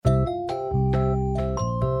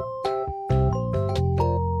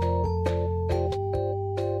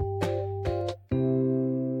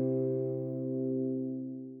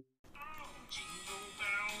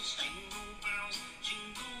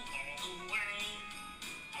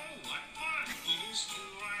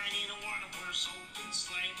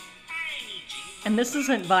And this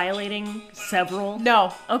isn't violating several?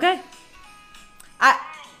 No. Okay.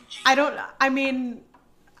 I mean,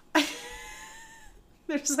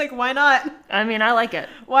 they're just like, why not? I mean, I like it.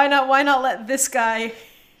 Why not let this guy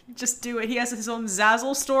just do it? He has his own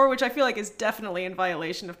Zazzle store, which I feel like is definitely in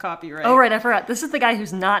violation of copyright. Oh, right, I forgot. This is the guy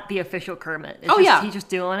who's not the official Kermit. He's just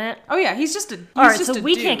doing it? Oh, yeah, he's just a dude. All right, so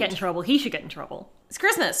we can't get in trouble. He should get in trouble. It's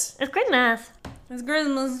Christmas. It's Christmas. It's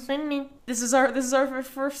Christmas. This is our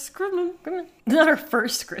first Christmas. It's not our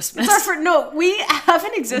first Christmas. It's our first. No, we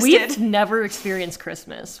haven't existed. We've never experienced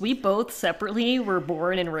Christmas. We both separately were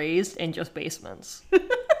born and raised in just basements.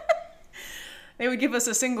 They would give us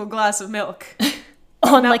a single glass of milk.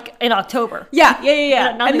 In October. Yeah.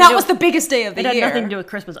 And that was the biggest day of the year. It had nothing to do with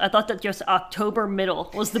Christmas. I thought that just October middle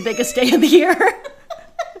was the biggest day of the year.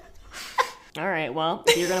 All right, well,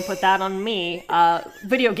 you're going to put that on me.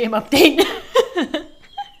 Video game update.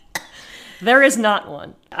 There is not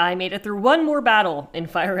one. I made it through one more battle in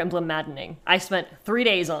Fire Emblem Maddening. I spent 3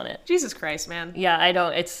 days on it. Jesus Christ, man. Yeah, I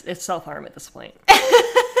don't. It's self-harm at this point.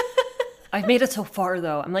 I've made it so far,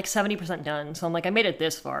 though. I'm like 70% done, so I'm like, I made it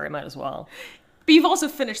this far. I might as well. But you've also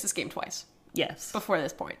finished this game twice. Yes. Before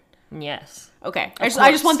this point. Yes. Okay.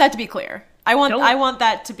 I just want that to be clear. I want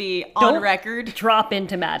that to be on record. Drop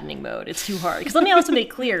into maddening mode. It's too hard. Because let me also make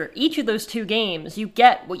clear, each of those two games, you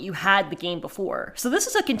get what you had the game before. So this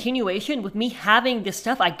is a continuation with me having this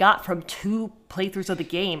stuff I got from 2 playthroughs of the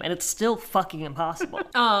game, and it's still fucking impossible.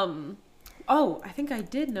 Oh, I think I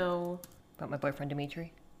did know. About my boyfriend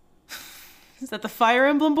Dimitri. Is that the Fire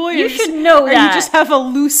Emblem boy? You should know that. Or you just have a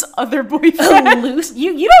loose other boyfriend? Loose?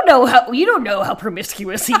 You don't know how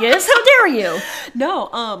promiscuous he is. How dare you?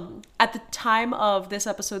 No. At the time of this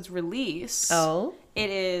episode's release, it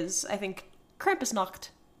is, I think, Krampusnacht.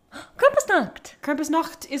 Krampusnacht.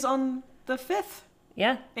 Krampusnacht is on the 5th.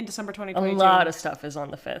 Yeah. In December 2022. A lot of stuff is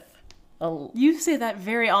on the 5th. You say that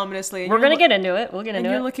very ominously. We're gonna get into it. We'll get into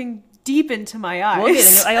it. And you're looking deep into my eyes. We'll get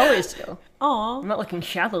into it. I always do. Aw. I'm not looking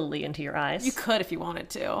shallowly into your eyes. You could if you wanted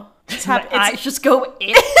to. My eyes just go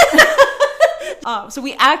in. So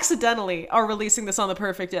we accidentally are releasing this on the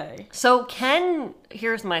perfect day. So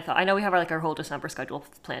here's my thought. I know we have our whole December schedule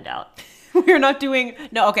planned out. We're not doing...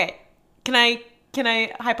 No, okay. Can I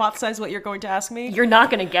hypothesize what you're going to ask me? You're not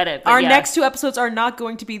going to get it. Our next 2 episodes are not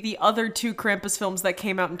going to be the other 2 Krampus films that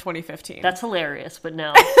came out in 2015. That's hilarious, but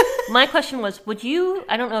no. My question was, would you...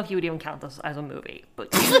 I don't know if you would even count this as a movie,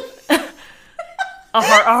 but... a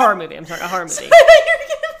horror movie. I'm sorry, a horror movie. So you're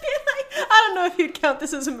gonna be like, I don't know if you'd count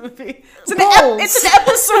this as a movie. It's an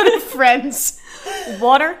episode of Friends.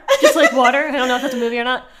 Water? Just like water? I don't know if that's a movie or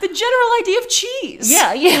not. The general idea of cheese.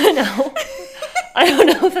 Yeah, no. I don't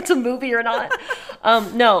know if that's a movie or not.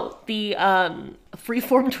 No, the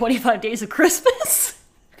Freeform 25 Days of Christmas.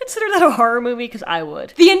 Consider that a horror movie? Because I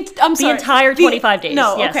would. The entire 25 days.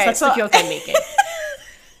 No, yes, okay, that's the joke I'm making.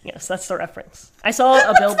 Yes, that's the reference. I saw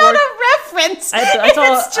a billboard. That's not a reference.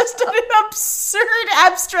 It's just an absurd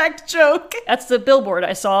abstract joke. That's the billboard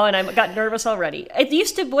I saw, and I got nervous already.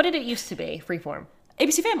 What did it used to be? Freeform.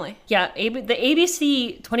 ABC Family. Yeah, the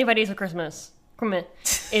ABC 25 Days of Christmas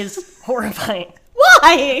is horrifying.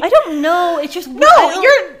 Why? I don't know. It's just you're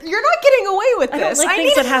not getting away with this. I don't like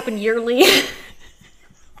things that happen yearly.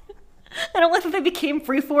 I don't like that they became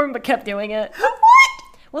Freeform but kept doing it. What?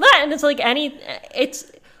 Well, that, and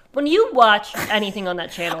it's when you watch anything on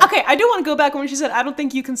that channel. Okay, I do want to go back when she said, I don't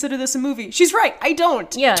think you consider this a movie. She's right, I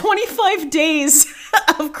don't. Yeah. 25 days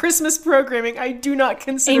of Christmas programming, I do not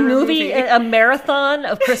consider a movie. A marathon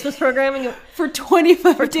of Christmas programming for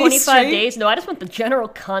 25 days? No, I just want the general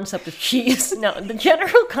concept of cheese. No, the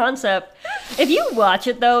general concept. If you watch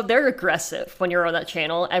it, though, they're aggressive when you're on that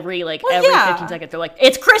channel. Every 15 seconds, they're like,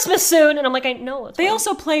 it's Christmas soon! And I'm like, I know. They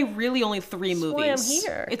also play really only 3 movies. That's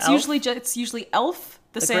why I'm here. It's usually Elf,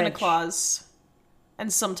 the Santa Grinch. Claus,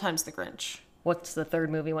 and sometimes the Grinch. What's the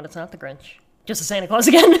third movie when it's not the Grinch? Just the Santa Claus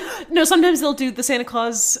again? No, sometimes they'll do the Santa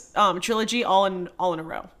Claus trilogy all in a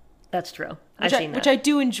row. That's true. I've seen that. Which I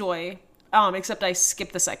do enjoy, except I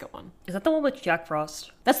skipped the second one. Is that the one with Jack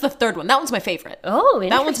Frost? That's the third one. That one's my favorite. Oh, interesting.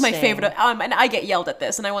 That one's my favorite. And I get yelled at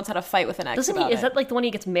this, and I once had a fight with an ex about it. Is that like the one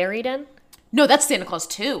he gets married in? No, that's Santa Claus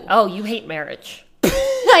 2. Oh, you hate marriage.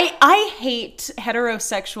 I hate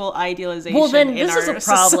heterosexual idealization. Well, then this is a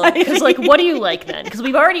problem. Because, what do you like then? Because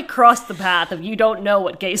we've already crossed the path of you don't know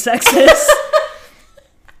what gay sex is.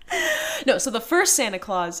 No, so the first Santa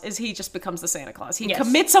Claus is he just becomes the Santa Claus. He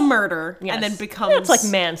commits a murder and then becomes... That's like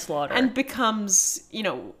manslaughter. And becomes,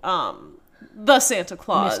 the Santa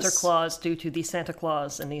Claus. Mr. Claus due to the Santa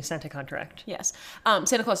Claus and the Santa contract. Yes.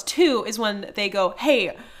 Santa Claus 2 is when they go,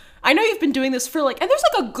 hey... I know you've been doing this for and there's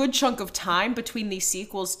a good chunk of time between these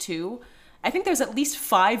sequels too. I think there's at least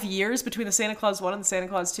 5 years between the Santa Claus 1 and the Santa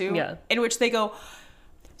Claus 2, in which they go,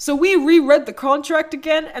 so we reread the contract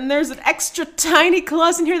again, and there's an extra tiny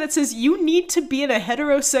clause in here that says you need to be in a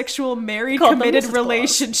heterosexual, married, committed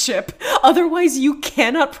relationship. Otherwise, you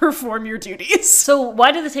cannot perform your duties. So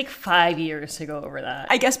why did it take 5 years to go over that?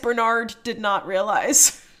 I guess Bernard did not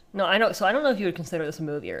realize. No, I know. So I don't know if you would consider this a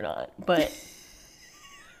movie or not, but...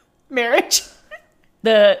 Marriage?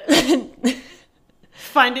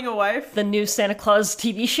 Finding a wife? The new Santa Claus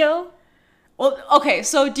TV show? Well, okay,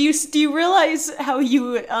 so do you realize how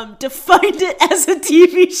you defined it as a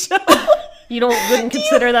TV show? You wouldn't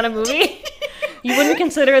consider that a movie? You wouldn't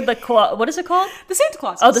consider what is it called? The Santa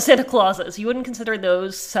Clauses. Oh, the Santa Clauses. You wouldn't consider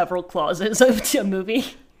those several clauses a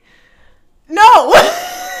movie? No!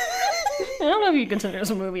 I don't know if you consider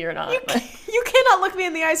this a movie or not. You cannot look me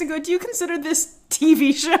in the eyes and go, do you consider this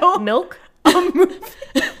TV show? Milk?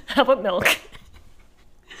 How about Milk?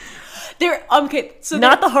 So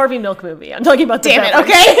not the Harvey Milk movie. I'm talking about the beverage.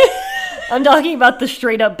 Okay? I'm talking about the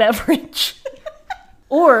straight up beverage.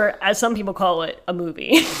 Or, as some people call it, a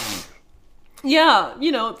movie. Yeah,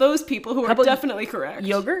 those people who are definitely correct.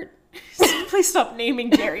 Yogurt? Please stop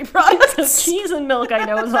naming dairy products. Cheese and milk, I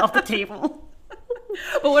know, is off the table.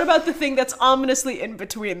 But what about the thing that's ominously in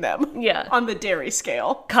between them? Yeah. On the dairy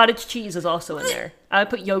scale. Cottage cheese is also in there. I would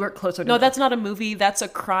put yogurt closer to No, that's not a movie. That's a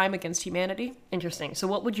crime against humanity. Interesting. So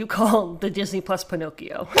what would you call the Disney Plus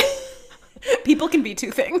Pinocchio? People can be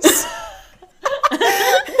two things.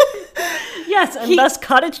 Yes, and thus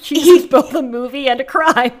cottage cheese is both a movie and a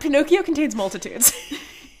crime. Pinocchio contains multitudes.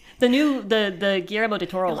 The Guillermo del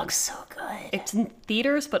Toro one. Looks so good. It's in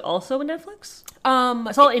theaters, but also in Netflix?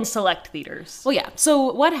 It's all in select theaters. Well, yeah.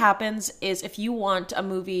 So what happens is if you want a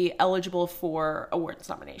movie eligible for awards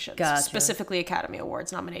nominations, specifically Academy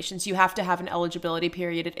Awards nominations, you have to have an eligibility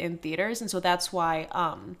period in theaters. And so that's why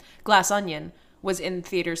Glass Onion was in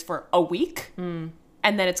theaters for a week. And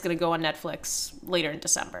then it's going to go on Netflix later in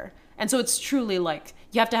December. And so it's truly like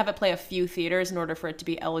you have to have it play a few theaters in order for it to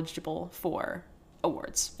be eligible for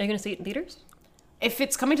awards. Are you going to see it in theaters? If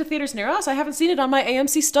it's coming to theaters near us, I haven't seen it on my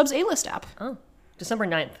AMC Stubbs A-List app. Oh. December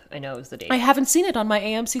 9th, I know, is the date. I haven't seen it on my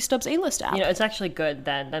AMC Stubbs A-List app. It's actually good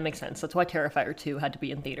then. That makes sense. That's why Terrifier 2 had to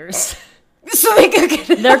be in theaters. So they could get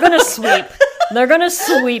it. They're going to sweep. They're going to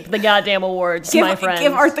sweep the goddamn awards, my friends.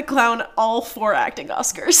 Give Art the Clown all 4 acting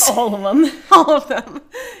Oscars. All of them. All of them.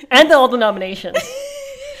 And all the nominations.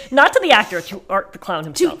 Not to the actor, to Art the Clown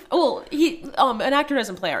himself. An actor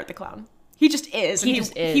doesn't play Art the Clown. He just is. He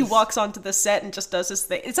just is. He walks onto the set and just does his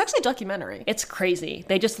thing. It's actually a documentary. It's crazy.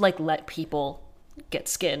 They just let people get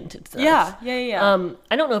skinned. Yeah.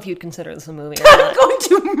 I don't know if you'd consider this a movie or not. I'm going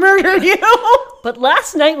to murder you. But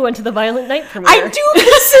last night we went to the Violent Night premiere. I do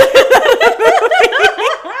consider that a movie.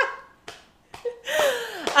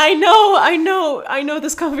 I know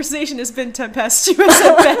this conversation has been tempestuous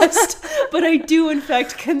at best, but I do in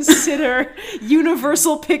fact consider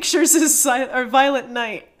Universal Pictures' Violent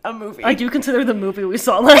Night a movie. I do consider the movie we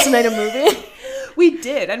saw last night a movie. We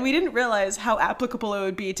did, and we didn't realize how applicable it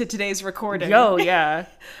would be to today's recording. Oh, yeah.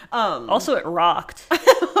 Also, it rocked.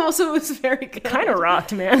 Also, it was very good. Kind of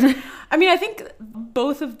rocked, man. I mean, I think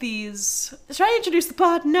both of these... Should I introduce the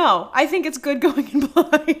pod? No. I think it's good going in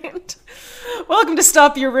blind. Welcome to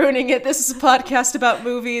Stop You're Ruining It. This is a podcast about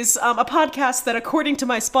movies. A podcast that, according to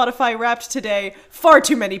my Spotify Wrapped today, far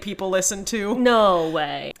too many people listen to. No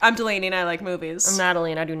way. I'm Delaney and I like movies. I'm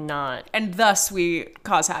Natalie and I do not. And thus we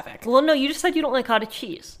cause havoc. Well, no, you just said you don't like cottage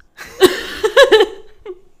cheese.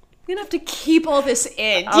 You don't have to keep all this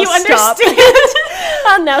in. Do you understand?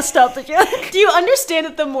 I'll now stop the joke. Do you understand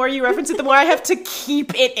that the more you reference it, the more I have to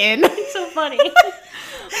keep it in? It's so funny.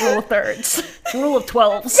 Rule of thirds. Rule of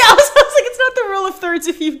 12s. Yeah, I was like, it's not the rule of thirds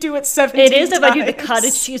if you do it 17 times. It is if I do the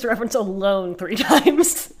cottage cheese reference alone 3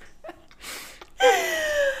 times.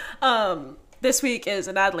 This week is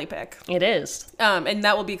a Natalie pick. It is. And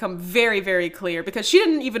that will become very, very clear because she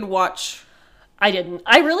didn't even watch... I didn't.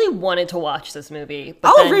 I really wanted to watch this movie. But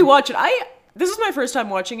I'll rewatch it. This is my first time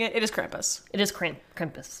watching it. It is Krampus. It is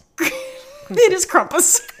Krampus. It is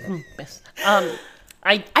Krampus.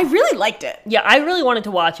 I really liked it. Yeah, I really wanted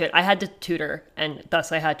to watch it. I had to tutor, and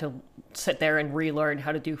thus I had to sit there and relearn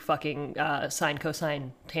how to do fucking sine,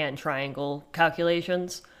 cosine, tan, triangle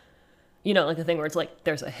calculations. You know, like the thing where it's like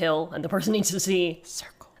there's a hill and the person needs to see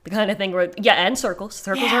circle. The kind of thing where, and circles.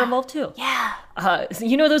 Circles are involved too. Yeah.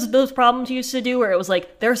 You know those problems you used to do where it was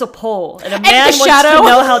like, there's a pole, and a man wants to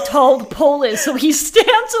know how tall the pole is, so he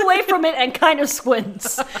stands away from it and kind of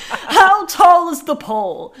squints. How tall is the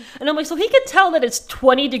pole? And I'm like, so he can tell that it's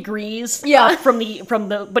 20 degrees from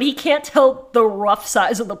the, but he can't tell the rough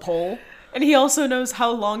size of the pole. And he also knows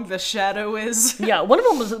how long the shadow is. Yeah, one of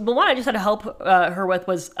them was the one I just had to help her with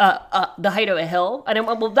was the height of a hill, and I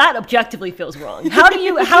went, well, that objectively feels wrong. How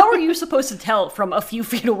are you supposed to tell from a few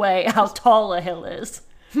feet away how tall a hill is?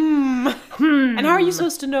 And how are you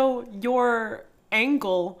supposed to know your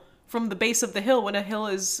angle from the base of the hill when a hill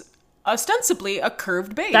is ostensibly a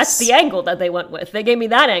curved base? That's the angle that they went with. They gave me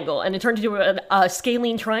that angle, and it turned into a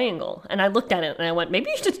scalene triangle. And I looked at it, and I went, maybe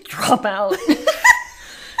you should just drop out.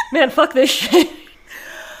 Man, fuck this shit.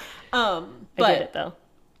 I get it, though.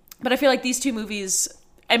 But I feel like these two movies,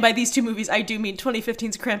 and by these two movies, I do mean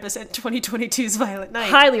 2015's Krampus and 2022's Violent Night.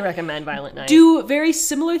 Highly recommend Violent Night. Do very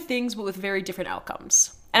similar things, but with very different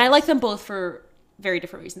outcomes. And I like them both for very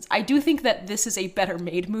different reasons. I do think that this is a better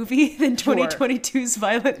made movie than 2022's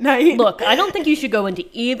Violent Night. Look, I don't think you should go into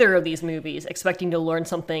either of these movies expecting to learn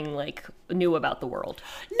something, like, new about the world.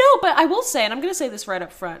 No, but I will say, and I'm going to say this right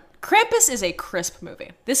up front, Krampus is a crisp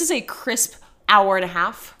movie. This is a crisp hour and a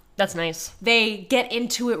half. That's nice. They get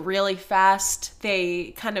into it really fast.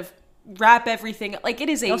 They kind of wrap everything. Like, it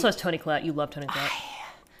is a... It also has Toni Collette. You love Toni Collette.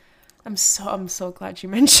 I'm so glad you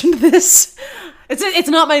mentioned this. It's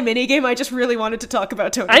not my mini game. I just really wanted to talk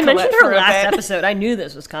about Toni Collette. I mentioned her last episode. I knew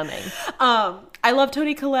this was coming. I love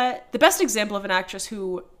Toni Collette. The best example of an actress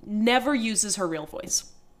who never uses her real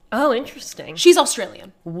voice. Oh, interesting. She's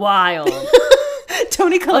Australian. Wild.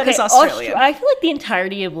 Toni Collette is Australian. I feel like the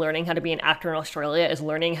entirety of learning how to be an actor in Australia is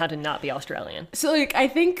learning how to not be Australian. So, like, I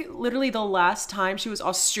think literally the last time she was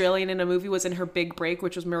Australian in a movie was in her big break,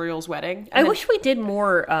 which was Muriel's Wedding. I wish we did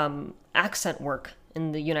more accent work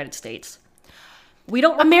in the United States. We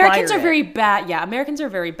don't require Americans are it. very bad. Yeah, Americans are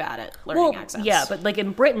very bad at learning accents. Yeah, but like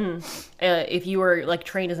in Britain, if you were like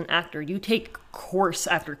trained as an actor, you take course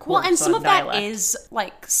after course. Well, and some of dialect. that is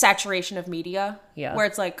like saturation of media. Yeah. Where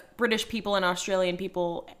it's like British people and Australian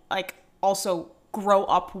people like also grow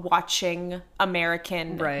up watching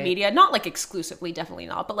American media. Not like exclusively, definitely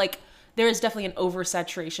not, but like there is definitely an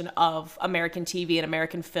oversaturation of American TV and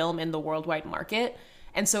American film in the worldwide market.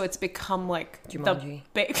 And so it's become like Jumanji.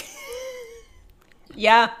 The big...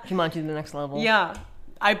 Yeah. Jumanji the Next Level. Yeah.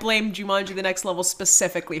 I blame Jumanji the Next Level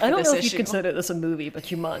specifically for this issue. I don't know if you consider this a movie, but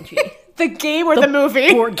Jumanji. The game or the movie?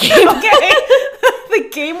 Board game. Okay. The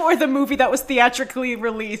game or the movie that was theatrically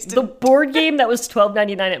released. The board game that was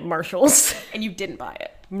 $12.99 at Marshall's. And you didn't buy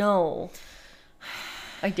it. No.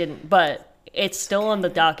 I didn't, but it's still on the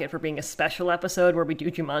docket for being a special episode where we do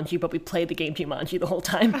Jumanji, but we play the game Jumanji the whole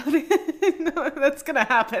time. No, that's gonna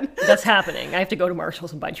happen. That's happening. I have to go to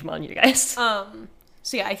Marshall's and buy Jumanji, guys.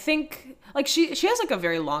 So yeah, I think like she has like a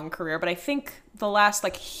very long career, but I think the last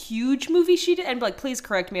like huge movie she did, and like please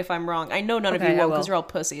correct me if I'm wrong. I know none of you won't because you're all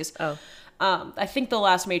pussies. Oh. I think the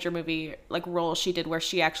last major movie like role she did where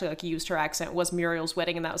she actually like used her accent was Muriel's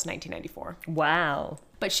Wedding, and that was 1994. Wow.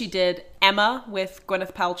 But she did Emma with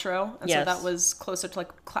Gwyneth Paltrow, and so Yes. that was closer to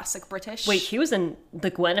like classic British. Wait, she was in the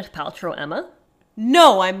Gwyneth Paltrow Emma?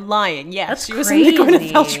 No, I'm lying. Yes, That's she was in the Gwyneth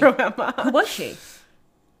crazy. Paltrow Emma. Who was she?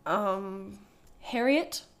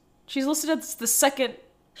 Harriet. She's listed as the second.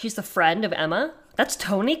 She's the friend of Emma? That's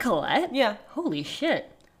Toni Collette? Yeah. Holy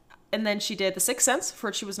shit. And then she did The Sixth Sense, for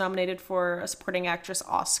which she was nominated for a supporting actress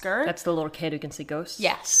Oscar. That's the little kid who can see ghosts?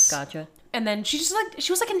 Yes. Gotcha. And then she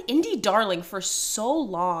was like an indie darling for so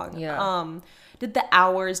long. Yeah. Did The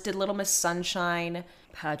Hours, did Little Miss Sunshine.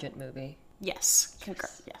 Pageant movie. Yes.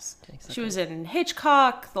 Yes. Takes She was in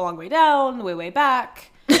Hitchcock, The Long Way Down, The Way, Way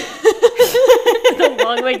Back. The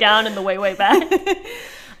Long Way Down and the Way, Way Back.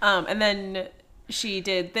 And then she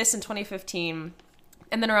did this in 2015.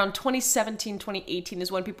 And then around 2017, 2018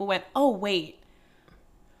 is when people went, oh, wait.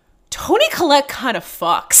 Toni Collette kind of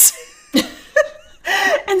fucks.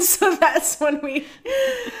 And so that's when we...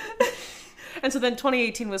 And so then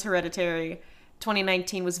 2018 was Hereditary.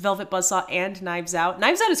 2019 was Velvet Buzzsaw and Knives Out.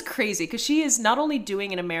 Knives Out is crazy because she is not only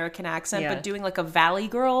doing an American accent, but doing like a Valley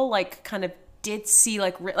Girl, like kind of ditzy,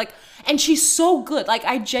 like, and she's so good. Like,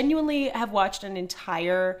 I genuinely have watched an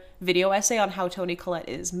entire video essay on how Toni Collette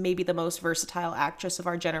is maybe the most versatile actress of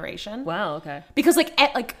our generation. Wow, okay. Because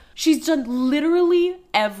like she's done literally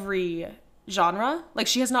every genre. Like,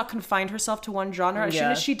 she has not confined herself to one genre. As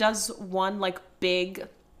soon as she does one like big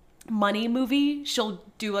money movie, she'll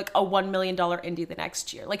do like a $1 million indie the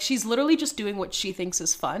next year. Like, she's literally just doing what she thinks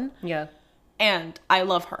is fun. Yeah. And I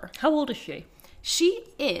love her. How old is she?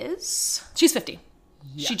 She's 50.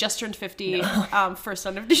 Yuck. She just turned 50 first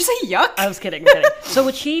on. Did you say yuck? I was kidding. I'm kidding. So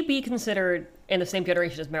would she be considered in the same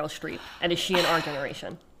generation as Meryl Streep? And is she in our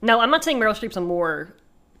generation? No, I'm not saying Meryl Streep's a more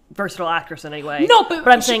versatile actress in any way. No, but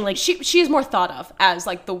I'm saying, like... She is more thought of as,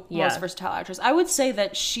 like, the most versatile actress. I would say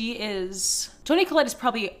that she is... Toni Collette is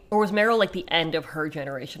probably... Or was Meryl, like, the end of her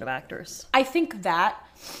generation of actors? I think that...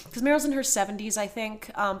 Because Meryl's in her 70s, I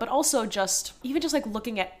think. But also just... Even just, like,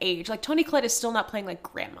 looking at age. Like, Toni Collette is still not playing, like,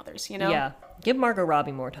 grandmothers, you know? Yeah. Give Margot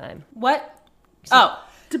Robbie more time. What?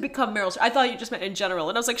 To become Meryl Streep. I thought you just meant in general.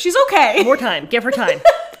 And I was like, she's okay. More time. Give her time.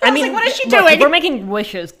 I mean, like, what is she look, doing? If we're making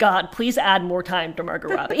wishes, God, please add more time to Margot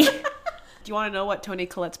Robbie. Do you want to know what Toni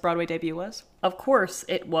Collette's Broadway debut was? Of course,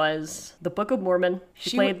 it was The Book of Mormon.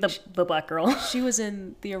 She played the black girl. She was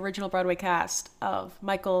in the original Broadway cast of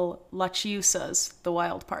Michael Lachiusa's The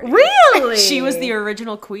Wild Party. Really? She was the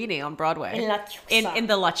original Queenie on Broadway. In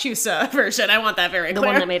the Lachiusa version. I want that very clear. The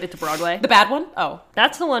one that made it to Broadway? The bad one? Oh.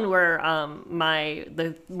 That's the one where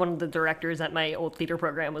one of the directors at my old theater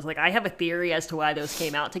program was like, I have a theory as to why those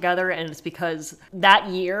came out together, and it's because that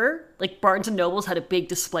year, like, Barnes & Noble's had a big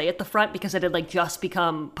display at the front because it had, like, just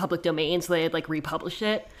become public domain, so they had, like, republished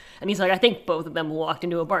it. And he's like, I think both of them walked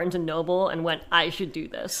into a Barnes & Noble and went, I should do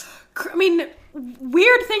this. I mean,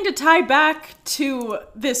 weird thing to tie back to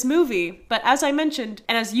this movie, but as I mentioned,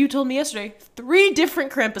 and as you told me yesterday, 3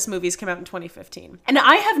 different Krampus movies came out in 2015. And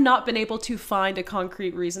I have not been able to find a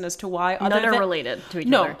concrete reason as to why. None are related to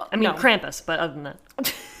each other. I mean, Krampus, but other than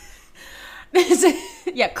that.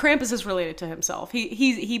 Yeah, Krampus is related to himself.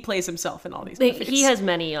 He plays himself in all these movies. He has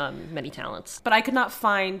many talents. But I could not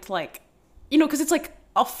find, like, you know, because it's like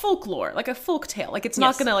a folklore, like a folk tale. Like, it's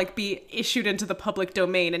not gonna, like, be issued into the public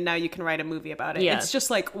domain and now you can write a movie about it. Yeah. It's just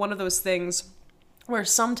like one of those things where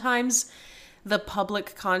sometimes the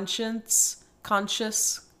public conscious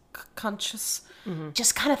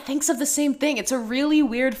just kind of thinks of the same thing. It's a really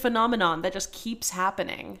weird phenomenon that just keeps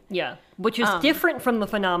happening. Yeah, which is different from the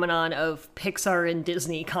phenomenon of Pixar and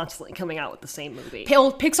Disney constantly coming out with the same movie.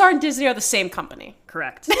 Pixar and Disney are the same company.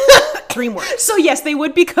 Correct. DreamWorks. So yes, they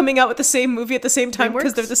would be coming out with the same movie at the same time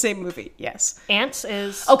because they're the same movie. Yes. Ants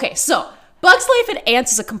is... Okay, so Bugs Life and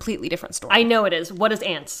Ants is a completely different story. I know it is. What is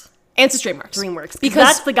Ants? Ants is DreamWorks. DreamWorks. Because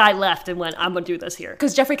that's the guy left and went, I'm going to do this here.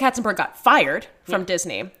 Because Jeffrey Katzenberg got fired from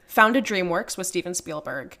Disney, founded DreamWorks with Steven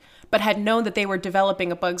Spielberg, but had known that they were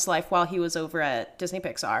developing A Bug's Life while he was over at Disney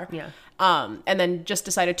Pixar. Yeah. And then just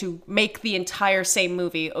decided to make the entire same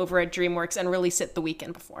movie over at DreamWorks and release it the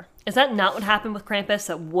weekend before. Is that not what happened with Krampus?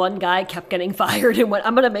 That one guy kept getting fired and went,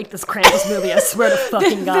 I'm going to make this Krampus movie, I swear to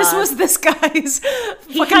fucking God. This was this guy's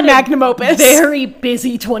fucking magnum opus. Very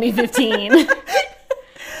busy 2015.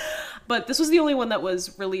 But this was the only one that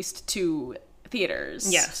was released to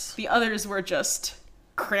theaters. Yes. The others were just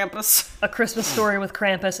Krampus. A Christmas Story with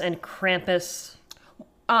Krampus and Krampus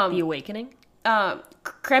The Awakening?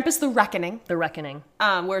 Krampus the Reckoning. The Reckoning.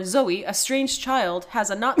 Where Zoe, a strange child, has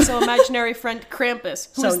a not-so-imaginary friend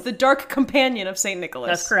Krampus, who is the dark companion of St. Nicholas.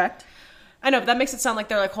 That's correct. I know, but that makes it sound like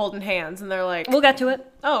they're, like, holding hands, and they're like... We'll get to it.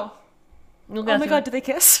 Oh. Oh my God, did they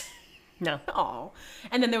kiss? No. Oh.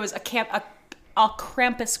 And then there was a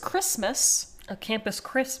Krampus Christmas. A Campus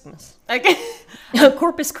Christmas. A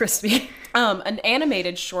Corpus Christi. An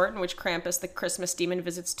animated short in which Krampus, the Christmas demon,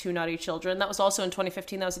 visits 2 naughty children. That was also in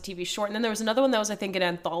 2015. That was a TV short. And then there was another one that was, I think, an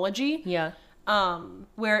anthology. Yeah.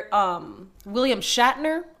 Where William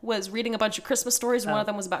Shatner was reading a bunch of Christmas stories, and one of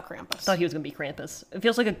them was about Krampus. I thought he was going to be Krampus. It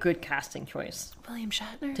feels like a good casting choice. William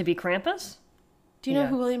Shatner? To be Krampus? Do you know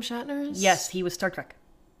who William Shatner is? Yes, he was Star Trek.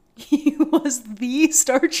 He was the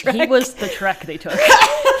Star Trek. He was the Trek they took.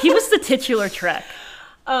 He was the titular Trek.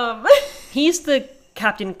 He's the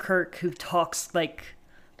Captain Kirk who talks like,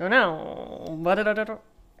 don't know,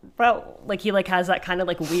 well, like he like has that kind of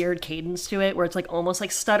like weird cadence to it where it's like almost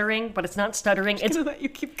like stuttering, but it's not stuttering. It's gonna let you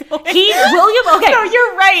keep going. Okay. No,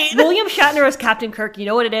 you're right. William Shatner as Captain Kirk. You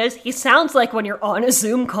know what it is? He sounds like when you're on a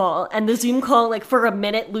Zoom call and the Zoom call like for a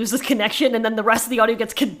minute loses connection and then the rest of the audio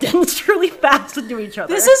gets condensed really fast into each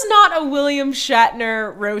other. This is not a William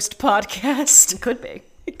Shatner roast podcast. It could be.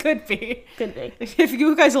 It could be. Could be. If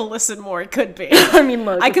you guys will listen more, it could be. I mean,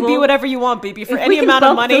 look. I could be whatever you want, BB, for any we can amount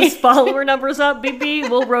of bump money. Those follower numbers up, BB.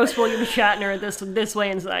 We'll roast William Shatner this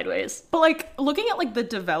way and sideways. But like looking at like the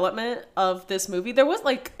development of this movie, there was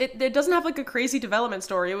like it doesn't have like a crazy development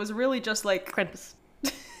story. It was really just like Krampus.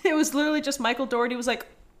 It was literally just Michael Dougherty was like,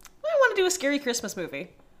 I want to do a scary Christmas movie.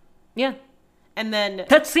 Yeah. And then...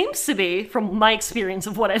 That seems to be, from my experience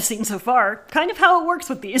of what I've seen so far, kind of how it works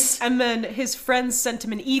with these. And then his friends sent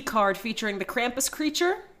him an e-card featuring the Krampus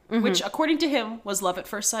creature, which, according to him, was love at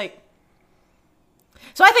first sight.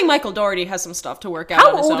 So I think Michael Dougherty has some stuff to work out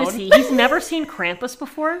on his own. How old is he? He's never seen Krampus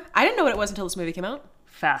before? I didn't know what it was until this movie came out.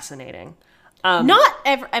 Fascinating. Not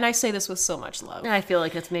ever, and I say this with so much love. I feel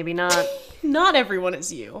like it's maybe not. Not everyone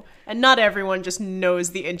is you, and not everyone just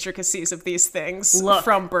knows the intricacies of these things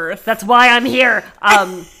from birth. That's why I'm here.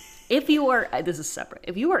 If you are, this is separate.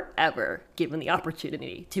 If you are ever given the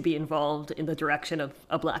opportunity to be involved in the direction of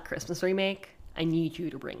a Black Christmas remake, I need you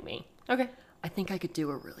to bring me. Okay. I think I could do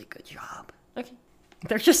a really good job. Okay.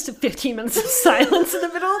 There's just 15 minutes of silence in the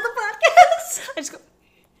middle of the podcast. I just go.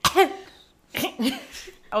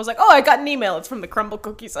 I was like, oh, I got an email. It's from the crumble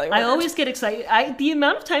cookies I ordered. I always get excited. The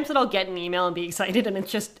amount of times that I'll get an email and be excited and it's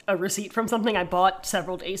just a receipt from something I bought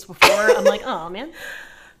several days before, I'm like, oh, man.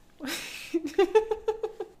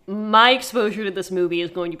 My exposure to this movie is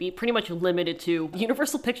going to be pretty much limited to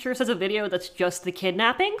Universal Pictures has a video that's just the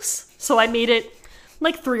kidnappings. So I made it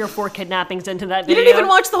like 3 or 4 kidnappings into that video. You didn't even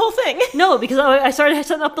watch the whole thing. No, because I started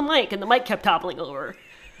setting up the mic and the mic kept toppling over.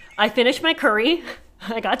 I finished my curry.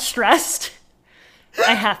 I got stressed.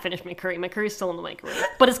 I half finished my curry. My curry's still in the microwave.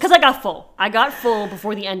 But it's because I got full. I got full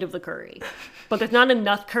before the end of the curry. But there's not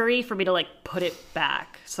enough curry for me to, like, put it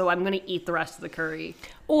back. So I'm going to eat the rest of the curry.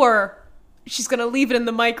 Or she's going to leave it in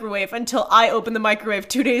the microwave until I open the microwave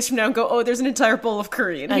 2 days from now and go, oh, there's an entire bowl of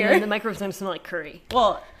curry in here. And then the microwave's going to smell like curry.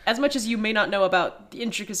 Well, as much as you may not know about the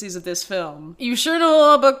intricacies of this film, you sure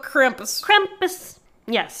know about Krampus. Krampus.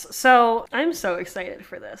 Yes, so I'm so excited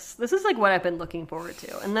for this. This is like what I've been looking forward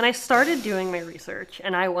to. And then I started doing my research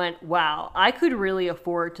and I went, wow, I could really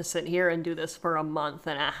afford to sit here and do this for a month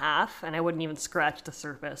and a half and I wouldn't even scratch the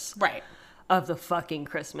surface of the fucking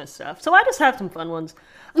Christmas stuff. So I just have some fun ones.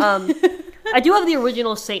 I do have the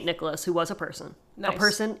original Saint Nicholas, who was a person. Nice. A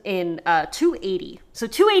person in 280. So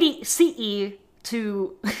 280 CE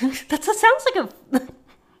to... that sounds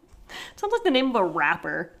like the name of a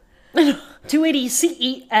rapper. 280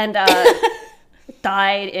 CE and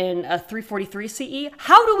died in 343 CE.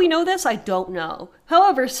 How do we know this? I don't know.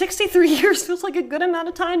 However, 63 years feels like a good amount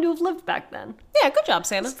of time to have lived back then. Yeah, good job,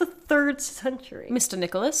 Santa. It's the 3rd century. Mr.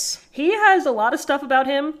 Nicholas. He has a lot of stuff about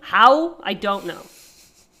him. How? I don't know.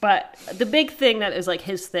 But the big thing that is like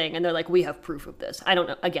his thing, and they're like, we have proof of this. I don't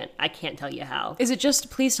know. Again, I can't tell you how. Is it just,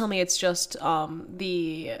 please tell me it's just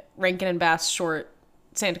the Rankin and Bass short,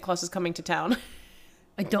 Santa Claus is Coming to Town.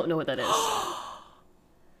 I don't know what that is.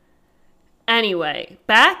 Anyway,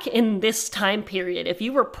 back in this time period, if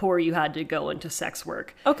you were poor, you had to go into sex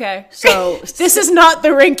work. Okay. So this is not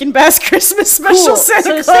the Rankin Bass Christmas special. Cool. So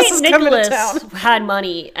Santa Claus is Coming to Town. Had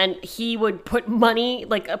money, and he would put money,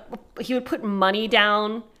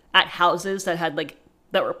 down at houses that had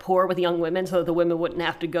that were poor with young women, so that the women wouldn't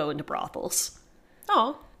have to go into brothels.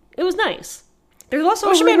 Oh, it was nice. There's also I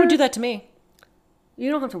wish a man would do that to me.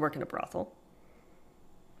 You don't have to work in a brothel.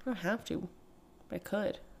 I don't have to. I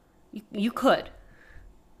could. You could.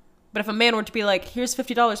 But if a man were to be like, here's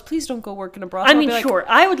 $50, please don't go work in a brothel. I mean, sure.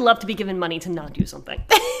 I would love to be given money to not do something.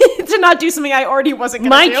 To not do something I already wasn't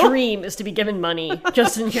going to do. My dream is to be given money,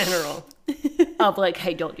 just in general. Of like,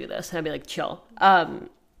 hey, don't do this. And I'd be like, chill.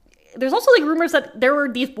 There's also rumors that there were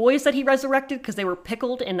these boys that he resurrected because they were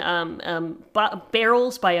pickled in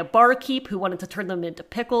barrels by a barkeep who wanted to turn them into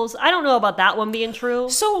pickles. I don't know about that one being true.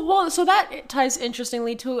 So that ties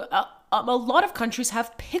interestingly to a lot of countries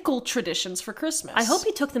have pickle traditions for Christmas. I hope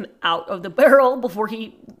he took them out of the barrel before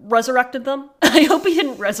he resurrected them. I hope he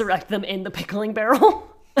didn't resurrect them in the pickling barrel.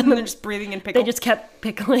 And then they're just breathing in pickle. They just kept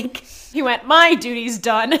pickling. He went, my duty's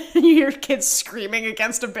done. You hear kids screaming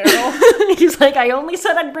against a barrel. He's like, I only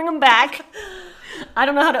said I'd bring them back. I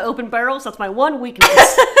don't know how to open barrels. That's my one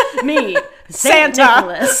weakness. Me, Saint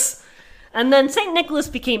Nicholas. And then Saint Nicholas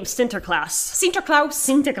became Sinterklaas.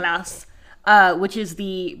 Sinterklaas, which is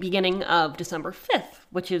the beginning of December 5th,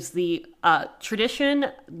 which is the tradition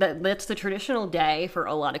that's the traditional day for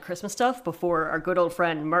a lot of Christmas stuff before our good old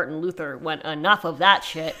friend Martin Luther went enough of that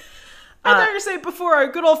shit. I thought you were saying before our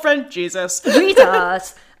good old friend Jesus.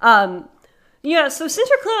 Yeah, so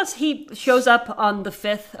Sinterklaas, he shows up on the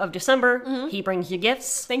 5th of December. Mm-hmm. He brings you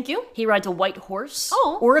gifts. Thank you. He rides a white horse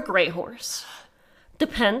or a gray horse.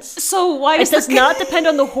 Depends. So why it does not depend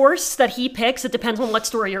on the horse that he picks. It depends on what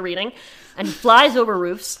story you're reading. And he flies over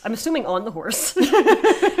roofs. I'm assuming on the horse.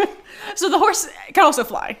 So the horse can also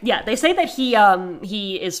fly. Yeah, they say that he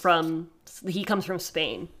comes from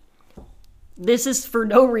Spain. This is for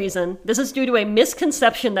no reason. This is due to a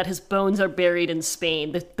misconception that his bones are buried in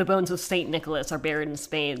Spain. The bones of Saint Nicholas are buried in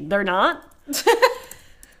Spain. They're not.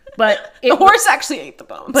 But the horse actually ate the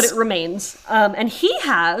bones. But it remains. And he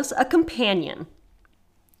has a companion.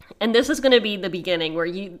 And this is going to be the beginning where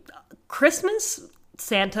Christmas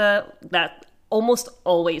Santa that almost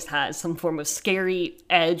always has some form of scary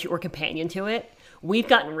edge or companion to it We've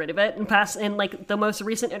gotten rid of it in like the most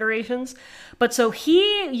recent iterations. But so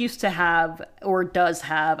he used to have, or does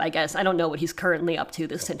have, I guess, I don't know what he's currently up to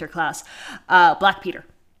this Sinterklaas, Black Peter.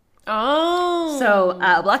 Oh. So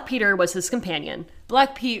Black Peter was his companion.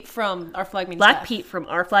 Black Pete from Our Flag Means Black Death. Pete from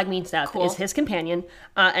Our Flag Means Death Cool. is his companion.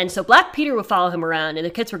 And so Black Peter would follow him around, and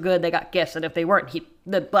if kids were good, they got gifts. And if they weren't,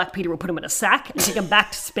 the Black Peter would put him in a sack and take him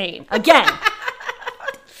back to Spain. Again,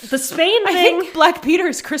 the Spain thing... I think Black Peter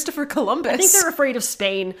is Christopher Columbus. I think they're afraid of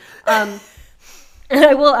Spain. And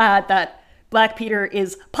I will add that Black Peter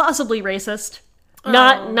is possibly racist.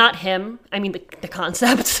 Not him. I mean, the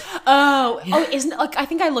concept. Isn't like I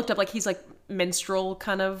think I looked up like he's like minstrel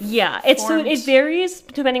kind of. Yeah, it varies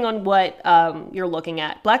depending on what you're looking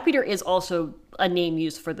at. Black Peter is also a name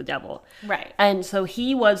used for the devil, right? And so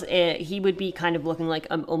he would be kind of looking like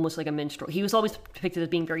almost like a minstrel. He was always depicted as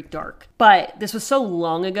being very dark, but this was so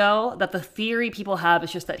long ago that the theory people have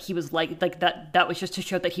is just that he was like that. That was just to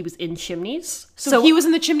show that he was in chimneys. So he was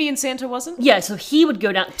in the chimney and Santa wasn't. Yeah, so he would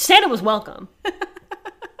go down. Santa was welcome.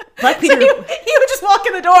 Black Peter, so he would just walk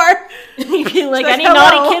in the door. He'd be like, any hello.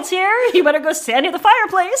 naughty kids here? You better go stand near the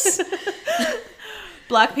fireplace.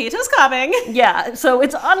 Black Peter's coming. Yeah, so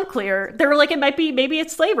it's unclear. They were like, maybe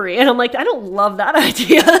it's slavery. And I'm like, I don't love that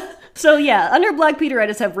idea. So yeah, under Black Peter, I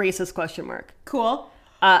just have racist question mark. Cool.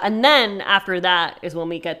 And then after that is when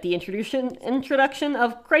we get the introduction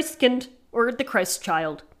of Christkind, or the Christ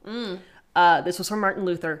child. This was from Martin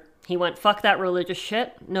Luther. He went, fuck that religious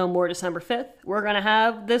shit. No more December 5th. We're going to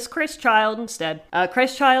have this Christ child instead.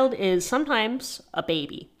 Christ child is sometimes a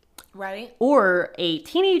baby. Right. Or a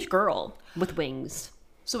teenage girl with wings.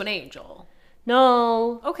 So an angel.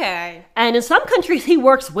 No. Okay. And in some countries, he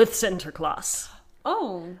works with Sinterklaas.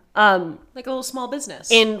 Oh. Like a little small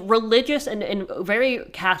business. In religious and in very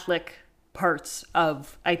Catholic parts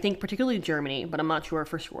of, I think, particularly Germany, but I'm not sure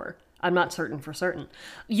for sure. I'm not certain for certain.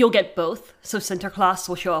 You'll get both. So Sinterklaas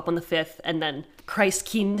will show up on the 5th, and then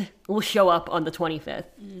Christkind will show up on the 25th.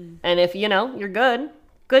 And if, you're good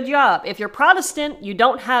job. If you're Protestant, you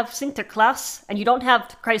don't have Sinterklaas, and you don't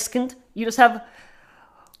have Christkind, you just have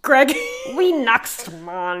Greg.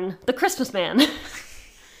 Weihnachtsmann, the Christmas man.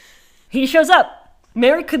 He shows up.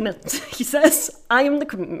 Merry Christmas. He says, I am the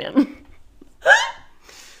Christmas man.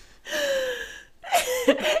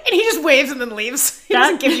 And he just waves and then leaves. He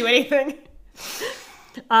doesn't give you anything.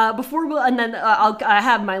 I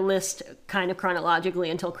have my list kind of chronologically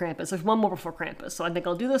until Krampus. There's one more before Krampus, so I think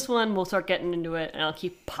I'll do this one. We'll start getting into it, and I'll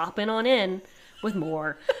keep popping on in with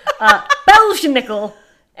more. Belschnickel,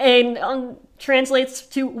 and translates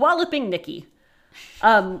to walloping Nicky.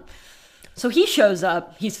 So he shows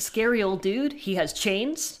up. He's a scary old dude. He has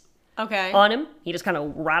chains. Okay. On him. He just kind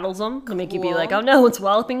of rattles them to make you be like, oh no, it's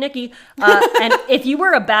walloping Nicky. And if you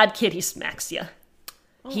were a bad kid, he smacks you.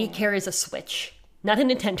 Oh. He carries a Switch. Not a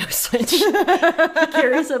Nintendo Switch. He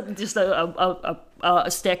carries a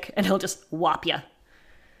stick, and he'll just whop you.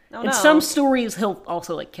 Oh, In some stories, he'll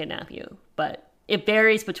also kidnap you. But it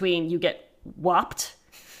varies between you get whopped.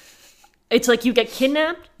 It's like you get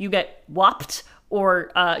kidnapped, you get whopped,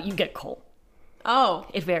 or you get coal. Oh.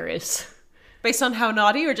 It varies. Based on how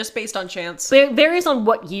naughty, or just based on chance? It varies on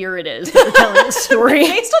what year it is that you're telling the story.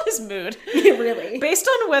 Based on his mood. Really. Based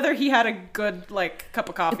on whether he had a good, cup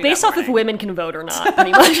of coffee. Based off if women can vote or not,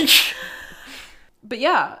 pretty much. But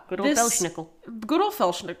yeah. Good old Belschnickel. Good old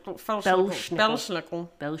Belschnickel.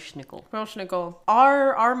 Belschnickel.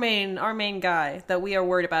 Our main guy that we are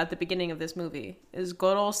worried about at the beginning of this movie is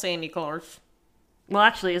good old Santa Claus. Well,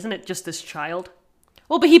 actually, isn't it just this child?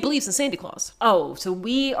 Well, but he believes in Santa Claus. Oh, so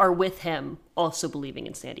we are with him also believing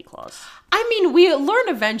in Santa Claus. I mean, we learn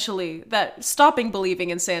eventually that stopping believing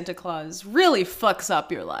in Santa Claus really fucks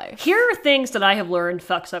up your life. Here are things that I have learned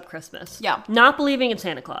fucks up Christmas. Yeah. Not believing in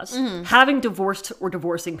Santa Claus. Mm-hmm. Having divorced or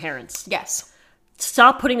divorcing parents. Yes.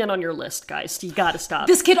 Stop putting that on your list, guys. You gotta stop.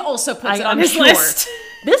 This kid also puts it on his list.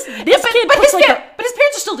 This kid puts but his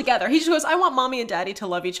parents are still together. He just goes, I want mommy and daddy to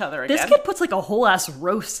love each other again. This kid puts a whole ass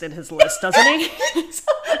roast in his list, doesn't he?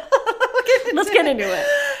 Let's get into it.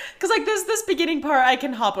 Because this beginning part I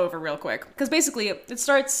can hop over real quick. Because basically it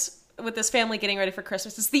starts with this family getting ready for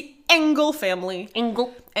Christmas. It's the Engel family.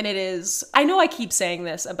 Engel. And it is, I know I keep saying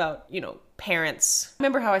this about, parents.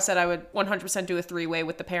 Remember how I said I would 100% do a 3-way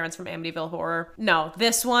with the parents from Amityville Horror? No,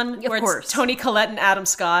 this one, where it's Toni Collette and Adam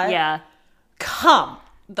Scott. Yeah. Come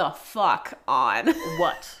the fuck on.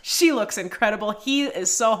 What? She looks incredible. He is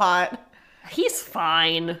so hot. He's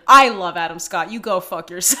fine. I love Adam Scott. You go fuck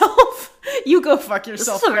yourself. You go fuck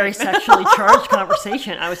yourself. This is a very sexually charged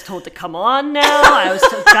conversation. I was told to come on now. I was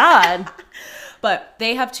told, God. But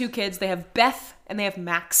they have 2 kids. They have Beth and they have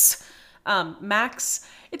Max. Max,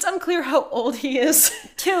 it's unclear how old he is.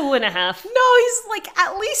 2.5. No, he's like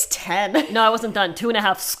at least 10. No, I wasn't done.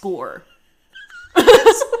 2.5 score. 50?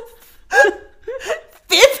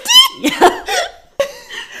 Yeah.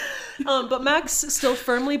 But Max still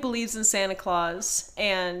firmly believes in Santa Claus,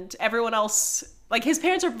 and everyone else, like his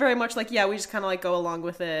parents are very much like, yeah, we just kind of like go along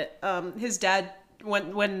with it. His dad,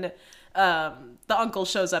 when the uncle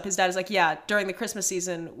shows up, his dad is like, yeah, during the Christmas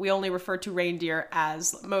season, we only refer to reindeer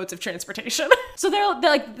as modes of transportation. So they're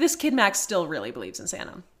like, this kid Max still really believes in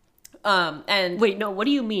Santa. And wait, no, what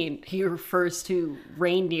do you mean he refers to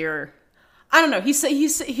reindeer? I don't know. He's.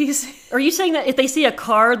 Are you saying that if they see a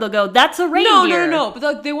car, they'll go, "That's a reindeer"? No.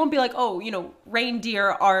 But they won't be like, "Oh, reindeer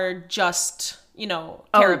are just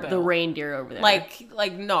caribou." Oh, the reindeer over there. Like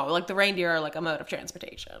the reindeer are like a mode of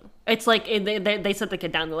transportation. It's like they set the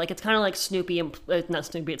kid down. They're like, it's kind of like Snoopy and not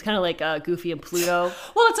Snoopy. It's kind of like Goofy and Pluto.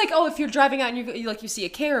 Well, it's like, oh, if you're driving out and you see a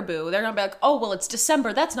caribou, they're gonna be like, oh, well, it's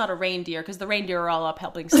December. That's not a reindeer because the reindeer are all up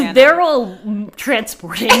helping Santa. They're all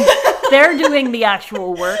transporting. They're doing the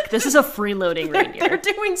actual work. This is a freeloading reindeer. They're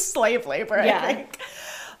doing slave labor, I think.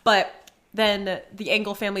 But then the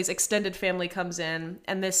Engel family's extended family comes in,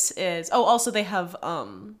 and this is... Oh, also they have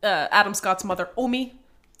Adam Scott's mother, Omi,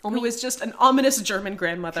 who is just an ominous German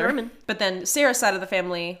grandmother. German. But then Sarah's side of the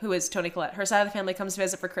family, who is Toni Collette, her side of the family comes to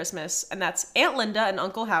visit for Christmas, and that's Aunt Linda and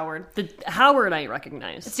Uncle Howard. The Howard I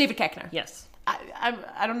recognize. It's David Koechner. Yes.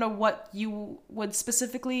 I don't know what you would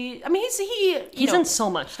specifically... I mean, he's in so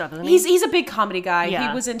much stuff, isn't he? He's a big comedy guy. Yeah.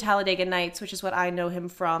 He was in Talladega Nights, which is what I know him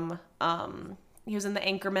from. He was in The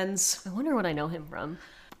Anchormans. I wonder what I know him from.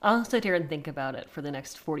 I'll sit here and think about it for the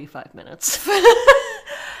next 45 minutes.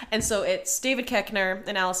 And so it's David Koechner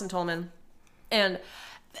and Allison Tolman. And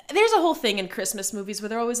there's a whole thing in Christmas movies where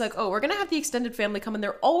they're always like, oh, we're going to have the extended family come, and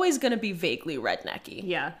they're always going to be vaguely rednecky.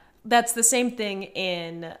 Yeah. That's the same thing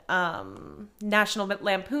in National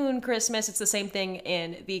Lampoon Christmas. It's the same thing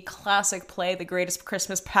in the classic play, The Greatest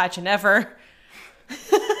Christmas Pageant Ever,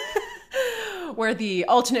 where the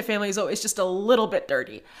alternate family is always just a little bit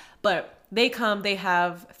dirty. But they come, they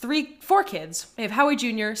have 4 kids. They have Howie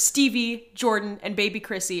Jr., Stevie, Jordan, and baby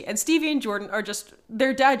Chrissy. And Stevie and Jordan are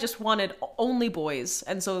their dad just wanted only boys.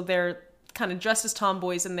 And so they're kind of dressed as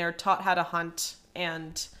tomboys, and they're taught how to hunt,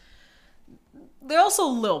 and... They're also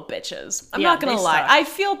little bitches. I'm not gonna lie. Suck. I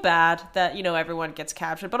feel bad that, everyone gets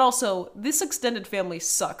captured, but also, this extended family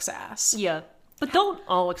sucks ass. Yeah. But don't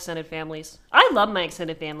all extended families. I love my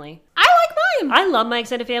extended family. I like mine! I love my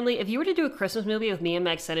extended family. If you were to do a Christmas movie with me and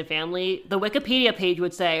my extended family, the Wikipedia page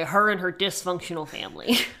would say, her and her dysfunctional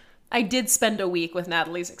family. I did spend a week with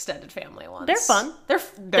Natalie's extended family once. They're fun.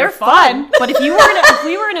 They're fun. But if we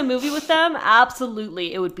were in a movie with them,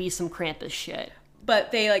 absolutely, it would be some Krampus shit.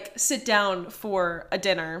 But they sit down for a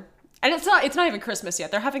dinner, and it's not even Christmas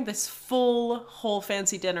yet. They're having this whole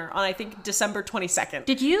fancy dinner on, I think, December 22nd.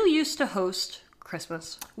 Did you used to host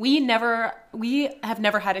Christmas? We have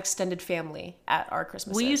never had extended family at our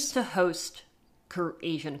Christmases. We used to host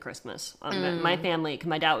Asian Christmas. My family, because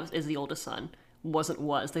my dad is the oldest son, they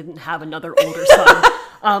didn't have another older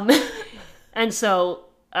son. And so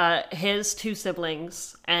his 2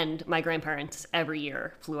 siblings and my grandparents every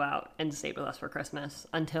year flew out and stayed with us for Christmas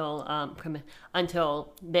until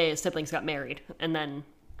the siblings got married, and then...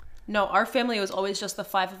 No, our family was always just the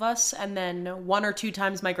 5 of us, and then 1 or 2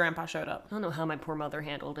 times my grandpa showed up. I don't know how my poor mother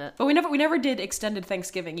handled it. But we never did extended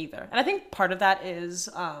Thanksgiving either. And I think part of that is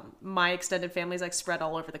my extended family is spread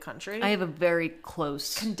all over the country. I have a very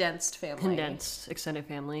close... Condensed extended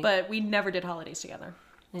family. But we never did holidays together.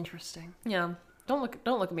 Interesting. Yeah. Don't look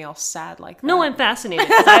at me all sad like that. No, I'm fascinated,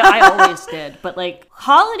 because I always did. But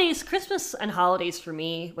holidays, Christmas and holidays for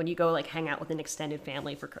me, when you go hang out with an extended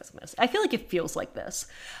family for Christmas, I feel like it feels like this.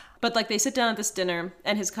 But they sit down at this dinner,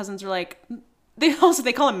 and his cousins are they call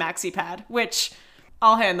him Maxi Pad, which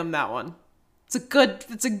I'll hand them that one. It's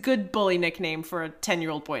a good bully nickname for a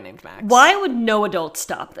 10-year-old boy named Max. Why would no adult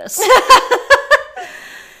stop this?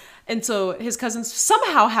 And so his cousins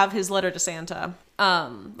somehow have his letter to Santa.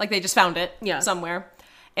 They just found it somewhere.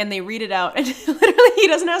 And they read it out. And literally he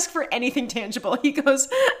doesn't ask for anything tangible. He goes,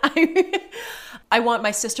 I want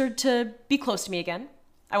my sister to be close to me again.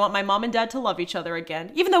 I want my mom and dad to love each other again.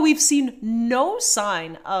 Even though we've seen no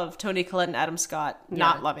sign of Toni Collette and Adam Scott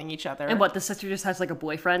not loving each other. And what, the sister just has a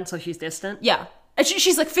boyfriend, so she's distant? Yeah. And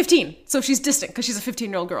she's 15, so she's distant because she's a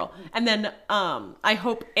 15-year-old girl. And then I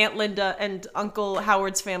hope Aunt Linda and Uncle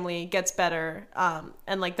Howard's family gets better.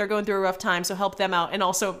 And they're going through a rough time, so help them out. And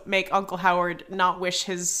also make Uncle Howard not wish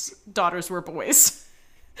his daughters were boys.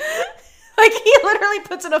 He literally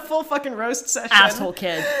puts in a full fucking roast session. Asshole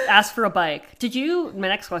kid. Ask for a bike. My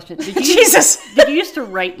next question. Jesus. Did you used to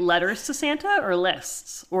write letters to Santa or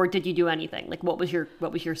lists? Or did you do anything? Like, what was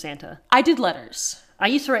your Santa? I did letters. I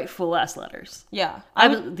used to write full-ass letters. Yeah. I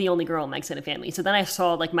was the only girl in my extended family. So then I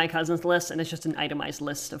saw, like, my cousin's list, and it's just an itemized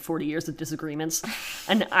list of 40 years of disagreements.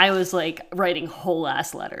 And I was, like, writing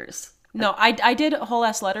whole-ass letters. No, I did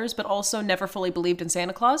whole-ass letters, but also never fully believed in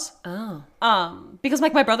Santa Claus. Oh. Because,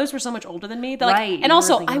 like, my brothers were so much older than me. That, like, Right. And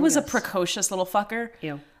also, I was a precocious little fucker.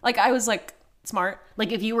 Ew. Like, I was, like, smart.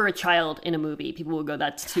 Like, if you were a child in a movie, people would go,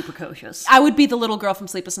 that's too precocious. I would be the little girl from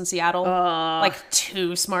Sleepless in Seattle. Like,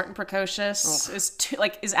 too smart and precocious.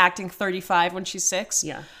 Is acting 35 when she's 6.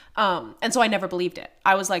 Yeah. And so I never believed it.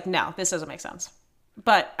 I was like, no, this doesn't make sense.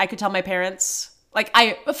 But I could tell my parents...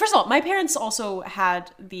 first of all, my parents also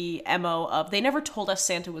had the MO of, they never told us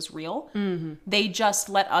Santa was real. Mm-hmm. They just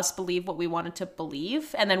let us believe what we wanted to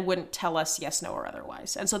believe and then wouldn't tell us yes, no, or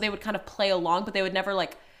otherwise. And so they would kind of play along, but they would never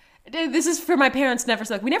like, this is for my parents, never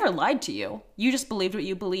like, we never lied to you. You just believed what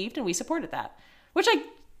you believed and we supported that. Which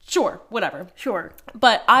sure, whatever. Sure.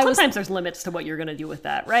 But sometimes there's limits to what you're going to do with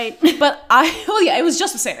that, right? But it was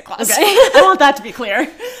just with Santa Claus. Okay. I want that to be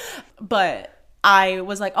clear. But... I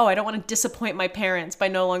was like, I don't want to disappoint my parents by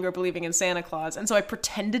no longer believing in Santa Claus. And so I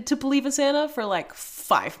pretended to believe in Santa for like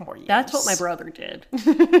 5 more years. That's what my brother did.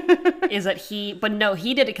 Is that he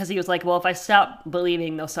did it because he was like, well, if I stop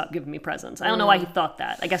believing, they'll stop giving me presents. I don't know why he thought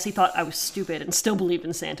that. I guess he thought I was stupid and still believed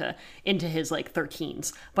in Santa into his like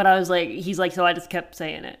 13s. But I was like, he's like, so I just kept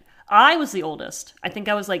saying it. I was the oldest. I think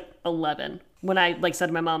I was like 11 when I like said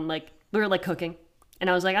to my mom, like, we were like cooking. And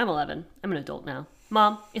I was like, I'm 11. I'm an adult now.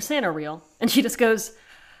 Mom, is Santa real? And she just goes,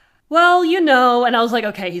 well, you know. And I was like,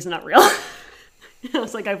 okay, he's not real. I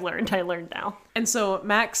was like, I learned now. And so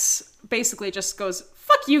Max basically just goes,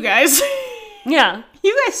 fuck you guys. Yeah.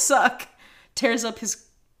 You guys suck. Tears up his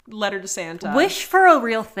letter to Santa. Wish for a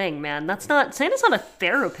real thing, man. Santa's not a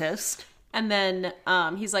therapist. And then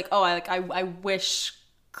he's like, I wish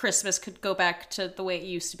Christmas could go back to the way it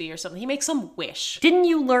used to be or something. He makes some wish. Didn't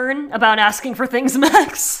you learn about asking for things,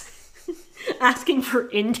 Max? Asking for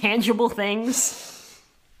intangible things.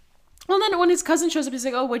 Well, then when his cousin shows up, he's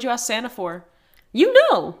like, what'd you ask Santa for? You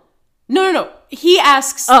know. No. He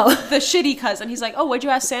asks the shitty cousin. He's like, what'd you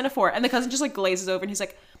ask Santa for? And the cousin just like glazes over and he's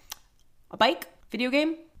like, a bike? Video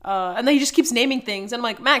game? And then he just keeps naming things. And I'm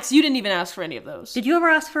like, Max, you didn't even ask for any of those. Did you ever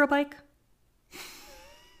ask for a bike?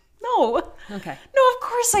 No. Okay. No, of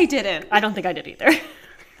course I didn't. I don't think I did either.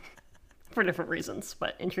 For different reasons,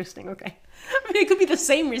 but interesting. Okay. I mean, it could be the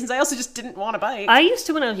same reasons. I also just didn't want a bike. I used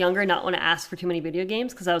to, when I was younger, not want to ask for too many video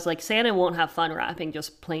games because I was like, Santa won't have fun wrapping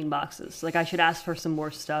just plain boxes. Like, I should ask for some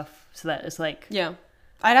more stuff so that it's like... Yeah.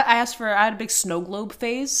 I had a big snow globe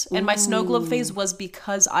phase, and my snow globe phase was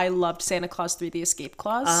because I loved Santa Claus 3: The Escape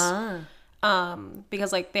Clause.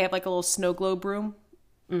 Because, like, they have, like, a little snow globe room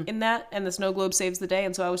in that, and the snow globe saves the day,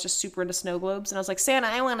 and so I was just super into snow globes, and I was like, Santa,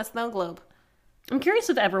 I want a snow globe. I'm curious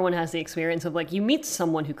if everyone has the experience of, like, you meet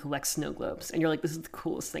someone who collects snow globes, and you're like, this is the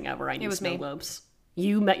coolest thing ever. I need snow globes.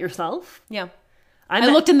 You met yourself? Yeah. I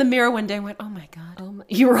looked in the mirror one day and went, oh my God.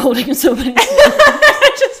 You were holding so many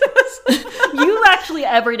You actually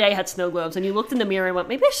every day had snow globes, and you looked in the mirror and went,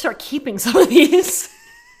 maybe I should start keeping some of these.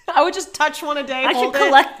 I would just touch one a day, I should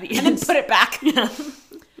collect these. And then put it back. Yeah.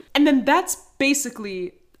 And then that's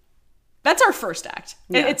our first act.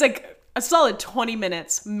 Yeah. It's like a solid 20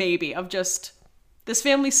 minutes, maybe, of just... This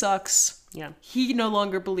family sucks. Yeah. He no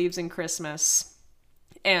longer believes in Christmas.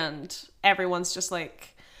 And everyone's just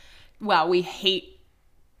like, wow, we hate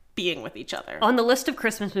being with each other. On the list of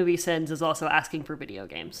Christmas movie sins is also asking for video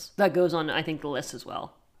games. That goes on, I think, the list as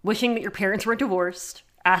well. Wishing that your parents were divorced,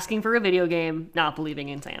 asking for a video game, not believing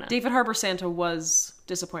in Santa. David Harbour Santa was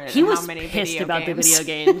disappointed in how many video games. He was pissed about the video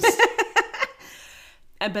games.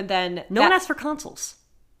 But then... No one asked for consoles.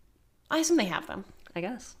 I assume they have them. I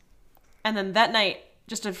guess. And then that night,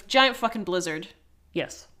 just a giant fucking blizzard.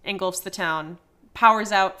 Yes. Engulfs the town.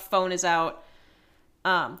 Power's out. Phone is out.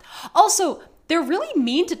 Also, they're really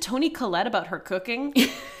mean to Toni Collette about her cooking.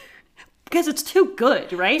 Because it's too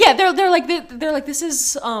good, right? Yeah, they're like this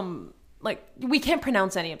is like we can't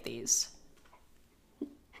pronounce any of these.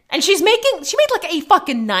 And she made like a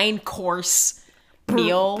fucking 9-course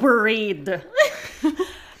meal. Breed.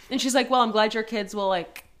 And she's like, well, I'm glad your kids will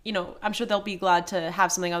like, you know, I'm sure they'll be glad to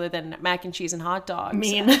have something other than mac and cheese and hot dogs.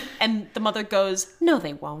 Mean. And the mother goes, no,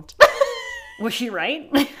 they won't. Was she right?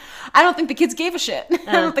 I don't think the kids gave a shit.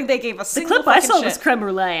 I don't think they gave a single fucking shit. The clip I saw shit. was creme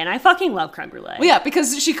brulee, and I fucking love creme brulee. Well, yeah,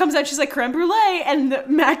 because she comes out, she's like, creme brulee, and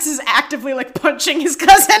Max is actively, like, punching his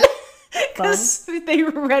cousin. Because they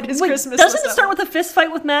read his Christmas doesn't list it start with a fist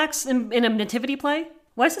fight with Max in a nativity play?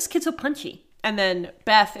 Why is this kid so punchy? And then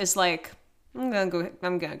Beth is like, I'm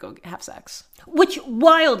gonna go have sex. Which,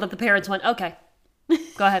 wild that the parents went, okay,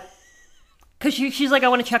 go ahead. Because she's like, I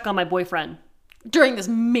want to check on my boyfriend. During this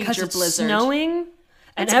major blizzard. It's snowing,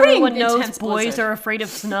 and It's everyone pretty knows intense boys blizzard. are afraid of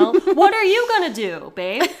snow. What are you gonna do,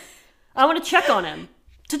 babe? I want to check on him.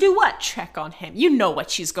 To do what? Check on him. You know what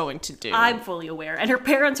she's going to do. I'm fully aware. And her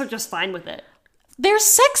parents are just fine with it. They're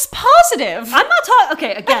sex positive. I'm not talking...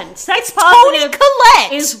 Okay, again, sex Toni positive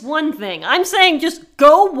Collette is one thing. I'm saying just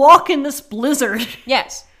go walk in this blizzard.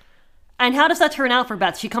 Yes. And how does that turn out for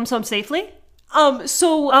Beth? She comes home safely?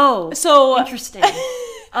 So Interesting.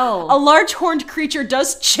 Oh. A large horned creature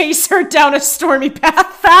does chase her down a stormy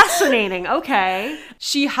path. Fascinating. Okay.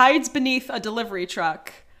 She hides beneath a delivery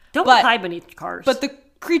truck. Don't hide beneath cars. But the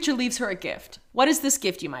creature leaves her a gift. What is this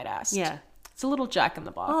gift, you might ask? Yeah. It's a little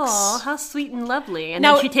Jack-in-the-Box. Oh, how sweet and lovely. And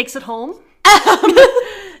now, then she takes it home?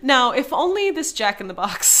 Now, if only this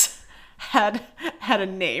Jack-in-the-Box had a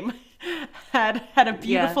name, had a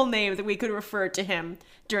beautiful name that we could refer to him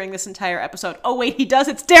during this entire episode. Oh, wait, he does.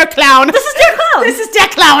 It's Der Clown. This is Der Clown. This is Der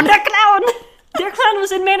Clown. Der Clown. Der Clown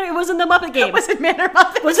was in Manor. It was in the Muppet game. Was it Man or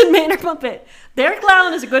Muppet? Was in Man or Muppet. Der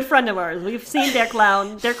Clown is a good friend of ours. We've seen Der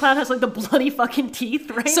Clown. Der Clown has like the bloody fucking teeth,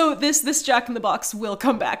 right? So this Jack-in-the-Box will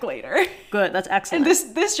come back later. Good. That's excellent.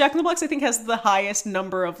 And this Jack-in-the-Box, I think, has the highest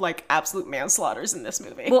number of like absolute manslaughters in this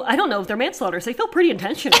movie. Well, I don't know if they're manslaughters. They feel pretty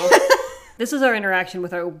intentional. This is our interaction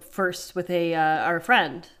with our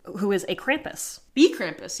friend who is a Krampus. The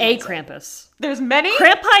Krampus. A Krampus. There's many.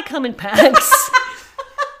 Krampi come in packs.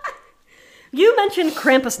 You mentioned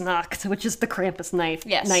Krampusnacht, which is the Krampus night.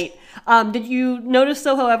 Yes. Did you notice,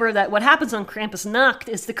 though, however, that what happens on Krampusnacht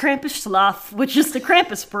is the Krampusschlaf, which is the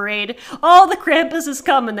Krampus parade. All the Krampuses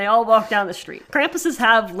come and they all walk down the street. Krampuses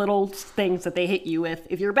have little things that they hit you with.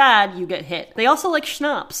 If you're bad, you get hit. They also like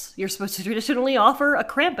schnapps. You're supposed to traditionally offer a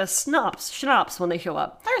Krampus schnapps when they show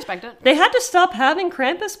up. I respect it. They had to stop having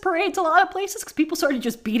Krampus parades a lot of places because people started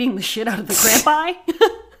just beating the shit out of the Krampi.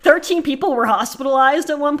 13 people were hospitalized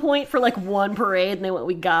at one point for like one parade, and they went,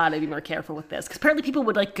 we gotta be more careful with this. Because apparently people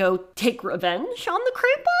would like go take revenge on the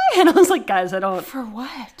Krampi, and I was like, guys, I don't... For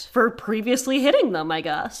what? For previously hitting them, I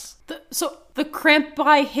guess. So the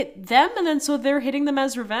Krampi hit them, and then so they're hitting them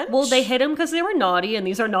as revenge? Well, they hit them because they were naughty, and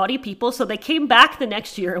these are naughty people, so they came back the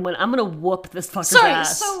next year and went, I'm gonna whoop this fucker's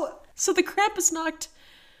ass. So the Krampusnacht...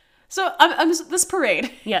 So, this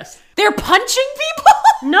parade. Yes. They're punching people?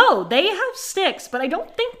 No, they have sticks, but I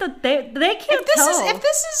don't think that they can't tell. If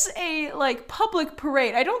this is a, like, public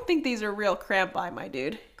parade, I don't think these are real Krampi, my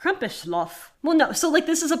dude. Krampusschlaf. Well, no, so, like,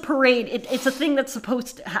 this is a parade. It's a thing that's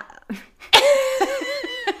supposed to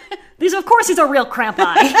These are real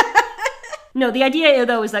Krampi. No, the idea,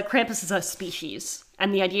 though, is that Krampus is a species,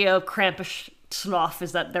 and the idea of Krampusschlaf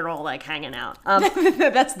is that they're all, like, hanging out.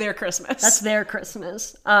 That's their Christmas. That's their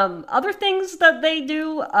Christmas. Other things that they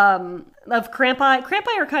do of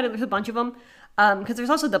Krampi are kind of, there's a bunch of them. Because there's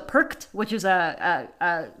also the Perkt, which is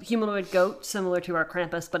a humanoid goat similar to our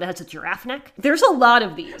Krampus, but it has a giraffe neck. There's a lot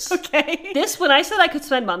of these. Okay. When I said I could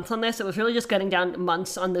spend months on this, it was really just getting down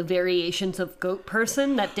months on the variations of goat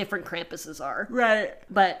person that different Krampuses are. Right.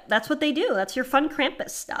 But that's what they do. That's your fun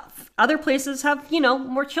Krampus stuff. Other places have,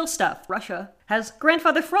 more chill stuff. Russia has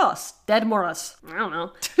Grandfather Frost, Dead Moros. I don't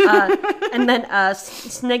know. And then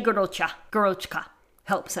Snegorochka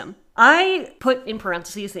helps him. I put in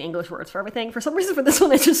parentheses the English words for everything. For some reason, for this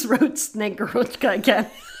one, I just wrote Snegorochka again.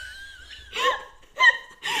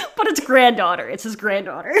 But it's granddaughter. It's his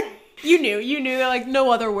granddaughter. You knew, like, no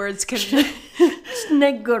other words can...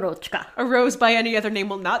 Snegorochka. A rose by any other name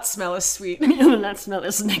will not smell as sweet. Will not smell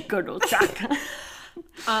as Snegorochka.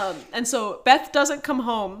 And so Beth doesn't come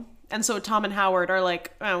home. And so Tom and Howard are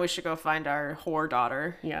like, oh, we should go find our whore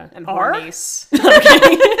daughter. Yeah. And Our? whore niece.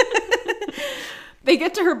 Okay. They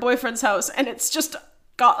get to her boyfriend's house, and it's just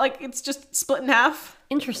split in half.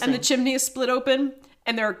 Interesting. And the chimney is split open,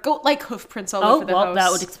 and there are goat-like hoof prints all over the house. Oh, well,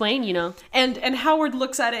 that would explain, And Howard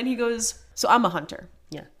looks at it, and he goes, so I'm a hunter.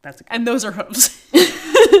 Yeah, that's a good. And those are hooves.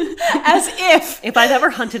 As if. If I've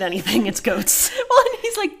ever hunted anything, it's goats. Well, and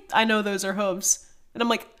he's like, I know those are hooves. And I'm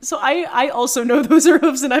like, so I also know those are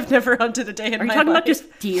hooves, and I've never hunted a day in my life. Are you talking about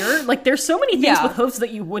just deer? Like, there's so many things with hooves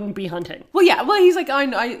that you wouldn't be hunting. Well, yeah. Well, he's like, I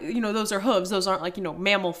those are hooves. Those aren't, like,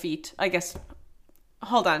 mammal feet, I guess.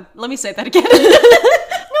 Hold on. Let me say that again. No,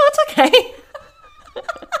 it's okay.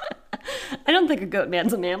 I don't think a goat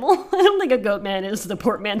man's a mammal. I don't think a goat man is the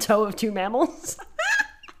portmanteau of two mammals.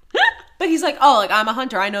 But he's like, oh, like, I'm a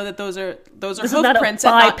hunter. I know that those are this hoof is not prints a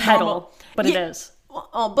and not bipedal, normal. but it is.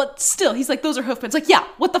 Oh, but still, he's like, those are hoof prints. Like, yeah,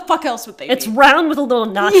 what the fuck else would they be? It's round with a little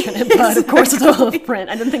notch in it, but of course it's a hoof print.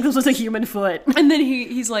 I didn't think this was a human foot. And then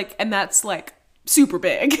he's like, and that's like super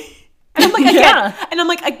big. And I'm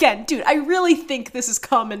like, again, again, dude, I really think this is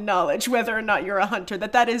common knowledge, whether or not you're a hunter,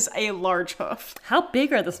 that is a large hoof. How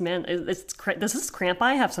big are this man? Does this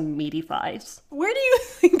Crampi have some meaty thighs? Where do you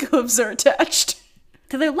think hooves are attached?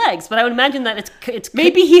 To their legs, but I would imagine that it's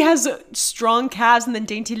maybe he has strong calves and then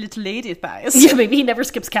dainty little lady thighs. Yeah, maybe he never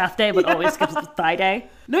skips calf day, but always skips thigh day.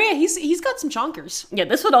 No, yeah, he's got some chonkers. Yeah,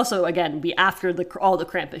 this would also again be after all the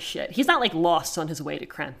Krampus shit. He's not like lost on his way to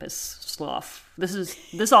Krampus sloth.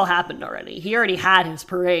 This all happened already. He already had his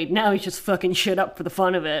parade. Now he's just fucking shit up for the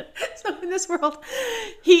fun of it. So in this world,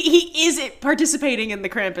 he is participating in the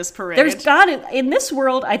Krampus parade. In this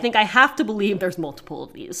world, I think I have to believe there's multiple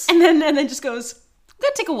of these. And then just goes, I'm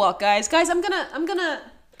gonna take a walk, guys. I'm gonna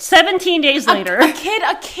 17 days later. A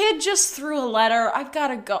kid just threw a letter. I've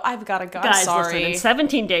gotta go. Guys, I'm sorry. Listen, in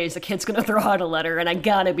 17 days, a kid's gonna throw out a letter, and I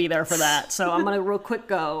gotta be there for that. So I'm gonna real quick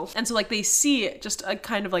go. And so, like, they see just a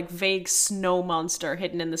kind of, like, vague snow monster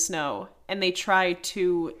hidden in the snow, and they try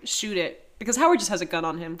to shoot it. Because Howard just has a gun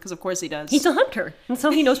on him, because of course he does. He's a hunter, and so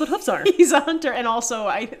he knows what hoofs are. He's a hunter, and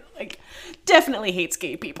also, definitely hates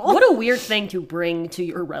gay people. What a weird thing to bring to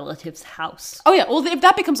your relative's house. Oh yeah, well, if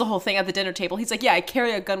that becomes a whole thing at the dinner table, he's like, yeah, I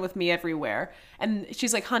carry a gun with me everywhere. And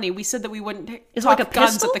she's like, honey, we said that we wouldn't Is it like a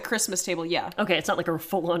guns pistol? at the Christmas table. Yeah. Okay, it's not like a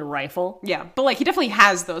full-on rifle. Yeah, but, like, he definitely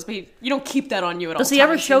has those, but you don't keep that on you at all times. Does he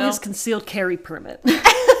ever show his concealed carry permit?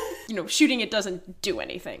 Shooting it doesn't do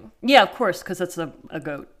anything. Yeah, of course, because it's a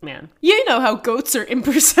goat, man. You know how goats are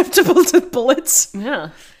imperceptible to bullets.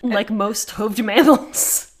 Yeah, like most hooved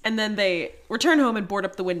mammals. And then they return home and board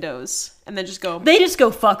up the windows, and then just go... They just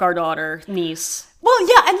go fuck our daughter, niece. Well,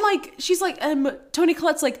 yeah, and, like, she's like, Tony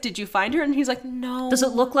Collette's like, did you find her? And he's like, no. Does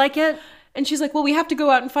it look like it? And she's like, well, we have to go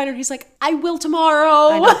out and find her. And he's like, I will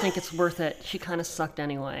tomorrow. I don't think it's worth it. She kind of sucked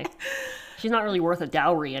anyway. She's not really worth a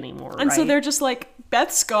dowry anymore, And right? so they're just like,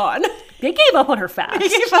 Beth's gone. They gave up on her fast. They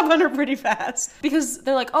gave up on her pretty fast. Because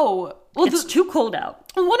they're like, oh... Well, it's too cold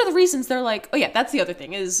out. And one of the reasons they're like... Oh, yeah, that's the other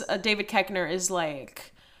thing, is David Koechner is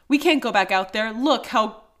like, we can't go back out there. Look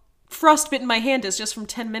how frostbitten my hand is just from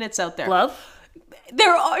 10 minutes out there. Glove?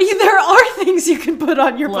 There are things you can put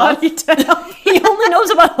on your body to help. He only knows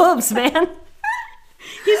about hooves, man.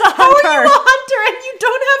 He's a hunter. How are you a hunter and you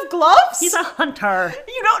don't have gloves? He's a hunter.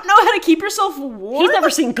 You don't know how to keep yourself warm? He's never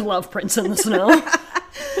seen glove prints in the snow.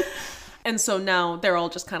 And so now they're all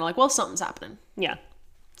just kind of like, well, something's happening. Yeah.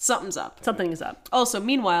 Something's up. Something is up. Also,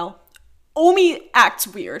 meanwhile, Omi acts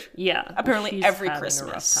weird. Yeah. Apparently she's every having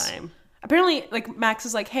Christmas. A rough time. Apparently, like, Max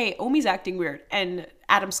is like, hey, Omi's acting weird. And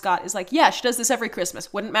Adam Scott is like, yeah, she does this every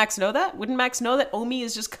Christmas. Wouldn't Max know that? Wouldn't Max know that Omi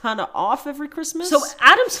is just kind of off every Christmas? So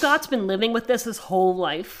Adam Scott's been living with this his whole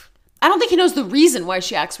life. I don't think he knows the reason why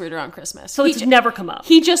she acts weird around Christmas. So it's never come up.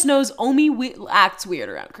 He just knows Omi acts weird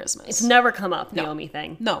around Christmas. It's never come up, the Omi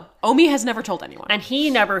thing. No. Omi has never told anyone. And he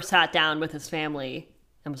never sat down with his family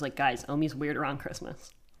and was like, guys, Omi's weird around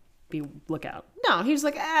Christmas. Look out. No, he was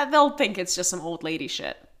like, they'll think it's just some old lady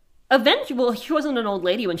shit. Eventually, well, she wasn't an old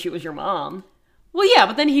lady when she was your mom. Well, yeah,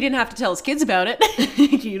 but then he didn't have to tell his kids about it.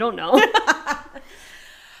 You don't know.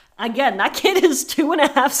 Again, that kid is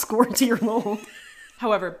 2.5 scores years old.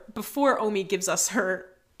 However, before Omi gives us her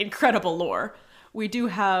incredible lore, we do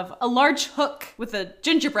have a large hook with a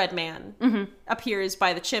gingerbread man appears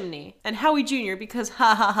by the chimney. And Howie Jr., because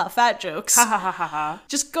fat jokes,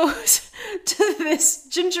 just goes to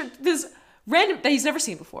this random that he's never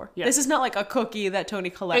seen before. Yeah. This is not like a cookie that Tony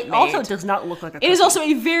Collette made. It also does not look like a cookie. It is also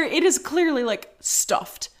it is clearly like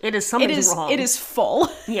stuffed. It is something wrong. It is full.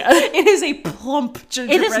 Yeah. It is a plump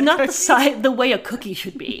gingerbread cookie. It is not cookie. the way a cookie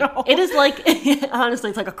should be. No. It is like, honestly,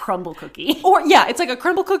 it's like a crumble cookie. Or, yeah, it's like a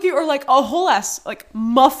crumble cookie or like a whole ass, like,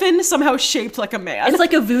 muffin somehow shaped like a man. It's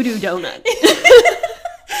like a voodoo donut.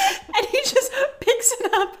 And he just picks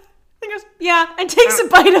it up. And goes, yeah, and takes a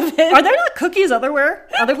bite of it. Are there not cookies other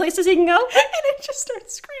places he can go? And it just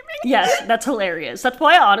starts screaming. Yes, that's hilarious. That's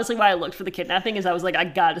why I looked for the kidnapping, is I was like, I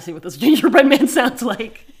gotta see what this gingerbread man sounds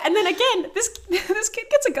like. And then again, this kid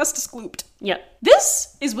gets Augustus glooped. Yep.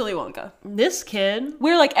 This is Willy Wonka. This kid.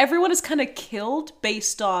 Where, like, everyone is kind of killed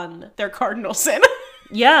based on their cardinal sin.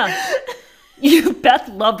 Yeah. Beth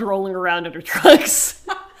loved rolling around under trucks.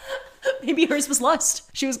 Maybe hers was lust.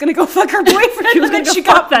 She was gonna go fuck her boyfriend. She was gonna go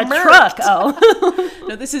fuck that murked. truck. Oh.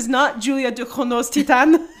 No, this is not Julia Ducournau's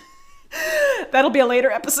Titan. That'll be a later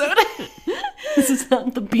episode. This is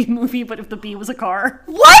not the bee movie, but if the bee was a car.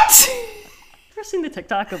 What? Ever seen the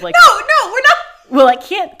TikTok of like... No, we're not. Well, I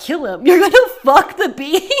can't kill him. You're gonna fuck the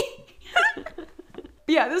bee?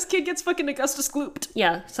 But yeah, this kid gets fucking Augustus glooped.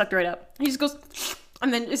 Yeah, sucked right up. He just goes,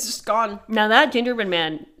 and then it's just gone. Now that gingerbread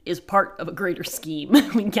man is part of a greater scheme,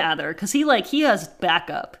 we gather, because he has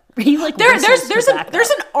backup. He there's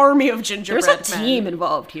an army of gingerbread men. There's a team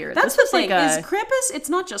involved here. That's the thing, is Krampus, it's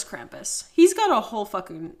not just Krampus. He's got a whole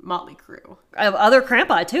fucking motley crew. I have other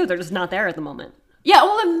Krampi too, they're just not there at the moment. Yeah,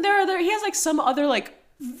 well, and he has like some other like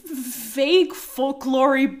vague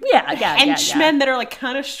folklore-y henchmen that are like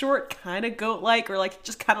kind of short, kind of goat-like, or like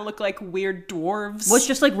just kind of look like weird dwarves. Was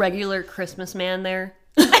just like regular Christmas man there?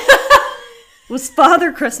 Was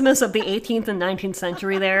Father Christmas of the 18th and 19th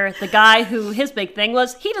century there? The guy who his big thing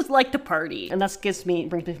was he just liked to party. And that brings me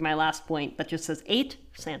to my last point that just says 8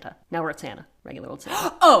 Santa. Now we're at Santa, regular old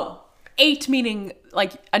Santa. Oh, 8 meaning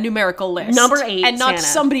like a numerical list. Number 8 and not Santa.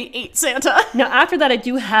 Somebody ate Santa. Now after that I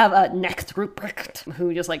do have a next Ruprecht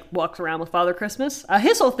who just like walks around with Father Christmas.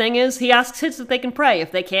 His whole thing is he asks kids if they can pray.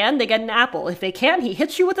 If they can, they get an apple. If they can't, he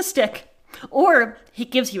hits you with a stick. Or he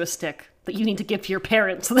gives you a stick that you need to give to your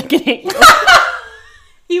parents so they can hit you.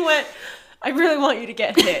 He went, I really want you to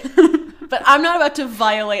get hit, but I'm not about to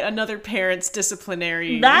violate another parent's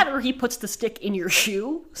disciplinary... That, or he puts the stick in your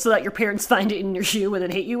shoe so that your parents find it in your shoe and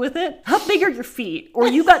then hit you with it. How big are your feet? Or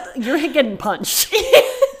you're getting punched.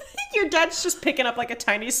 Your dad's just picking up like a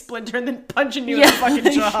tiny splinter and then punching you in the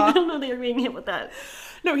fucking jaw. I don't know they're being hit with that.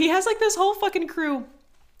 No, he has like this whole fucking crew,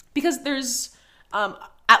 because there's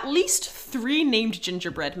at least 3 named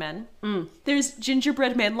gingerbread men. There's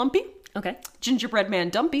Gingerbread Man Lumpy. Okay. Gingerbread Man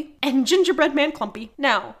Dumpy, and Gingerbread Man Clumpy.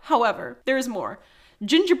 Now, however, there is more.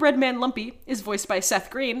 Gingerbread Man Lumpy is voiced by Seth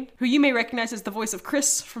Green, who you may recognize as the voice of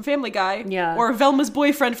Chris from Family Guy, or Velma's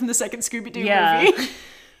boyfriend from the second Scooby-Doo movie.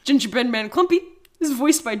 Gingerbread Man Clumpy is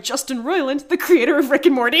voiced by Justin Roiland, the creator of Rick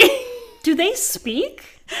and Morty. Do they speak?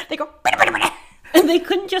 They go... And they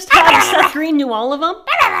couldn't just have Seth Green do all of them?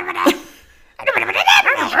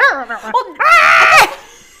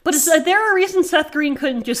 But is there a reason Seth Green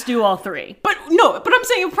couldn't just do all 3? But I'm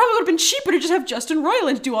saying it probably would have been cheaper to just have Justin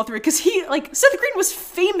Roiland do all 3, because Seth Green was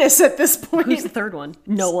famous at this point. Who's the third one?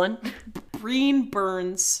 No one. Breen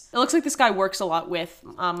Burns. It looks like this guy works a lot with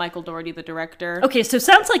Michael Dougherty, the director. Okay, so it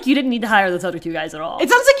sounds like you didn't need to hire those other 2 guys at all. It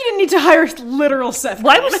sounds like you didn't need to hire literal Seth Green.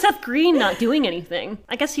 Why was Seth Green not doing anything?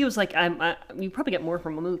 I guess he was like, you probably get more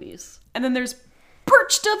from the movies. And then there's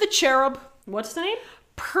Perchta the Cherub. What's the name?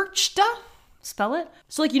 Perchta. Spell it?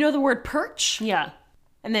 So, like, you know the word perch? Yeah.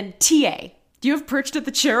 And then T-A. Do you have Perchta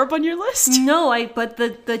the Cherub on your list? No, but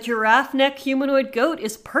the giraffe neck humanoid goat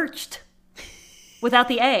is perched. Without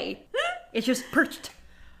the A. It's just perched.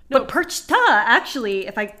 No. But Perchta, actually,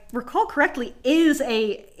 if I recall correctly, is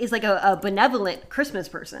like a benevolent Christmas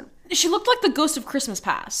person. She looked like the ghost of Christmas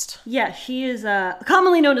Past. Yeah, she is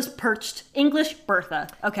commonly known as Perched. English, Bertha.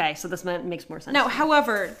 Okay, so this makes more sense. Now,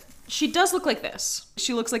 however... She does look like this.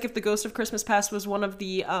 She looks like if the Ghost of Christmas Past was one of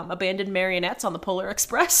the abandoned marionettes on the Polar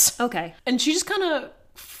Express. Okay. And she just kind of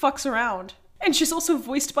fucks around. And she's also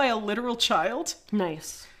voiced by a literal child.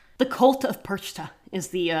 Nice. The cult of Perchta is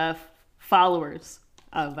the followers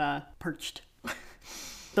of Perched.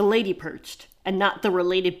 The Lady Perched. And not the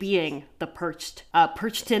related being, the Perched.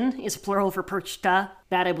 Perchton is plural for Perchta.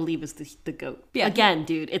 That, I believe, is the goat. Yeah. Again,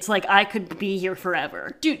 dude, it's like I could be here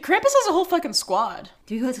forever. Dude, Krampus has a whole fucking squad.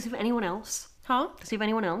 Does he have anyone else? Huh? Does he have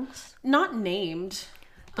anyone else? Not named.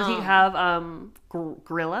 Does he have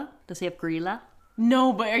Grilla? Does he have Grilla?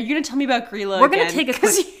 No, but are you gonna tell me about Grilla We're again?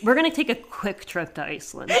 We're gonna take a quick trip to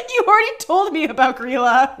Iceland. You already told me about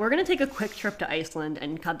Grilla. We're gonna take a quick trip to Iceland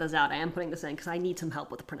and cut this out. I am putting this in because I need some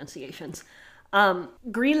help with the pronunciations.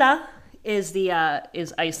 Grilla is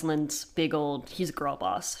Iceland's big old, he's a girl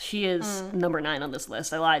boss. She is number 9 on this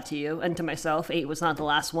list. I lied to you and to myself. 8 was not the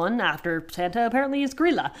last one. After Santa, apparently, is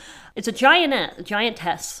Grilla. It's a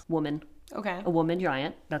giantess woman. Okay. A woman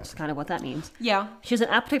giant. That's kind of what that means. Yeah. She has an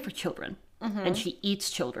appetite for children. And she eats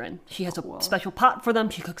children. She has a special pot for them.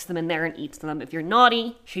 She cooks them in there and eats them. If you're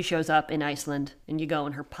naughty, she shows up in Iceland and you go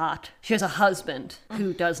in her pot. She has a husband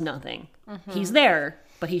who does nothing. He's there,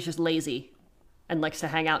 but he's just lazy and likes to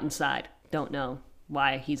hang out inside. Don't know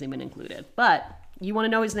why he's even included. But you want to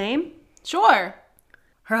know his name? Sure.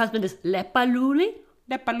 Her husband is Lepaluli.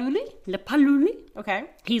 Lepaluli. Okay.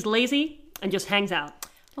 He's lazy and just hangs out.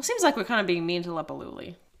 Well, seems like we're kind of being mean to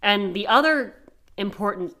Lepaluli. And the other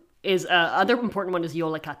important one is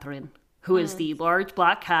Yola Catherine, who is the large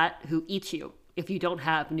black cat who eats you if you don't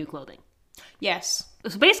have new clothing. Yes.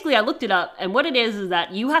 So basically, I looked it up, and what it is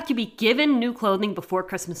that you have to be given new clothing before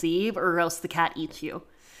Christmas Eve, or else the cat eats you.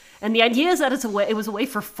 And the idea is that it was a way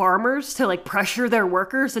for farmers to like pressure their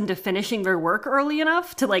workers into finishing their work early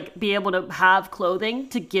enough to like be able to have clothing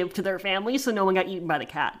to give to their families, so no one got eaten by the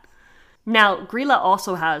cat. Now, Grilla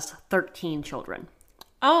also has 13 children.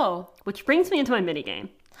 Oh. Which brings me into my minigame.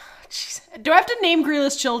 Jeez. Do I have to name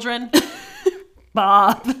Grilla's children?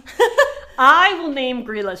 Bob. I will name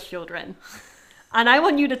Grilla's children. And I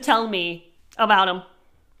want you to tell me about them.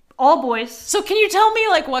 All boys. So can you tell me,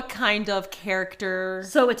 like, what kind of character?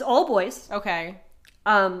 So it's all boys. Okay.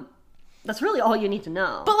 That's really all you need to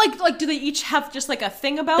know. But, like, do they each have just, like, a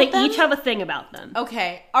thing about them? They each have a thing about them.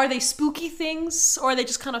 Okay. Are they spooky things, or are they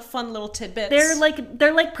just kind of fun little tidbits? They're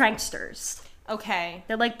like pranksters. Okay.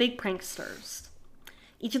 They're like big pranksters.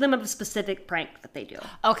 Each of them have a specific prank that they do.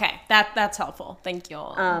 Okay. That's helpful. Thank you.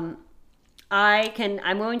 I'm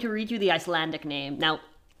going to read you the Icelandic name. Now,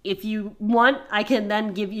 if you want, I can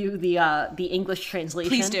then give you the English translation.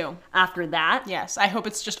 Please do. After that. Yes, I hope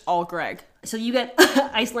it's just all Greg. So you get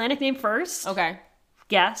Icelandic name first. Okay.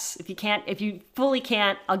 Guess. If you fully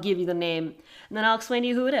can't, I'll give you the name. And then I'll explain to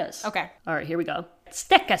you who it is. Okay. All right, here we go.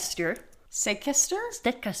 Stekkastur.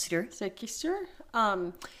 Stekkastur?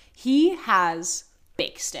 He has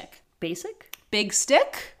big stick. Basic? Big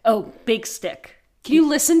stick? Oh, big stick. Can you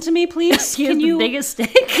listen to me, please? He has the biggest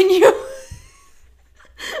stick. Can you...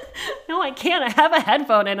 No, I can't. I have a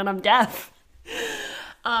headphone in and I'm deaf.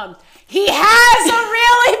 He has a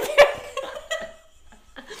really big...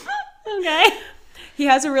 Okay. He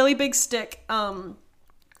has a really big stick. And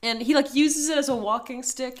he, like, uses it as a walking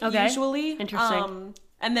stick, usually. Interesting.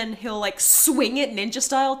 And then he'll, like, swing it ninja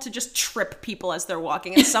style to just trip people as they're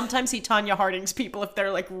walking. And sometimes he Tanya Hardings people if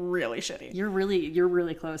they're, like, really shitty. You're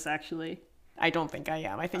really close, actually. I don't think I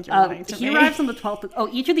am. I think you're lying to me. He arrives on the 12th. Oh,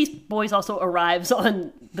 each of these boys also arrives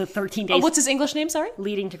on the 13 days. Oh, what's his English name, sorry?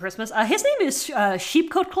 Leading to Christmas. His name is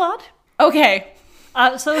Sheepcoat Claude. Okay.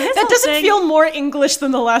 So his that doesn't thing... feel more English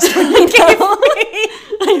than the last one you gave me.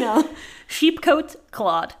 I know. Sheepcoat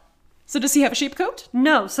Claude. So does he have a sheep coat?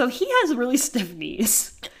 No, so he has really stiff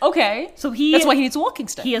knees. Okay. So that's why he needs a walking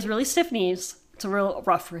stick. He has really stiff knees. It's real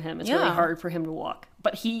rough for him. It's really hard for him to walk.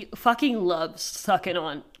 But he fucking loves sucking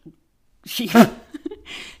on sheep.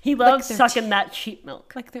 He loves sucking that sheep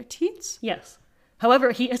milk. Like their teats? Yes.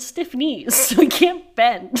 However, he has stiff knees, so he can't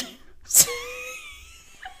bend.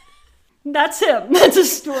 That's him. That's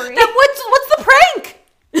his story. What's the prank?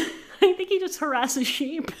 I think he just harasses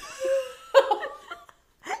sheep.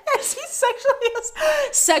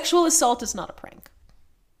 Sexual assault is not a prank.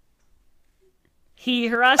 He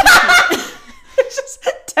harasses sheep. It's just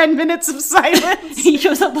 10 minutes of silence. He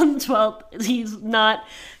shows up on the 12th. He's not...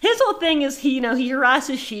 His whole thing is he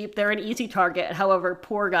harasses sheep. They're an easy target. However,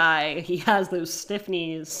 poor guy, he has those stiff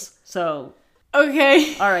knees. So...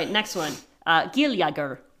 Okay. All right, next one.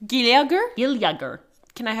 Giljager. Giljager?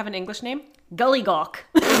 Can I have an English name? Gullygawk.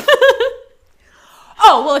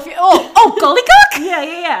 Oh, well, if you... Oh, Gullygawk?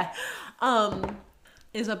 Yeah.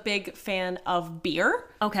 Is a big fan of beer.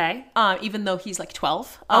 Okay. Even though he's like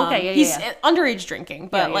 12. He's underage drinking,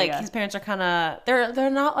 but his yeah. parents are kind of they're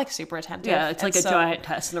not like super attentive. Yeah, it's like a giant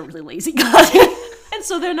test and a really lazy guy. And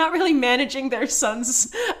so they're not really managing their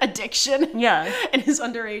son's addiction. Yeah. And his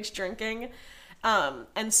underage drinking.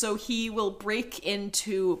 And so he will break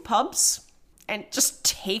into pubs and just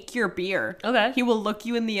take your beer. Okay. He will look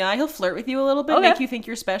you in the eye. He'll flirt with you a little bit, make you think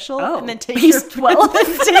you're special, and then take he's your 12.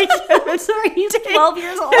 Sorry, he's 12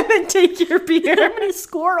 years old. And then take your beer. How many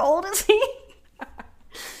score old is he?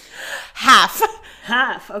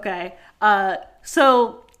 Half. Okay.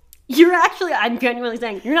 So you're actually, I'm genuinely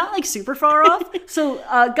saying, you're not like super far off. So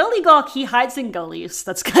Gullygawk, he hides in gullies.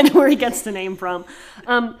 That's kind of where he gets the name from.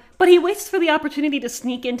 But he waits for the opportunity to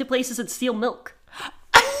sneak into places and steal milk.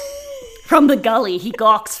 From the gully. He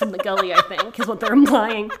gawks from the gully, I think, is what they're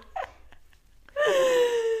implying.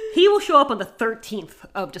 He will show up on the 13th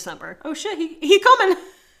of December. Oh shit, he coming.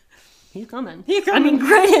 He's coming. I mean,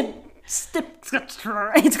 granted,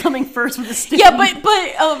 it's coming first with the stick. Yeah,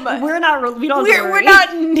 but we're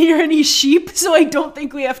not near any sheep, so I don't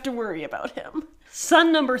think we have to worry about him.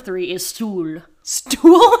 Son number 3 is Stool.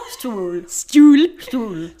 Stool? Stool.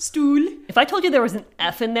 If I told you there was an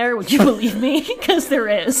F in there, would you believe me? Because there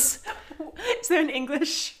is. Is there an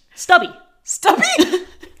English? Stubby.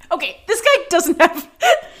 Okay, this guy doesn't have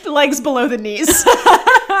legs below the knees.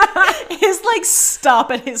 His legs stop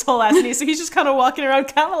at his whole ass knees, so he's just kind of walking around,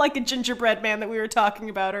 kind of like a gingerbread man that we were talking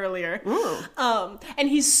about earlier. And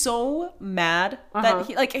he's so mad that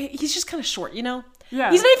he's just kind of short, you know? Yeah.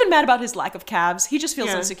 He's not even mad about his lack of calves. He just feels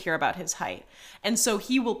insecure about his height. And so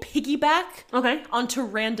he will piggyback onto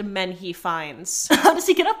random men he finds. How does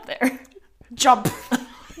he get up there? Jump.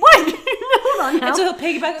 What? Hold on now. And so he'll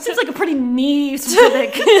piggyback. Seems like a pretty knee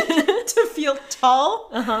specific. To feel tall.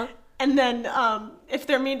 And then if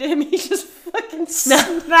they're mean to him, he just fucking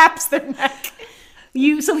snaps their neck.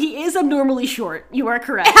 So he is abnormally short. You are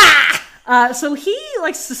correct. So he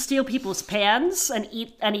likes to steal people's pans and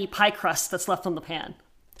eat any pie crust that's left on the pan.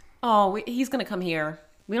 Oh, he's gonna come here.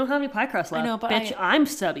 We don't have any pie crust left. I know, but bitch, I'm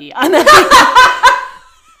stubby. I'm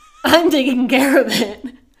taking care of it.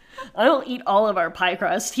 I don't eat all of our pie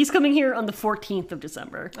crust. He's coming here on the 14th of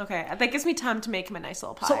December. Okay, that gives me time to make him a nice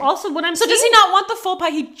little pie. So also what I'm So saying... does he not want the full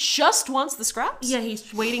pie? He just wants the scraps? Yeah,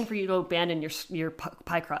 he's waiting for you to abandon your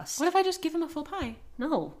pie crust. What if I just give him a full pie?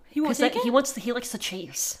 No. He won't take it? He likes to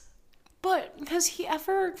chase. But has he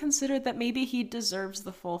ever considered that maybe he deserves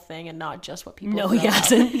the full thing and not just what people No, throw he out?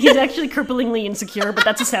 hasn't. He's actually cripplingly insecure, but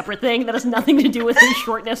that's a separate thing. That has nothing to do with his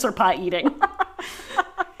shortness or pie eating.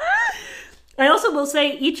 I also will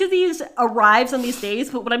say each of these arrives on these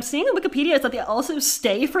days, but what I'm seeing on Wikipedia is that they also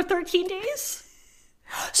stay for 13 days.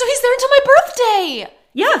 So he's there until my birthday!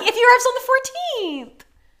 Yeah. If he arrives on the 14th!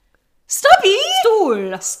 Stubby!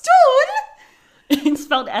 Stool. Stool! It's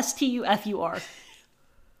spelled S-T-U-F-U-R.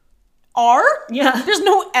 R? Yeah. There's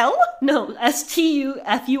no L? No,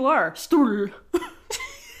 S-T-U-F-U-R. Stool.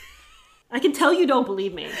 I can tell you don't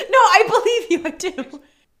believe me. No, I believe you, I do.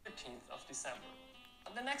 13th of December.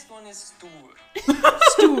 And the next one is Stool.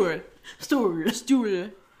 Stool. Stool. Stool.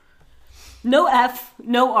 No F,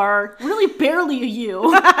 no R, really barely a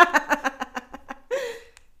U.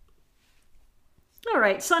 All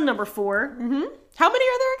right, son number 4. Mm-hmm. How many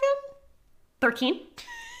are there again? 13.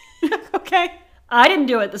 Okay. I didn't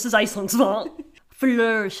do it. This is Iceland's fault.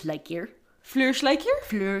 Flurslikeir. Flurslikeir?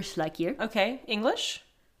 Flurslikeir. Okay. English?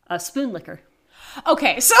 A spoon licker.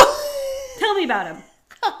 Okay, so... Tell me about him.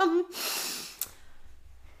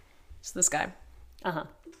 So this guy. Uh-huh.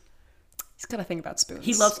 He's got a thing about spoons.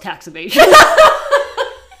 He loves tax evasion.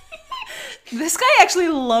 This guy actually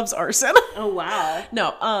loves arson. Oh, wow.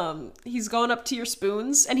 No, he's going up to your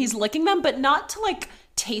spoons and he's licking them, but not to like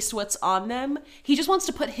taste what's on them. He just wants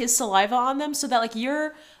to put his saliva on them so that like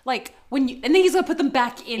you're like and then he's gonna put them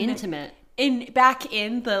back in Intimate. back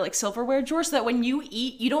in the like silverware drawer so that when you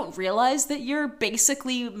eat you don't realize that you're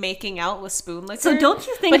basically making out with spoon liquor. So don't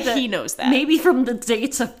you think but he knows that. Maybe from the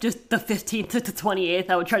dates of just the 15th to the 28th,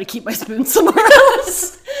 I would try to keep my spoon somewhere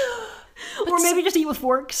else. Or maybe just eat with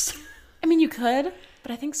forks. I mean, you could,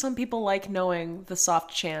 but I think some people like knowing the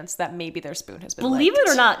soft chance that maybe their spoon has been Believe licked.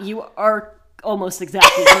 it or not, you are almost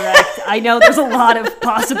exactly correct. I know there's a lot of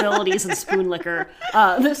possibilities in spoon liquor.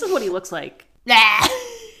 This is what he looks like.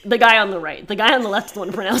 The guy on the right. The guy on the left is the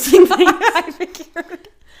one pronouncing things. I figured.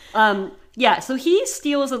 Yeah, so he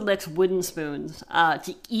steals and licks wooden spoons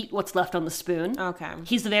to eat what's left on the spoon. Okay.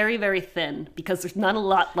 He's very, very thin because there's not a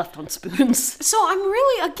lot left on spoons. So I'm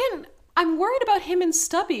worried about him and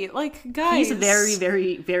Stubby. Like, guys. He's very,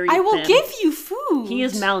 very, very I will thin. give you food. He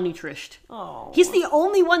is malnourished. Oh. He's the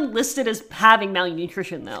only one listed as having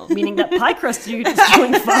malnutrition, though, meaning that pie crust dude is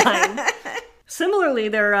doing fine. Similarly,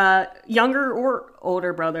 their younger or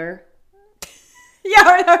older brother, Yeah,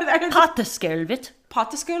 Patteskelvit.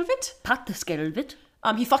 Potteskelvit? Patteskelvit.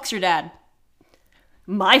 He fucks your dad.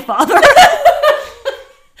 My father.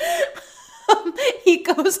 He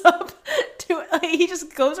goes up to, he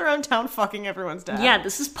just goes around town fucking everyone's dad. Yeah,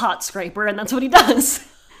 this is Pot Scraper, and that's what he does.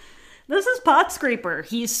 This is Pot Scraper.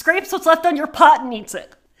 He scrapes what's left on your pot and eats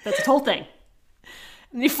it. That's his whole thing.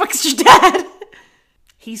 And he fucks your dad.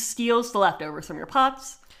 He steals the leftovers from your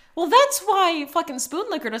pots. Well, that's why fucking spoon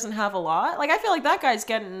liquor doesn't have a lot. Like, I feel like that guy's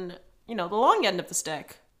getting, the long end of the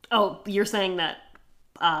stick. Oh, you're saying that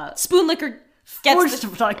Spoon liquor gets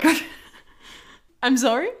the... I'm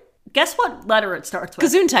sorry? Guess what letter it starts with?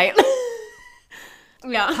 Gesundheit.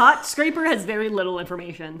 Yeah. Pot Scraper has very little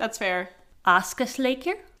information. That's fair.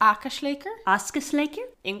 Askaslaker? Akaslaker? Askaslaker?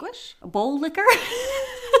 English? A bowl liquor?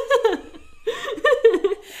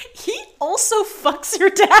 He also fucks your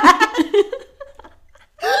dad.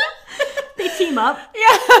 They team up.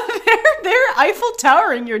 Yeah, they're Eiffel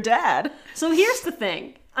Towering your dad. So here's the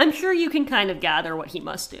thing. I'm sure you can kind of gather what he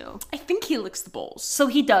must do. I think he licks the bowls. So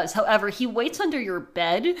he does. However, he waits under your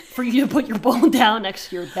bed for you to put your bowl down next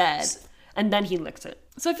to your bed, and then he licks it.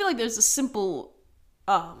 So I feel like there's a simple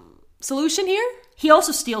solution here. He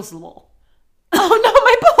also steals the bowl. Oh, no,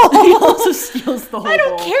 my bowl! He also steals the whole bowl. I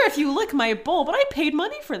don't care if you lick my bowl, but I paid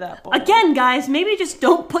money for that bowl. Again, guys, maybe just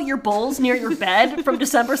don't put your bowls near your bed from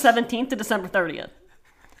December 17th to December 30th.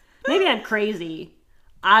 Maybe I'm crazy.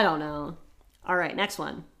 I don't know. All right, next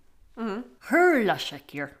one.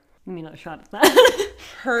 Hurlashekir. Give me another shot at that.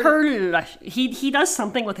 Hurlash. He does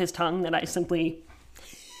something with his tongue that I simply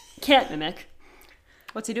can't mimic.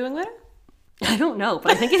 What's he doing later? I don't know,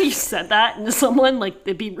 but I think if you said that to someone, like,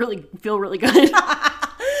 it'd be feel really good.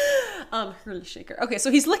 Hurley shaker. Okay,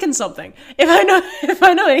 so he's licking something. If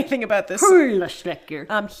I know anything about this. Hurley shaker.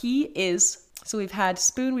 He is. So we've had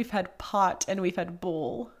spoon, we've had pot, and we've had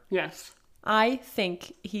bowl. Yes. I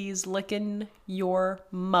think he's licking your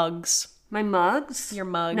mugs. My mugs? Your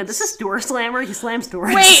mugs. No, this is Door Slammer. He slams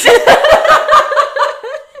doors. Wait!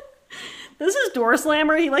 This is Door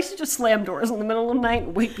Slammer. He likes to just slam doors in the middle of the night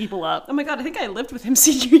and wake people up. Oh my god, I think I lived with him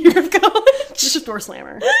senior year of college. This is Door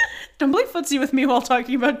Slammer. Don't play footsie with me while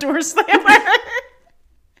talking about Door Slammer.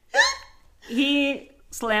 He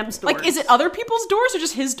slams doors. Like, is it other people's doors or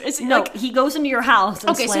just his? Is it, No, like, he goes into your house and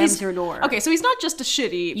okay, slams your door. Okay, so he's not just a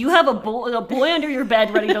shitty. You have a boy under your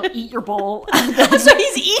bed ready to eat your bowl. So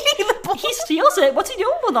he's eating the bowl. He steals it. What's he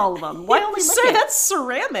doing with all of them? Why only lick Sir, it? that's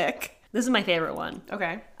ceramic. This is my favorite one.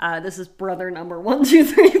 Okay. This is brother number 1, 2,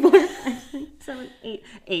 3, 4, 5, 6, 7, 8,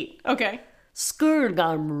 8. Okay.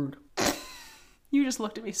 Skurgamrud. You just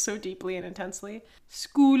looked at me so deeply and intensely.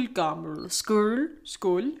 Skulgamul. Skul.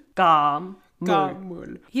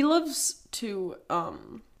 Gamul. He loves to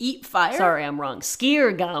eat fire. Sorry, I'm wrong.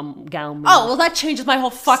 Skirgamrud. Oh, well, that changes my whole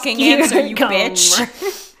fucking answer, you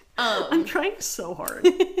bitch. I'm trying so hard.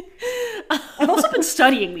 I've also been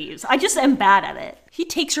studying these. I just am bad at it. He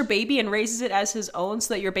takes your baby and raises it as his own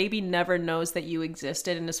so that your baby never knows that you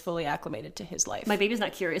existed and is fully acclimated to his life. My baby's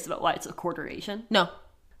not curious about why it's a quarter Asian. No.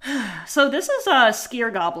 So this is a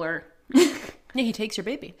Skier Gobbler. Yeah, he takes your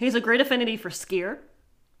baby. He has a great affinity for skyr,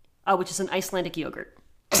 which is an Icelandic yogurt.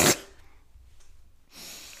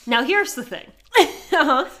 Now here's the thing.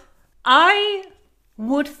 I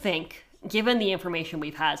would think, given the information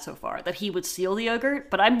we've had so far, that he would steal the yogurt,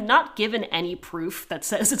 but I'm not given any proof that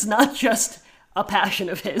says it's not just a passion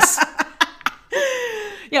of his.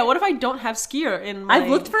 Yeah, what if I don't have skier in my... I've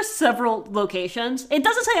looked for several locations. It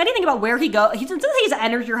doesn't say anything about where he goes. He doesn't say he's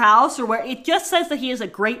entered your house or where. It just says that he has a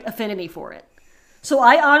great affinity for it. So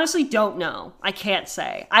I honestly don't know. I can't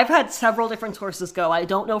say. I've had several different sources go. I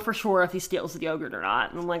don't know for sure if he steals the yogurt or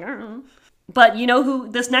not. And I'm like, I don't know. But you know who?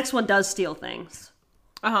 This next one does steal things.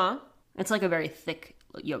 Uh-huh. It's like a very thick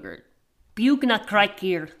yogurt. Bugna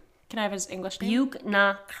Kraikir. Can I have his English name?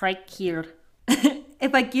 Bugna Kraikir.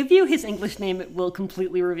 If I give you his English name, it will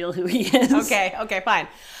completely reveal who he is. Okay, fine.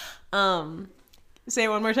 Say it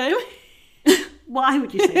one more time. Why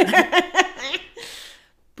would you say that?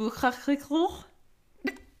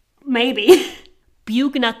 Maybe.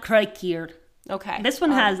 Bugna Kraikir. Okay. This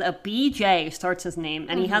one has a BJ starts his name,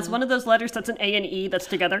 and he has one of those letters that's an A and E that's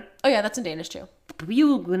together. Oh yeah, that's in Danish too.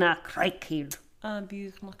 Bugna Kraikir.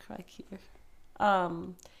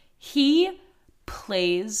 He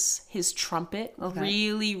plays his trumpet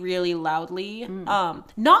really, really loudly.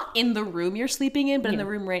 Not in the room you're sleeping in, but in the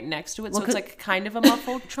room right next to it. So it's like kind of a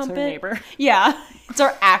muffled trumpet. It's our neighbor. Yeah, it's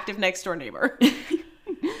our active next door neighbor.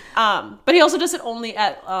 But he also does it only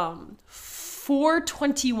at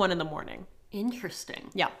 4:21 in the morning. Interesting.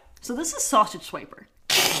 Yeah. So this is Sausage Swiper.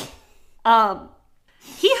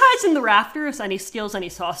 He hides in the rafters and he steals any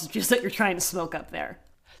sausages that you're trying to smoke up there.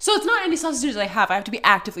 So it's not any sausages I have to be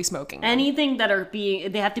actively smoking them. Anything that they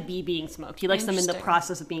have to be being smoked. He likes them in the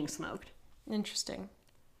process of being smoked. Interesting.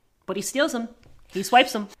 But he steals them. He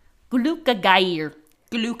swipes them. Glukagair.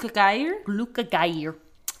 Glukagair.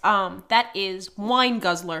 That is wine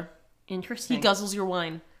guzzler. Interesting. He guzzles your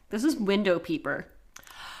wine. This is window peeper.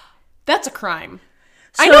 That's a crime.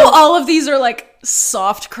 So, I know all of these are like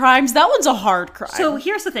soft crimes. That one's a hard crime. So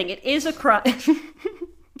here's the thing. It is a crime.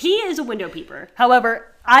 He is a window peeper. However,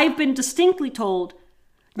 I've been distinctly told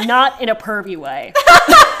not in a pervy way.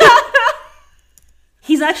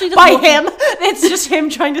 He's actually just by him. It's just him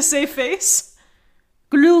trying to save face.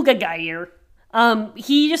 Glugagair.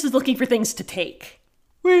 He just is looking for things to take.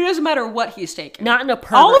 Well, it doesn't matter what he's taking. Not in a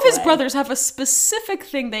pervy All of his way. brothers have a specific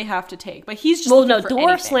thing they have to take, but he's just Door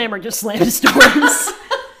anything. Slammer just slams doors. I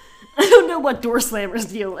don't know what Door Slammer's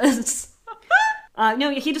deal is.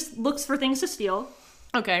 No, he just looks for things to steal.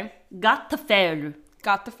 Okay. Got the fail.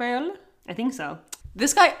 I think so.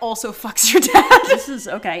 This guy also fucks your dad. This is,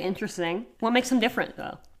 okay, interesting. What makes him different,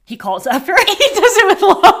 though? He calls after He does it with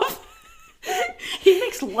love. He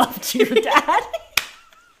makes love to your dad.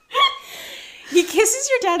 He kisses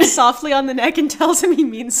your dad softly on the neck and tells him he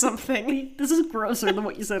means something. This is grosser than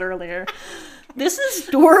what you said earlier. This is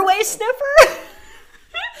Doorway Sniffer?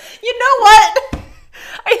 You know what?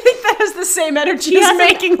 I think that has the same energy as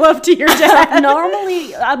making love to your dad.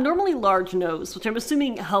 Abnormally large nose, which I'm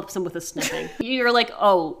assuming helps him with the sniffing. You're like,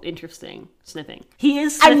 oh, interesting, sniffing. He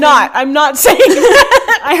is sniffing. I'm not saying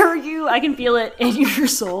that. I heard you. I can feel it in your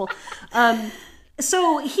soul.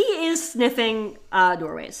 So he is sniffing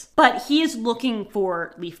doorways, but he is looking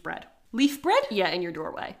for leaf bread. Leaf bread? Yeah, in your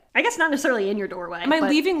doorway. I guess not necessarily in your doorway. Am I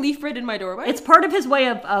leaving leaf bread in my doorway? It's part of his way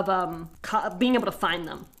of being able to find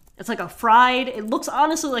them. It's like a fried, it looks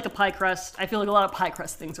honestly like a pie crust. I feel like a lot of pie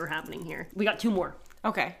crust things are happening here. We got 2 more.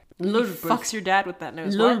 Okay. Lulbert. Fucks your dad with that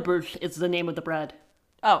nose. Lulbert is the name of the bread.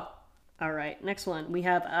 Oh. All right, next one. We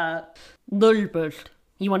have Lulbert.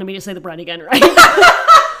 You wanted me to say the bread again, right?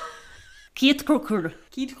 Kiet krokur.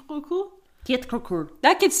 Kiet krokur? Kiet krokur.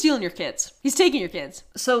 That kid's stealing your kids. He's taking your kids.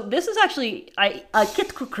 So this is actually,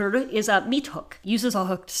 kiet krokur is a meat hook. Uses a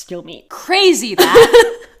hook to steal meat. Crazy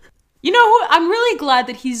that. You know, I'm really glad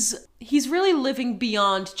that he's really living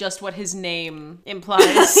beyond just what his name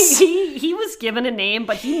implies. he was given a name,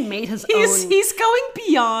 but he made his own. He's going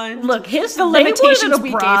beyond. Look, the limitations we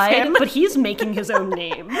gave him, but he's making his own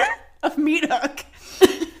name of Meat Hook.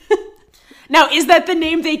 Now, is that the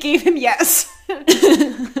name they gave him? Yes.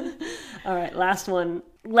 All right, last one.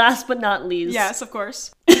 Last but not least. Yes, of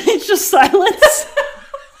course. It's just silence.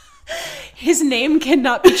 His name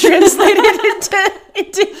cannot be translated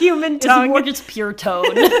into human tongue. It's more just pure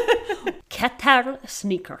tone. Ketar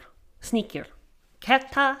sneaker. Sneaker.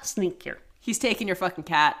 Keta sneaker. He's taking your fucking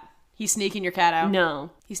cat. He's sneaking your cat out. No.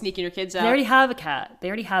 He's sneaking your kids out. They already have a cat.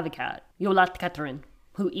 Yolat Catherine,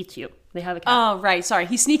 who eats you. They have a cat. Oh, right. Sorry.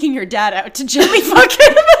 He's sneaking your dad out to gently fuck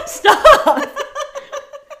him. Stop!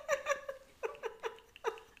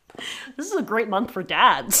 This is a great month for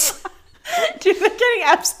dads. Dude, they're getting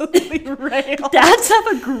absolutely railed. Dads have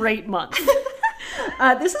a great month.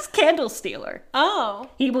 This is Candle Stealer. Oh.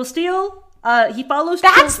 He will steal, he follows...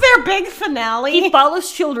 That's their big finale? He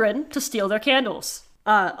follows children to steal their candles.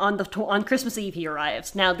 On Christmas Eve he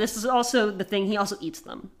arrives. Now, this is also the thing, he also eats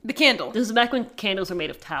them. The candle. This is back when candles were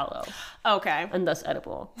made of tallow. Okay. And thus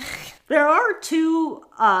edible. There are 2,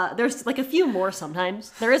 there's like a few more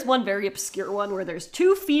sometimes. There is one very obscure one where there's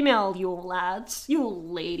 2 female Yule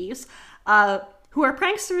ladies, who are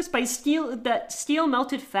pranksters that steal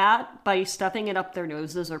melted fat by stuffing it up their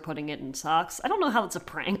noses or putting it in socks. I don't know how it's a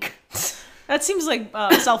prank. That seems like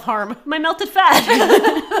self-harm. My melted fat.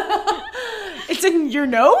 It's in your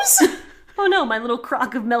nose? Oh no, my little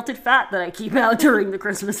crock of melted fat that I keep out during the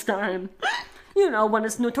Christmas time. You know, when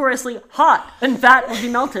it's notoriously hot and fat will be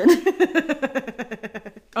melted.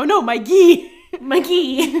 Oh no, my ghee. My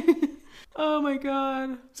ghee. Oh my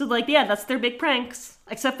god. So, like, yeah, that's their big pranks.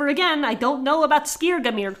 Except for, again, I don't know about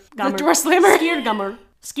Skiergummer. The door slammer?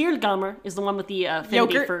 Skiergummer is the one with the affinity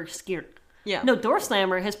Yogurt? for skier. Yeah. No, door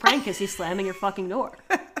slammer, his prank is he's slamming your fucking door.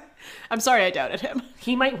 I'm sorry I doubted him.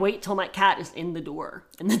 He might wait till my cat is in the door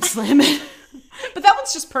and then slam it. But that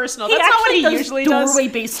one's just personal. That's not what he usually does.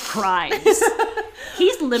 Doorway-based crimes.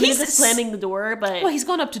 He's limited to slamming the door, but... Well, he's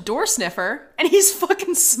going up to door sniffer, and he's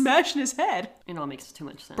fucking smashing his head. It all makes too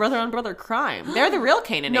much sense. Brother on brother crime. They're the real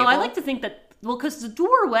Cain and No, Abel. I like to think that... Well, because the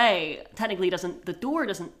doorway technically doesn't... The door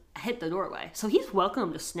doesn't hit the doorway. So he's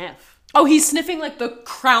welcome to sniff. Oh, he's sniffing, like, the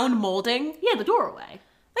crown molding? Yeah, the doorway.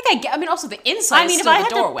 Like, I mean, also the inside is still the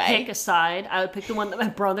doorway. If I had to pick a side, I would pick the one that my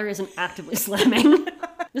brother isn't actively slamming.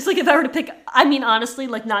 Just like if I were to pick, I mean, honestly,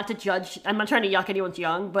 like, not to judge, I'm not trying to yuck anyone's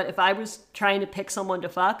young, but if I was trying to pick someone to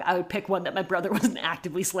fuck, I would pick one that my brother wasn't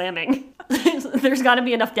actively slamming. There's gotta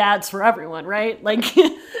be enough dads for everyone, right? Like,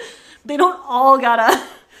 they don't all gotta...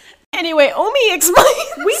 Anyway, Omi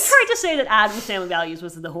explains. We tried to say that Adam's Family Values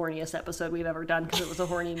was the horniest episode we've ever done because it was a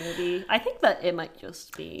horny movie. I think that it might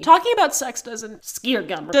just be... Talking about sex doesn't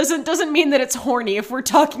mean that it's horny if we're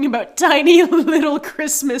talking about tiny little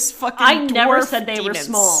Christmas fucking I never dwarf said they demons. were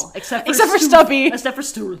small. Except for Stubby. Except for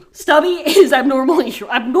Stool. Stubby is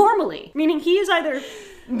abnormally. Meaning he is either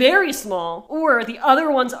very small or the other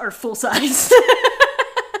ones are full size.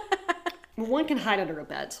 Well, one can hide under a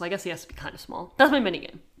bed, so I guess he has to be kind of small. That's my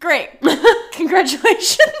minigame. Great.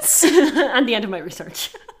 Congratulations. On the end of my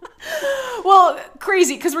research. Well,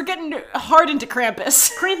 crazy, because we're getting hard into Krampus.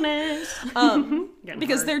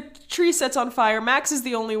 Because their tree sets on fire. Max is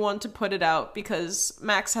the only one to put it out because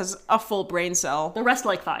Max has a full brain cell. The rest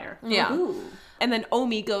like fire. Yeah. Ooh. And then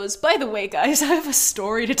Omi goes, by the way, guys, I have a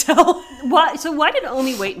story to tell. Why did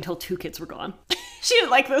Omi wait until 2 kids were gone? She didn't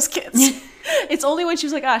like those kids. It's only when she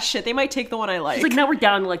was like, ah, shit, they might take the one I like. It's like, now we're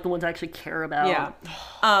down to, like, the ones I actually care about.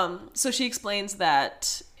 Yeah. So she explains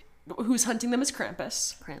that who's hunting them is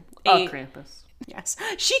Krampus. Krampus. Yes.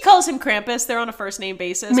 She calls him Krampus. They're on a first name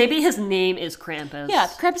basis. Maybe his name is Krampus. Yeah,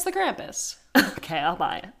 Krampus the Krampus. Okay, I'll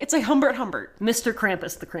buy it. It's like Humbert. Mr.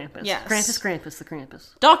 Krampus the Krampus. Yes. Krampus the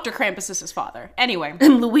Krampus. Dr. Krampus is his father. Anyway.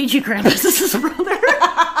 And Luigi Krampus is his brother.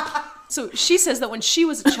 So she says that when she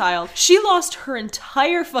was a child, she lost her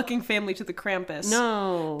entire fucking family to the Krampus.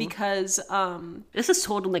 No. Because, This is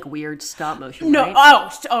told in, like, weird stop motion, no,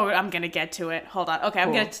 right? I'm gonna get to it. Hold on. Okay,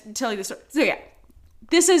 I'm gonna tell you the story. So yeah,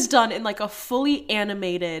 this is done in, like, a fully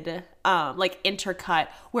animated, like, intercut,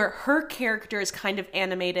 where her character is kind of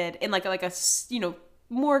animated in, like a, you know,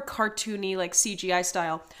 more cartoony, like, CGI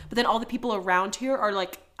style. But then all the people around here are,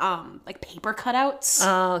 like paper cutouts.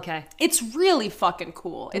 Oh, okay. It's really fucking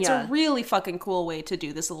cool. It's Yeah. a really fucking cool way to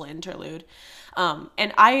do this little interlude.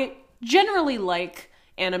 And I generally like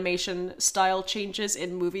animation style changes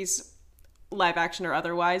in movies, live action or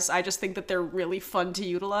otherwise. I just think that they're really fun to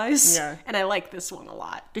utilize. Yeah. And I like this one a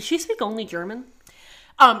lot. Does she speak only German?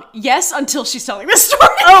 Yes, until she's telling this story.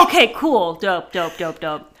 Oh, okay, cool. Dope.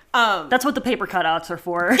 That's what the paper cutouts are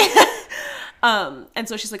for. And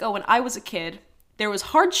so she's like, oh, when I was a kid, there was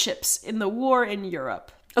hardships in the war in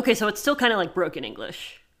Europe. Okay, so it's still kind of like broken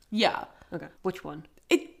English. Yeah. Okay, which one?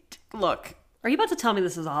 Look. Are you about to tell me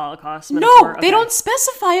this is a Holocaust No, metaphor? they Okay. don't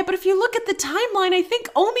specify it, but if you look at the timeline, I think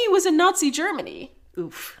Omi was in Nazi Germany.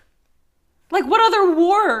 Oof. Like, what other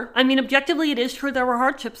war? I mean, objectively, it is true there were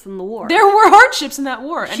hardships in the war. There were hardships in that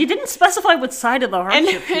war. And, She didn't specify what side of the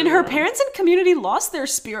hardship. and her parents and community lost their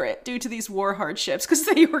spirit due to these war hardships because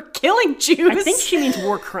they were killing Jews. I think she means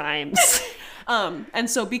war crimes. And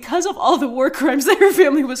so because of all the war crimes that her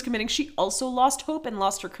family was committing, she also lost hope and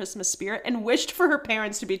lost her Christmas spirit and wished for her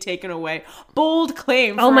parents to be taken away. Bold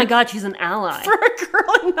claim. Oh my god, she's an ally. For a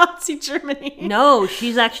girl in Nazi Germany. No,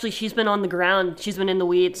 she's been on the ground. She's been in the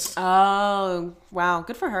weeds. Oh, wow.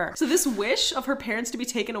 Good for her. So this wish of her parents to be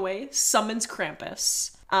taken away summons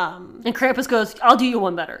Krampus. And Krampus goes, I'll do you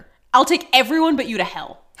one better. I'll take everyone but you to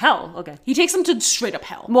hell. Hell, okay. He takes them to straight up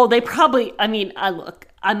hell. Well, they probably, I mean,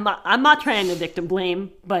 I'm not trying to victim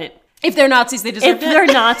blame, but If they're Nazis, they deserve if it. they're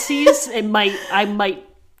Nazis, I might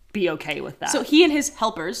be okay with that. So he and his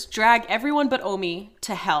helpers drag everyone but Omi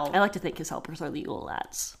to hell. I like to think his helpers are legal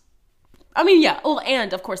lads. I mean, yeah. Oh,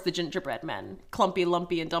 and of course the gingerbread men. Clumpy,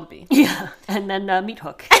 Lumpy, and Dumpy. Yeah. And then Meat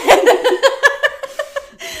Hook.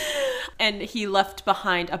 And he left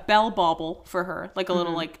behind a bell bauble for her. Like a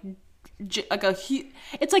little, it's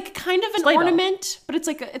like kind of an Sleigh bell. ornament, but it's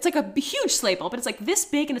like a huge sleigh bell, but it's like this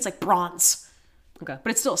big and it's like bronze. Okay.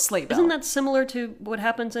 But it's still a sleigh bell. Isn't that similar to what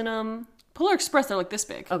happens in Polar Express? They're like this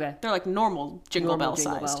big. Okay. They're like normal jingle bell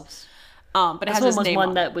Jingle sized. Bells? But it This has one his was name one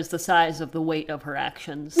on that it. was the size of the weight of her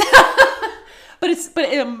actions. But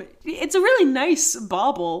it's a really nice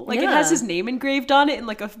bauble. Like it has Yeah. his name engraved on it in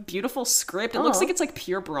like a beautiful script. It looks Oh. like it's like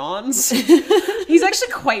pure bronze. He's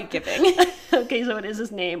actually quite giving. Okay, so it is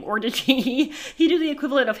his name. Or did he do the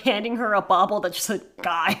equivalent of handing her a bauble that just said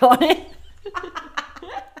guy on it?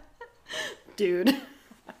 Dude.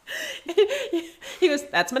 He goes,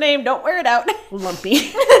 "That's my name. Don't wear it out."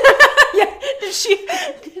 Lumpy. Yeah.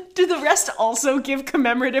 Did the rest also give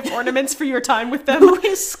commemorative ornaments for your time with them? Who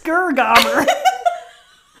is Skurgommer?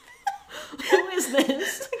 Who is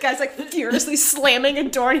this? The guy's like furiously slamming a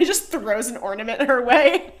door and he just throws an ornament her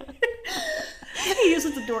way. He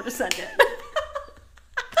uses the door to send it.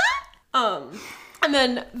 And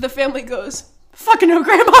then the family goes, "Fucking no,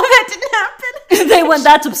 Grandma, that didn't happen." They went,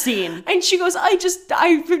 that's obscene. And she goes, I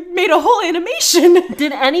made a whole animation.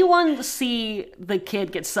 Did anyone see the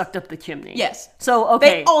kid get sucked up the chimney? Yes. So, okay.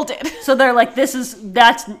 They all did. So they're like,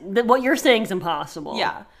 what you're saying is impossible.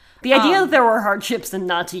 Yeah. The idea that there were hardships in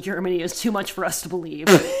Nazi Germany is too much for us to believe.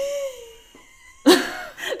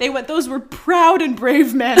 They went, those were proud and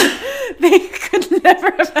brave men. They could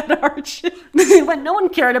never have had hardship. When no one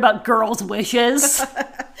cared about girls' wishes.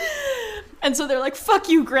 And so they're like, "Fuck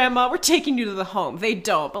you, Grandma, we're taking you to the home." They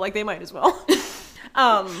don't, but like they might as well.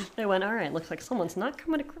 They went, all right, looks like someone's not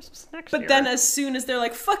coming to Christmas next year. But then as soon as they're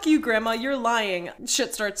like, "Fuck you, Grandma, you're lying,"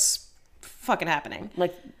 shit starts fucking happening.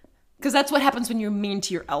 Like, Because that's what happens when you're mean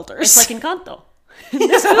to your elders. it's like Encanto.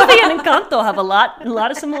 This movie and Encanto have a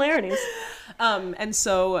lot of similarities. And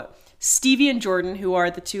so Stevie and Jordan, who are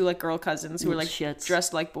the two like girl cousins who are like Shits.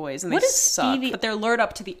 dressed like boys, and What they is suck. Stevie- But they're lured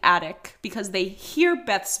up to the attic because they hear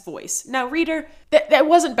Beth's voice. Now, reader, that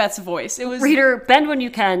wasn't Beth's voice. It was Reader, bend when you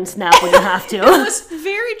can, snap when you have to. It was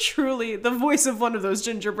very truly the voice of one of those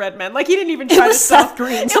gingerbread men. Like he didn't even try It to was stop. Seth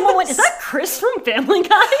Green. Someone went, is that Chris from Family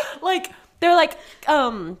Guy? Like they're like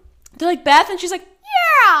Beth, and she's like,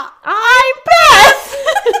 "Yeah, I'm Beth."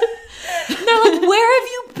 And they're like, "Where have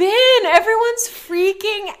you been? Everyone's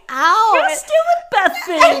freaking out." Who's doing Beth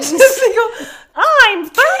And things? they go, I'm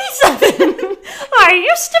 37. I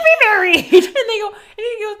used to be married. and he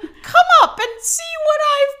goes, "Come up and see what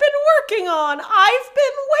I've been working on. I've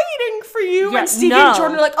been waiting for you." Yeah, and Stevie no. and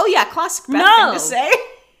Jordan are like, "Oh yeah, classic Beth No. thing to say."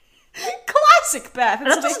 Classic Classic Beth. And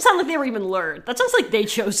that doesn't sound like they were even lured. That sounds like they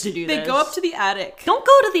chose to do this. They go up to the attic. Don't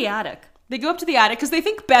go to the attic. They go up to the attic because they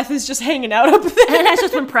think Beth is just hanging out up there. And has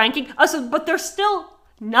just been pranking. But they're still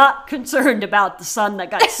not concerned about the son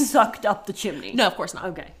that got sucked up the chimney. No, of course not.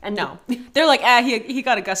 Okay. And no. They're like, he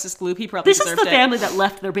got Augustus Gloop. He probably deserved it. This is the family that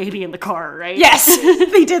left their baby in the car, right? Yes.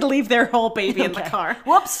 They did leave their whole baby in the car.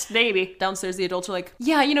 Whoops, baby. Downstairs, the adults are like,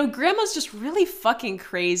 yeah, Grandma's just really fucking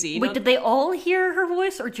crazy. Wait, did they all hear her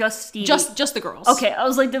voice or just Stevie? Just the girls. Okay, I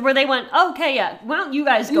was like, where they went, okay, yeah, why don't you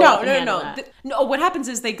guys go up and handle that? No, what happens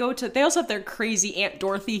is they also have their crazy Aunt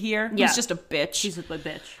Dorothy here. Who's just a bitch. She's a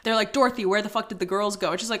bitch. They're like, Dorothy, where the fuck did the girls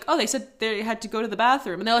go? And she's like, oh, they said they had to go to the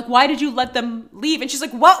bathroom. And they're like, why did you let them leave? And she's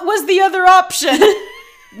like, what was the other option?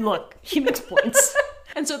 Look, she makes points.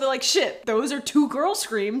 And so they're like, shit, those are 2 girl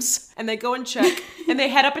screams. And they go and check. And they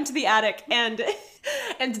head up into the attic. And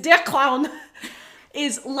Der Clown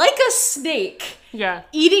is like a snake. Yeah.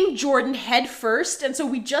 Eating Jordan head first. And so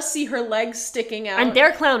we just see her legs sticking out. And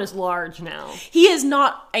Der Clown is large now. He is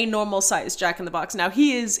not a normal sized Jack in the Box now.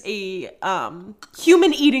 He is a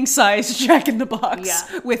human eating sized Jack in the Box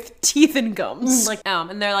with teeth and gums.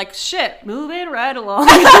 And they're like, shit. Moving right along.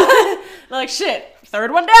 They're like, shit.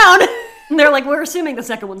 3rd one down. And they're like, we're assuming the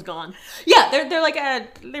second one's gone. Yeah, they're like,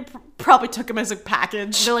 they probably took him as a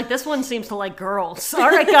package. They're like, this one seems to like girls. All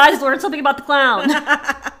right, guys, learn something about the clown.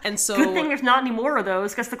 And so, good thing there's not any more of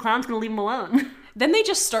those, because the clown's gonna leave him alone. Then they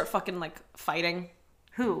just start fucking like fighting.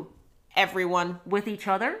 Who? Everyone. With each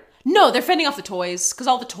other? No, they're fending off the toys, because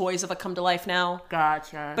all the toys have like come to life now.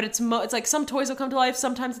 Gotcha. But it's like some toys have come to life.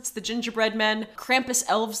 Sometimes it's the gingerbread men. Krampus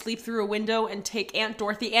elves leap through a window and take Aunt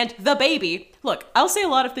Dorothy and the baby. Look, I'll say a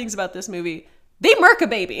lot of things about this movie. They murk a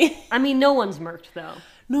baby. I mean, no one's murked though.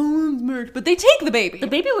 No one's murked, but they take the baby. The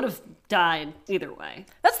baby would have died either way.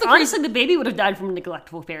 That's honestly, the baby would have died from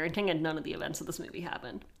neglectful parenting, and none of the events of this movie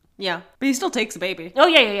happened. Yeah, but he still takes the baby. Oh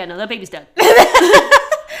yeah. No, that baby's dead.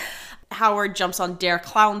 Howard jumps on Der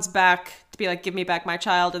Clown's back to be like, give me back my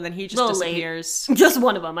child, and then he just disappears. Just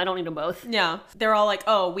one of them. I don't need them both. Yeah. They're all like,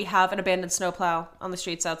 oh, we have an abandoned snowplow on the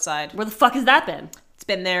streets outside. Where the fuck has that been? It's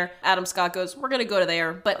been there. Adam Scott goes, we're gonna go to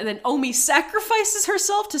there. But then Omi sacrifices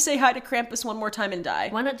herself to say hi to Krampus one more time and die.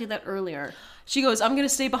 Why not do that earlier? She goes, I'm gonna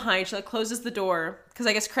stay behind. She like closes the door, because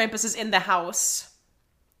I guess Krampus is in the house.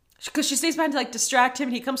 Because she stays behind to like distract him,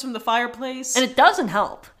 and he comes from the fireplace. And it doesn't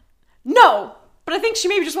help. No! But I think she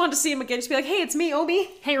maybe just wanted to see him again. Just be like, hey, it's me, Omi.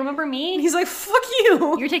 Hey, remember me? And he's like, fuck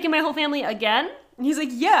you. You're taking my whole family again? And he's like,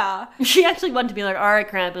 yeah. She actually wanted to be like, all right,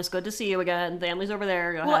 Krampus, good to see you again. Family's over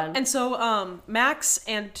there. Go ahead. And so Max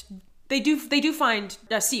and they do find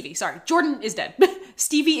Stevie. Sorry, Jordan is dead.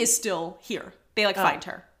 Stevie is still here. They find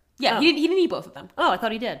her. Yeah, he didn't eat both of them. Oh, I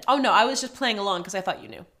thought he did. Oh no, I was just playing along because I thought you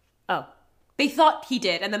knew. Oh. They thought he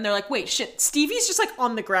did, and then they're like, wait, shit, Stevie's just like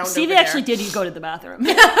on the ground. Stevie actually did go to the bathroom.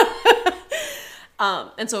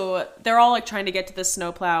 And so they're all like trying to get to this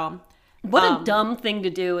snowplow. What a dumb thing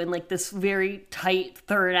to do in like this very tight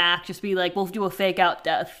third act. Just be like, we'll do a fake out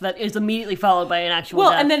death that is immediately followed by an actual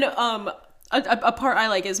death. And then a part I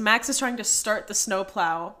like is Max is trying to start the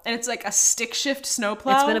snowplow, and it's like a stick shift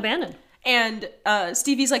snowplow. It's been abandoned. And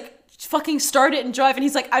Stevie's like, fucking start it and drive. And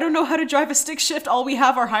he's like, I don't know how to drive a stick shift. All we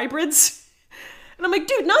have are hybrids. And I'm like,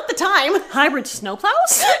 dude, not the time. Hybrid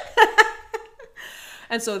snowplows?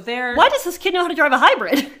 And so they're... Why does this kid know how to drive a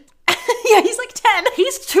hybrid? Yeah, he's like 10.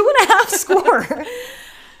 He's 2.5 score.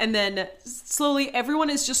 And then slowly everyone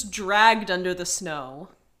is just dragged under the snow.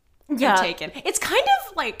 Yeah. And taken. It's kind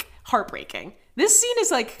of like heartbreaking. This scene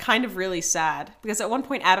is like kind of really sad because at one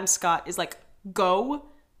point Adam Scott is like, go,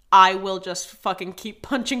 I will just fucking keep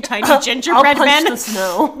punching tiny gingerbread I'll punch men. The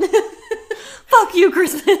snow. Fuck you,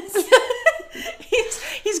 Christmas.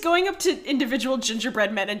 He's going up to individual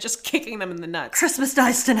gingerbread men and just kicking them in the nuts. Christmas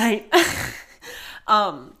dies tonight.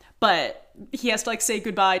 But he has to like say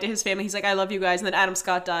goodbye to his family. He's like, I love you guys. And then Adam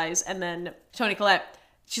Scott dies. And then Toni Collette,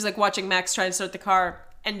 she's like watching Max try to start the car.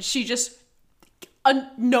 And she just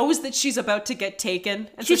knows that she's about to get taken.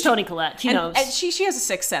 And she's Toni Collette. She knows. And she has a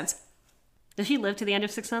sixth sense. Does she live to the end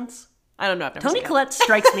of Sixth Sense? I don't know. I've never Toni Collette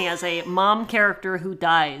strikes me as a mom character who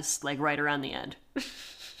dies like right around the end.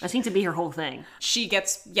 That seems to be her whole thing. She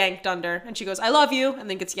gets yanked under, and she goes, I love you, and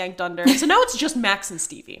then gets yanked under. So now it's just Max and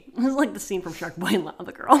Stevie. It's like the scene from Shark Boy and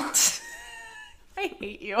Lava Girl. I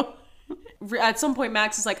hate you. At some point,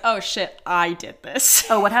 Max is like, oh shit, I did this.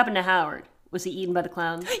 Oh, what happened to Howard? Was he eaten by the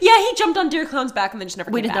clown? Yeah, he jumped on Deer Clown's back and then just never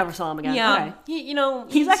came back. We just never saw him again. Yeah.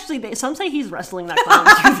 Okay. He's actually, some say he's wrestling that clown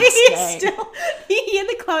to this day. He and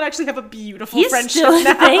the clown actually have a beautiful friendship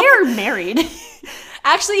now. They are married.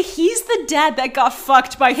 Actually, he's the dad that got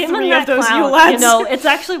fucked by him three and of those clown, Yule lads. You know, it's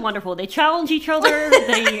actually wonderful. They challenge each other.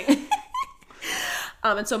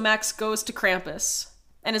 And so Max goes to Krampus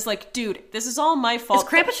and is like, dude, this is all my fault. Is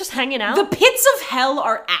Krampus just hanging out? The pits of hell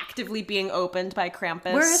are actively being opened by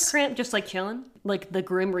Krampus. Where is Krampus? Just like chilling? Like the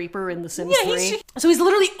Grim Reaper in The Sims 3? So he's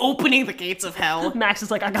literally opening the gates of hell. Max is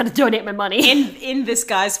like, I gotta donate my money. In this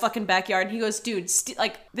guy's fucking backyard. And he goes, dude,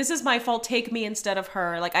 like, this is my fault. Take me instead of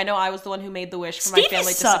her. Like, I know I was the one who made the wish for my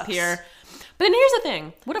family to disappear. But then here's the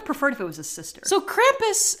thing. Would have preferred if it was his sister. So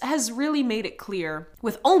Krampus has really made it clear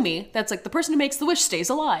with Omi that's like the person who makes the wish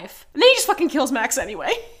stays alive. And then he just fucking kills Max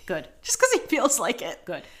anyway. Good. Just because he feels like it.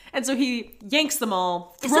 Good. And so he yanks them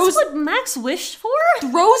all. Is this what Max wished for?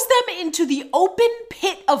 Throws them into the open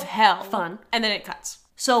pit of hell. Fun. And then it cuts.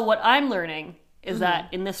 So what I'm learning is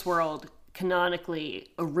that in this world, canonically,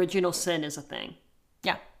 original sin is a thing.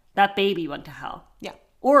 Yeah. That baby went to hell. Yeah.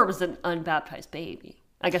 Or it was an unbaptized baby.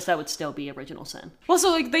 I guess that would still be original sin. Well,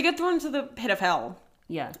 so like they get thrown into the pit of hell.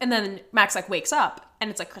 Yeah. And then Max like wakes up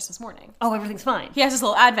and it's like Christmas morning. Oh, everything's fine. He has his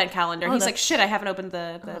little advent calendar. Oh, He's like, shit, I haven't opened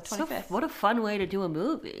the 25th. What a fun way to do a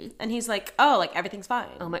movie. And he's like, oh, like everything's fine.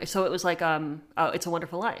 Oh my! So it was like It's a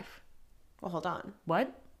Wonderful Life. Well, hold on.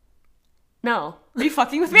 What? No. Are you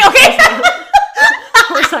fucking with me? Okay. Of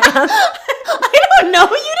course I am. I don't know. You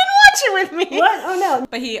didn't watch it with me. What? Oh no.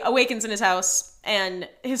 But he awakens in his house and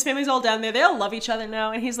his family's all down there. They all love each other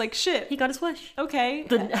now. And he's like, shit. He got his wish. Okay.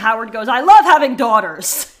 Then Howard goes, I love having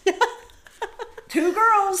daughters. 2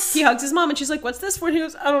 girls. He hugs his mom and she's like, what's this for? And he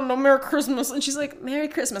goes, I don't know, Merry Christmas. And she's like, Merry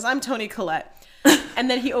Christmas. I'm Tony Collette. And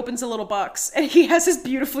then he opens a little box and he has his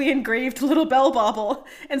beautifully engraved little bell bobble.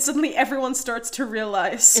 And suddenly everyone starts to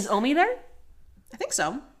realize. Is Omi there? I think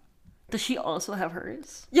so. Does she also have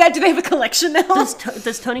hers? Yeah, do they have a collection now?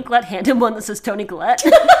 Does Tony Collette hand him one that says Tony Collette?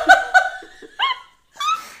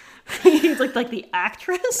 He's like the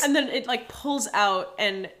actress? And then it like pulls out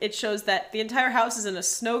and it shows that the entire house is in a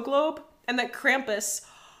snow globe and that Krampus,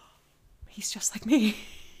 he's just like me.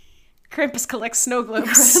 Krampus collects snow globes.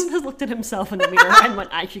 Krampus looked at himself in the mirror and went,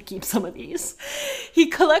 I should keep some of these. He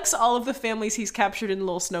collects all of the families he's captured in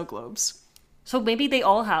little snow globes. So maybe they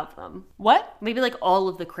all have them. What? Maybe like all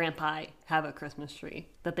of the Krampi have a Christmas tree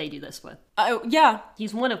that they do this with. Yeah.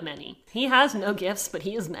 He's one of many. He has no gifts, but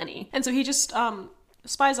he is many. And so he just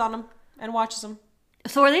spies on them and watches them.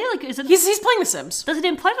 So are they like, is it... He's playing The Sims. Does it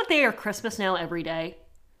imply that they are Christmas now every day?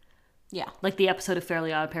 Yeah. Like the episode of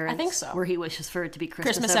Fairly Odd Parents? I think so. Where he wishes for it to be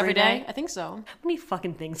Christmas every day? I think so. How many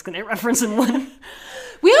fucking things can I reference in one?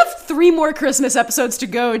 We have 3 more Christmas episodes to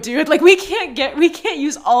go, dude. Like, we can't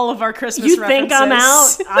use all of our Christmas you references. Think I'm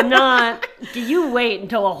out? I'm not. You wait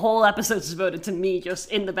until a whole episode's devoted to me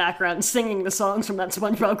just in the background singing the songs from that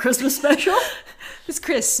SpongeBob Christmas special. This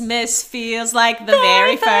Christmas feels like the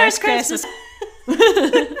very first Christmas.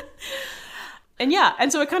 And yeah,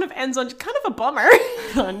 and so it kind of ends on kind of a bummer.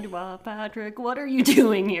 SpongeBob, Patrick, what are you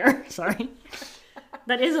doing here? Sorry.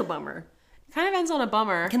 That is a bummer. Kind of ends on a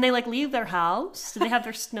bummer. Can they like leave their house? Do they have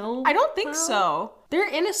their snow? I don't think so. They're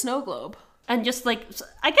in a snow globe. And just like,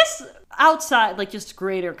 I guess outside, like just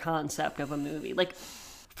greater concept of a movie. Like,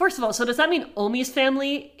 first of all, so does that mean Omi's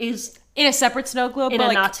family is in a separate snow globe? In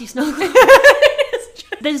a Nazi snow globe?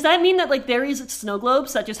 Does that mean that like there is snow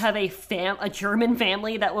globes that just have a German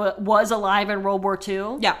family that was alive in World War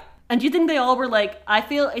II? Yeah. And do you think they all were like,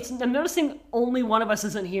 I'm noticing only one of us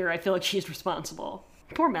isn't here. I feel like she's responsible.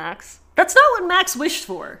 Poor Max. That's not what Max wished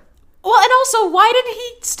for. Well, and also, why did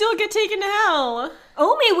he still get taken to hell?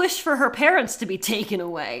 Omi wished for her parents to be taken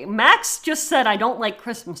away. Max just said, I don't like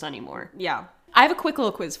Christmas anymore. Yeah. I have a quick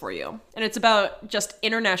little quiz for you, and it's about just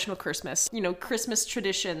international Christmas. You know, Christmas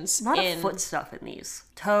traditions. A lot of foot stuff in these.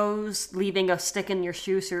 Toes, leaving a stick in your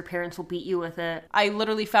shoe so your parents will beat you with it. I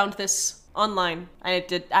literally found this online. I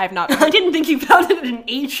have not. I didn't think you found it in an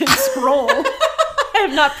ancient scroll. I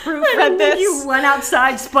have not proofread this. You went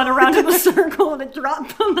outside, spun around in a circle, and it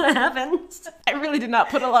dropped from the heavens. I really did not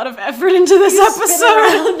put a lot of effort into this episode. Spin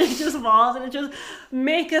around, it just falls, and it just,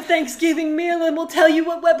 make a Thanksgiving meal, and we'll tell you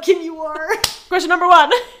what webkin you are. Question number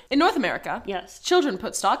 1. In North America, yes, children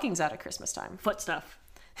put stockings out at Christmas time. Foot stuff.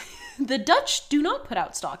 The Dutch do not put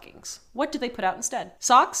out stockings. What do they put out instead?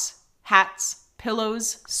 Socks, hats,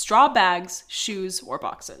 pillows, straw bags, shoes, or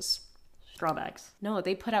boxes. Straw bags. No,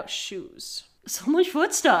 they put out shoes. So much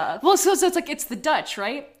foot stuff. Well, so it's like, it's the Dutch,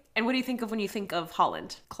 right? And what do you think of when you think of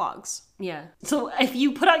Holland? Clogs. Yeah. So if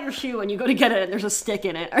you put out your shoe and you go to get it and there's a stick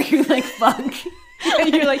in it, are you like, fuck?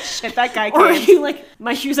 And you're like, shit, that guy came. Or are you like,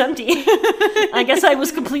 my shoe's empty? I guess I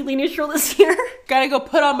was completely neutral this year. Gotta go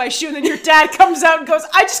put on my shoe, and then your dad comes out and goes,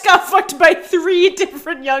 I just got fucked by 3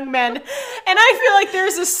 different young men, and I feel like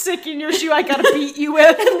there's a stick in your shoe I gotta beat you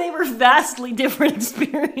with. And they were vastly different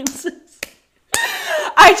experiences.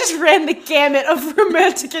 I just ran the gamut of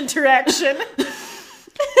romantic interaction.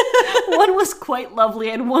 One was quite lovely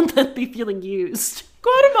and one that'd be feeling used.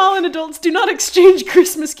 Guatemalan adults do not exchange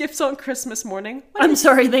Christmas gifts on Christmas morning. I'm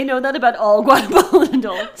sorry, they know that about all Guatemalan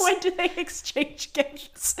adults. When do they exchange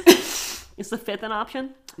gifts? Is the 5th an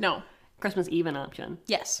option? No. Christmas Eve an option?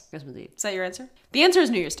 Yes. Christmas Eve. Is that your answer? The answer is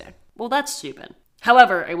New Year's Day. Well, that's stupid.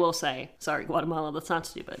 However, I will say, sorry, Guatemala, that's not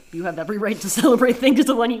stupid. You have every right to celebrate things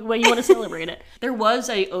the way you want to celebrate it. There was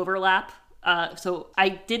a overlap. So I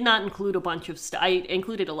did not include a bunch of stuff. I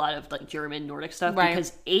included a lot of like German, Nordic stuff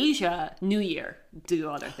because Asia, New Year, do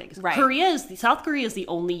other things. Right. South Korea is the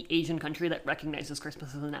only Asian country that recognizes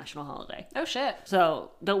Christmas as a national holiday. Oh, shit.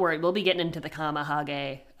 So don't worry, we'll be getting into the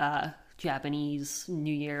Kamahage, Japanese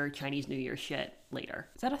New Year, Chinese New Year shit later.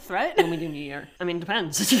 Is that a threat? When we do New Year. I mean, it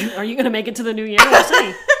depends. Are you going to make it to the New Year? We'll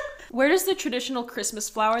see. Where does the traditional Christmas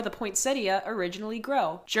flower, the poinsettia, originally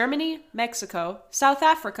grow? Germany, Mexico, South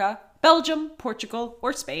Africa, Belgium, Portugal,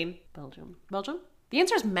 or Spain? Belgium. Belgium? The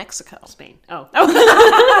answer is Mexico. Spain. Oh.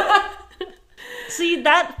 See,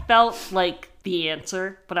 that felt like the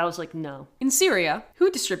answer, but I was like, no. In Syria,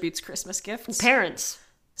 who distributes Christmas gifts? Parents.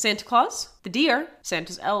 Santa Claus, the deer,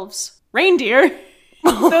 Santa's elves, reindeer.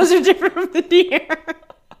 Those are different from the deer.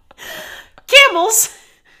 Camels.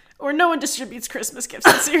 Or no one distributes Christmas gifts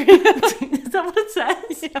in Syria. Is that what it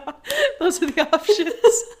says? Yeah. Those are the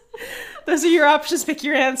options. Those are your options. Pick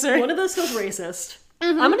your answer. One of those feels racist.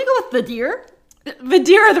 I'm going to go with the deer. The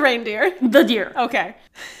deer or the reindeer? The deer. Okay.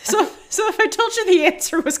 So if I told you the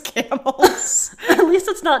answer was camels, at least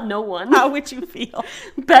it's not no one. How would you feel?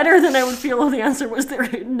 Better than I would feel if the answer was there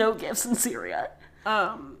are no gifts in Syria.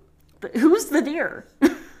 Who's the deer?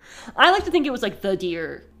 I like to think it was like the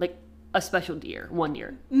deer, like a special deer, one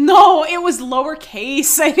deer. No, it was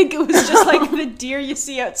lowercase. I think it was just like the deer you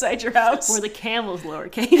see outside your house. Were the camels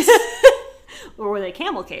lowercase? Or were they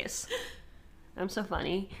camel case? I'm so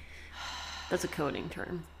funny. That's a coding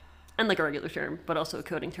term. And like a regular term, but also a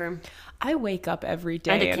coding term. I wake up every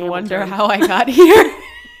day and camel wonder term. how I got here.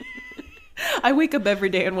 I wake up every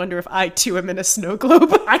day and wonder if I too am in a snow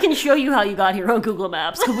globe. I can show you how you got here on Google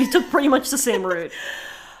Maps, because we took pretty much the same route.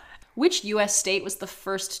 Which U.S. state was the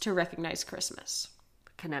first to recognize Christmas?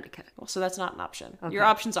 Connecticut. Well, so that's not an option. Okay. Your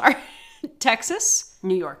options are Texas,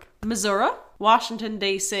 New York. Missouri, Washington,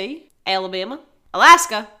 D.C., Alabama,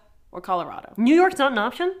 Alaska, or Colorado. New York's not an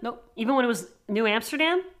option? Nope. Even when it was New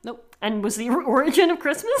Amsterdam? Nope. And was the origin of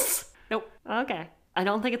Christmas? Nope. Okay. I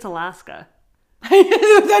don't think it's Alaska.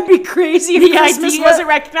 That'd be crazy if Christmas wasn't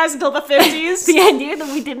recognized until the 50s. The idea that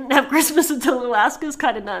we didn't have Christmas until Alaska is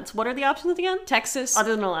kind of nuts. What are the options again? Texas.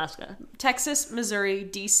 Other than Alaska. Texas, Missouri,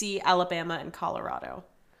 D.C., Alabama, and Colorado.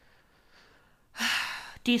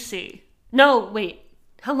 D.C. No, wait.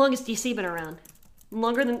 How long has D.C. been around?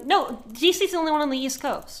 Longer than... No, D.C.'s the only one on the East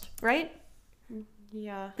Coast, right?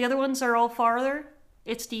 Yeah. The other ones are all farther?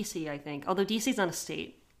 It's D.C., I think. Although D.C.'s not a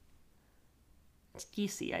state. It's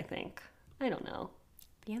D.C., I think. I don't know.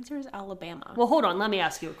 The answer is Alabama. Well, hold on. Let me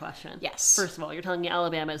ask you a question. Yes. First of all, you're telling me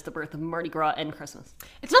Alabama is the birth of Mardi Gras and Christmas.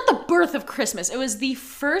 It's not the birth of Christmas. It was the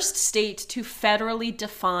first state to federally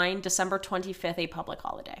define December 25th a public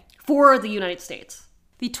holiday. For the United States.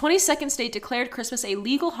 The 22nd state declared Christmas a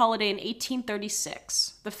legal holiday in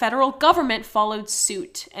 1836. The federal government followed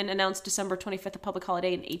suit and announced December 25th a public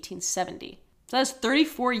holiday in 1870. So that's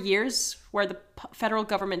 34 years where the federal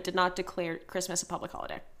government did not declare Christmas a public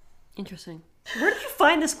holiday. Interesting. Where did you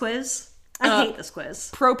find this quiz? I hate this quiz.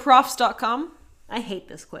 Proprofs.com. I hate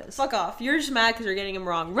this quiz. Fuck off. You're just mad because you're getting them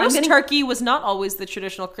wrong. Roast turkey was not always the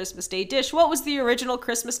traditional Christmas Day dish. What was the original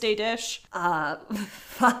Christmas Day dish?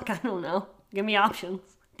 Fuck, I don't know. Give me options.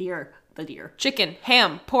 Deer. The deer. Chicken,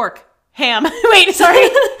 ham, pork, ham. Wait, sorry.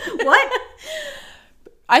 What?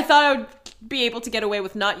 I thought I would be able to get away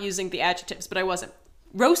with not using the adjectives, but I wasn't.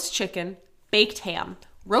 Roast chicken, baked ham,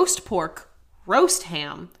 roast pork, roast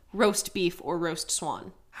ham, roast beef, or roast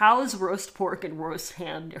swan. How is roast pork and roast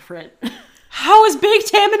ham different? How is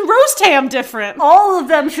baked ham and roast ham different? All of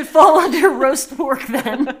them should fall under roast pork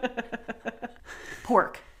then.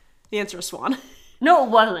 Pork. The answer is swan. No,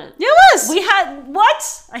 it wasn't. Yeah, it was! We had...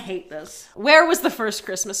 What? I hate this. Where was the first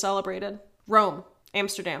Christmas celebrated? Rome,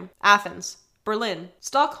 Amsterdam, Athens, Berlin,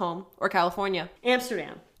 Stockholm, or California?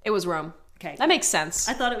 Amsterdam. It was Rome. Okay. That makes sense.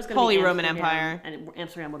 I thought it was going to Holy be Roman Amsterdam, Empire. and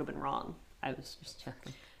Amsterdam would have been wrong. I was just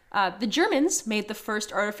checking. The Germans made the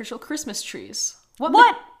first artificial Christmas trees.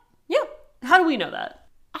 What? Yeah. How do we know that?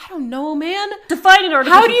 I don't know, man. Define an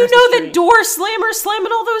artificial How do you Christmas know tree. that door slammers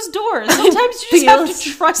slamming all those doors? Sometimes you just have to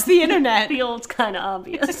trust the internet. Feels kind of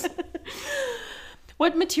obvious.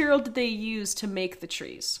 What material did they use to make the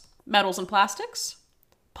trees? Metals and plastics?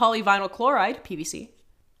 Polyvinyl chloride, PVC?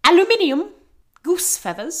 Aluminium? Goose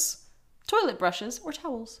feathers? toilet brushes, or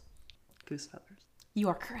towels. Goose feathers. You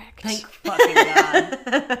are correct. Thank fucking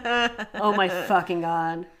God. Oh my fucking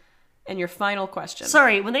God. And your final question.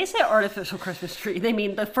 Sorry, when they say artificial Christmas tree, they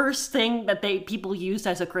mean the first thing that people used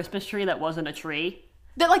as a Christmas tree that wasn't a tree?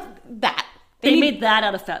 That, like, that. They made that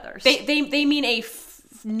out of feathers. They mean a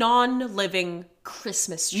non-living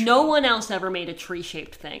Christmas tree. No one else ever made a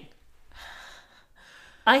tree-shaped thing.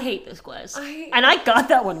 I hate this quiz. And I got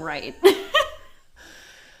that one right.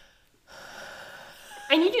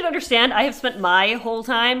 I need you to understand, I have spent my whole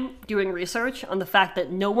time doing research on the fact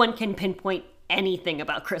that no one can pinpoint anything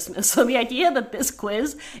about Christmas. So the idea that this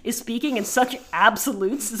quiz is speaking in such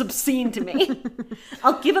absolutes is obscene to me.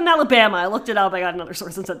 I'll give them Alabama. I looked it up. I got another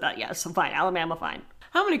source and said that. Yes, I'm fine. Alabama, fine.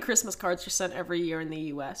 How many Christmas cards are sent every year in the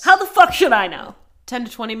U.S.? How the fuck should I know? 10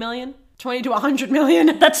 to 20 million? 20 to 100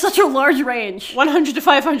 million? That's such a large range. 100 to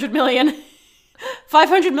 500 million?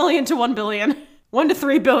 500 million to 1 billion? 1 to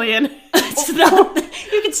 3 billion? Stop.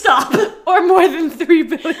 You can stop. Or more than 3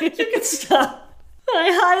 billion? You can stop.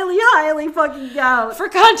 I highly fucking doubt. For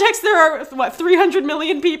context, there are, 300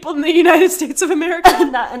 million people in the United States of America?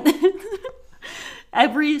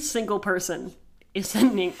 Every single person is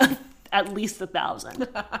sending at least 1,000.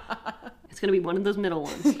 It's going to be one of those middle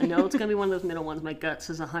ones. I know it's going to be one of those middle ones. My gut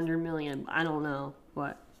says 100 million. I don't know.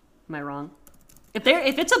 What? Am I wrong? If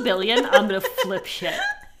it's a billion, I'm going to flip shit.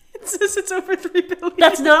 It says it's over 3 billion.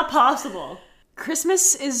 That's not possible.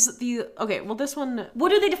 Christmas is the... Okay, well, this one... What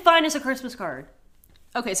do they define as a Christmas card?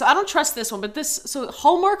 Okay, so I don't trust this one, but so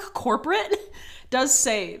Hallmark Corporate does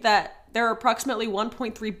say that there are approximately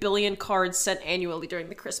 1.3 billion cards sent annually during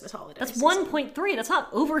the Christmas holiday. That's 1.3. That's not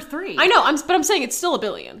over 3. I know, but I'm saying it's still a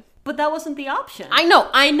billion. But that wasn't the option.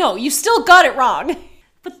 I know. You still got it wrong.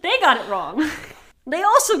 But they got it wrong. They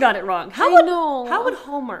also got it wrong. How would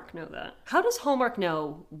Hallmark know that? How does Hallmark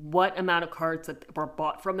know what amount of cards that were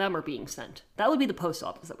bought from them are being sent? That would be the post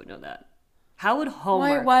office that would know that. How would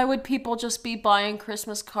Hallmark... Why would people just be buying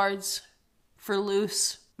Christmas cards for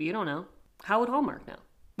loose? You don't know. How would Hallmark know?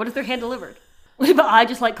 What if they're hand-delivered? But I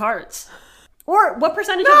just like cards. Or what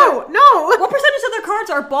percentage What percentage of their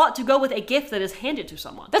cards are bought to go with a gift that is handed to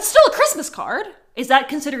someone? That's still a Christmas card. Is that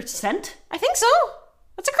considered sent? I think so.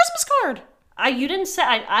 That's a Christmas card. You didn't say...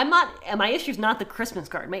 I'm not... My issue is not the Christmas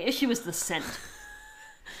card. My issue is the sent.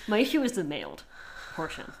 My issue is the mailed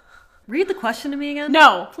portion. Read the question to me again.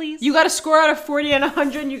 No. Please. You got a score out of 40 and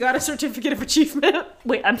 100 and you got a certificate of achievement.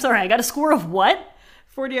 Wait, I'm sorry. I got a score of what?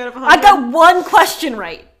 40 out of 100. I got one question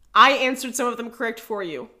right. I answered some of them correct for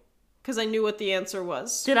you. Because I knew what the answer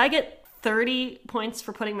was. Did I get 30 points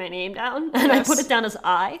for putting my name down? And I put it down as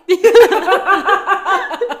I? You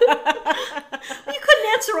couldn't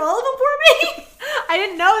answer all of them for me? I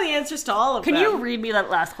didn't know the answers to all of them. Can you read me that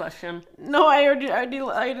last question? No, I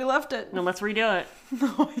already left it. No, let's redo it.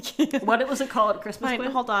 No, I can't. What was it called? Christmas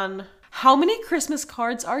quiz? Hold on. How many Christmas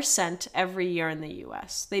cards are sent every year in the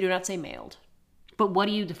U.S.? They do not say mailed. But what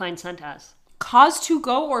do you define sent as? Caused to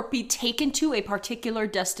go or be taken to a particular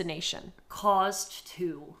destination. Caused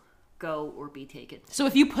to go or be taken. So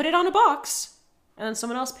if you put it on a box, and then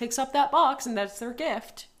someone else picks up that box, and that's their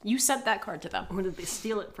gift, you sent that card to them. Or did they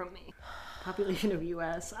steal it from me? Population of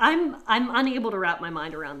U.S. I'm unable to wrap my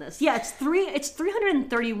mind around this. Yeah, it's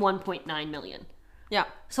 331.9 million. Yeah.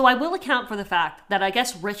 So I will account for the fact that I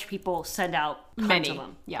guess rich people send out tons of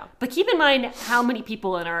them. Yeah. But keep in mind how many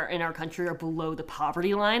people in our country are below the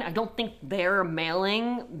poverty line. I don't think they're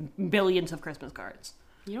mailing billions of Christmas cards.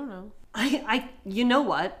 You don't know. You know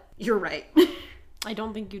what? You're right. I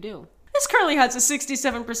don't think you do. This currently has a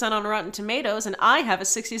 67% on Rotten Tomatoes, and I have a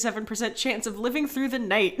 67% chance of living through the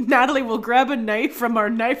night. Natalie will grab a knife from our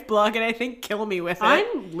knife blog and I think kill me with it.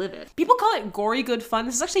 I'm livid. People call it gory good fun.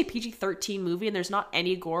 This is actually a PG-13 movie, and there's not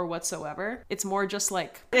any gore whatsoever. It's more just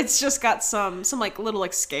like, it's just got some like little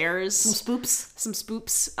like scares. Some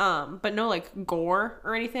spoops. But no like gore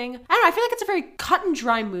or anything. I don't know, I feel like it's a very cut and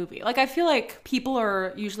dry movie. Like I feel like people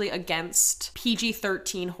are usually against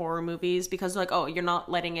PG-13 horror movies because they're like, oh, you're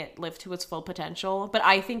not letting it live to its full potential. But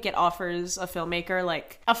I think it offers a filmmaker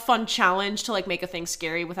like a fun challenge to like make a thing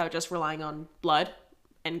scary without just relying on blood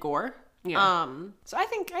and gore. Yeah. So I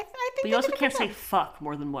think But you also can't say fuck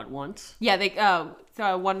more than once. Yeah, they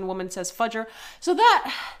one woman says fudger. So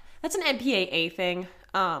that's an MPAA thing.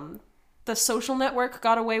 The Social Network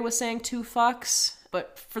got away with saying 2 fucks,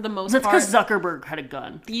 but for the most part, that's because Zuckerberg had a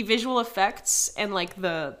gun. The visual effects and like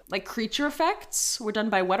the creature effects were done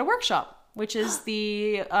by Weta Workshop, which is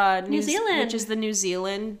the New Zealand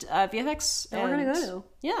VFX. That we're gonna go to.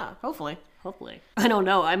 Yeah, hopefully. I don't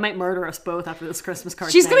know. I might murder us both after this Christmas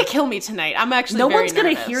card. She's gonna kill me tonight. I'm actually no very one's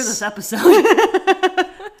gonna nervous. hear this episode.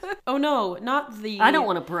 Oh no, not the... I don't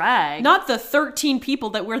want to brag. Not the 13 people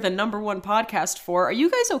that we're the #1 podcast for. Are you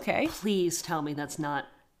guys okay? Please tell me that's not...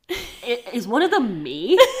 Is one of them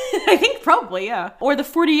me? I think probably, yeah. Or the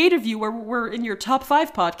 48 of you where we're in your top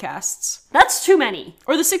 5 podcasts. That's too many.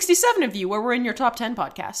 Or the 67 of you where we're in your top 10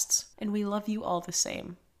 podcasts. And we love you all the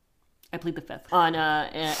same. I plead the fifth. On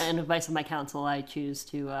an advice of my counsel, I choose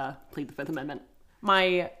to plead the Fifth Amendment.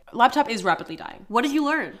 My laptop is rapidly dying. What did you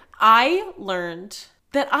learn? I learned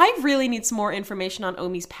that I really need some more information on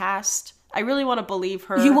Omi's past. I really want to believe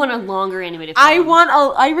her. You want a longer animated film? I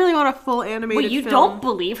really want a full animated Wait, you film. don't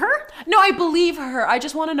believe her? No, I believe her. I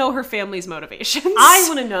just want to know her family's motivations. I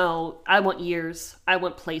want to know. I want years. I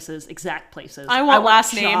want places. Exact places. I want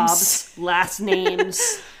last jobs, last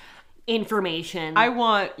names. Information. I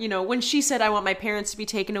want, when she said I want my parents to be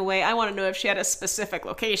taken away, I want to know if she had a specific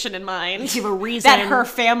location in mind. Give a reason. That her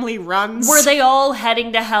family runs. Were they all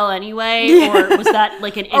heading to hell anyway? Or was that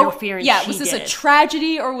like an interference? Was this a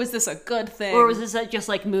tragedy or was this a good thing? Or was this just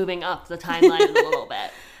like moving up the timeline a little bit?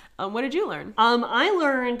 What did you learn? I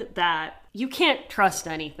learned that you can't trust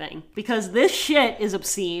anything because this shit is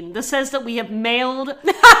obscene. This says that we have mailed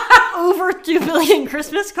over 2 billion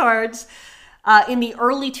Christmas cards in the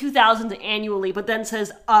early 2000s annually, but then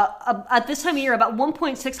says at this time of year, about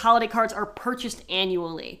 1.6 holiday cards are purchased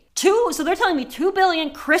annually. So they're telling me 2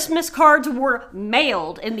 billion Christmas cards were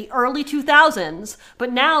mailed in the early 2000s,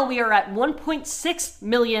 but now we are at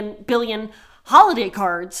 1.6 billion holiday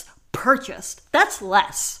cards purchased. That's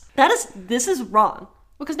less. This is wrong.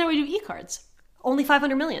 Because now we do e-cards. Only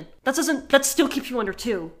 500 million. That still keeps you under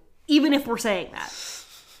 2, even if we're saying that.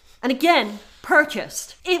 And again,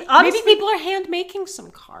 purchased. Maybe people are hand making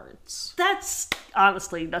some cards. That's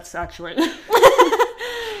actually. You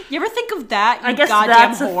ever think of that? I guess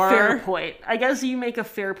goddamn that's whore? A fair point. I guess you make a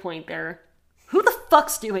fair point there. Who the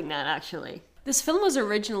fuck's doing that, actually? This film was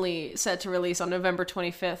originally set to release on November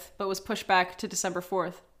 25th, but was pushed back to December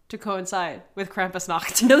 4th to coincide with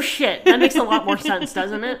Krampusnacht. No shit. That makes a lot more sense,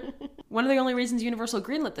 doesn't it? One of the only reasons Universal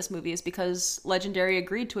greenlit this movie is because Legendary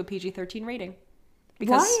agreed to a PG-13 rating.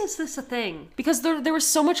 Why is this a thing? Because there was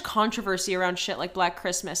so much controversy around shit like Black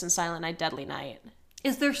Christmas and Silent Night, Deadly Night.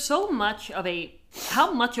 Is there so much of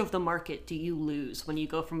how much of the market do you lose when you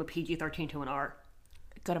go from a PG-13 to an R?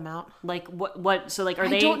 A good amount. Like, what, so like, are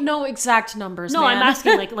they... I don't know exact numbers, No, man. I'm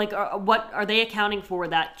asking, what, are they accounting for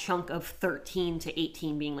that chunk of 13 to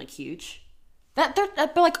 18 being, like, huge? But,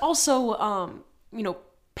 like, also,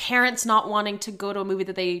 parents not wanting to go to a movie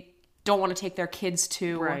that they don't want to take their kids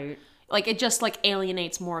to. Right. Like, it just, like,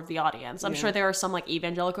 alienates more of the audience. I'm sure there are some, like,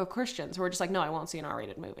 evangelical Christians who are just like, no, I won't see an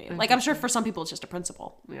R-rated movie. Like, I'm sure for some people it's just a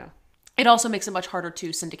principle. Yeah. It also makes it much harder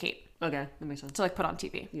to syndicate. Okay, that makes sense. To, like, put on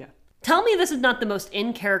TV. Yeah. Tell me this is not the most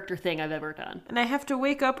in-character thing I've ever done. And I have to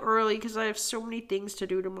wake up early because I have so many things to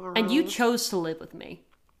do tomorrow. And you chose to live with me.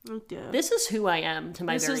 Okay. This is who I am to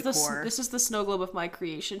my very core. This is the snow globe of my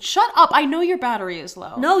creation. Shut up! I know your battery is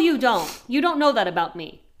low. No, you don't. You don't know that about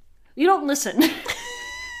me. You don't listen.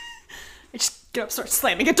 I just get up, start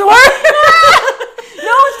slamming a door. No,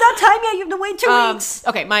 it's not time yet. You have to wait 2 weeks.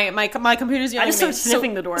 Okay, my computer's yelling. I just start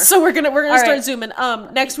sniffing the door. So we're gonna start right. zooming.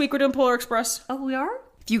 Next week we're doing Polar Express. Oh, we are?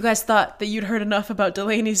 If you guys thought that you'd heard enough about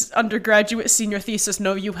Delaney's undergraduate senior thesis,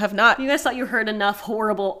 no, you have not. You guys thought you heard enough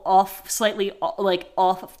horrible slightly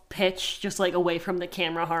off pitch, just like away from the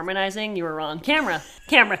camera harmonizing? You were wrong. Camera.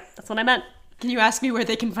 That's what I meant. Can you ask me where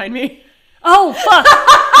they can find me? Oh, fuck.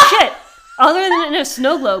 Shit. Other than in a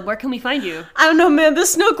snow globe, where can we find you? I don't know, man. The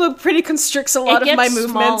snow globe pretty constricts a lot of my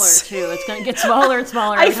movements. It gets smaller, too. It's going to get smaller and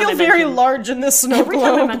smaller. I feel very large in this snow globe. Every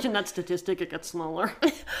time I mention that statistic, it gets smaller.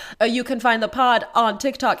 You can find the pod on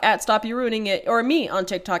TikTok at Stop You Ruining It, or me on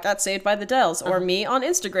TikTok at Saved by the Dells, or me on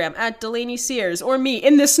Instagram at Delaney Sears, or me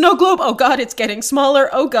in this snow globe. Oh God, it's getting smaller.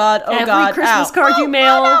 Oh God, oh God. Every Christmas card you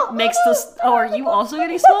mail makes this... Oh, are you also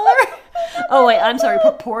getting smaller? Oh, wait, I'm sorry.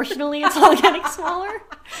 Proportionally, it's all getting smaller?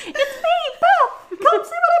 It's me, Beth! Come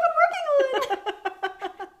see what I've been working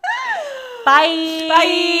on! Bye!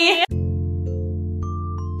 Bye!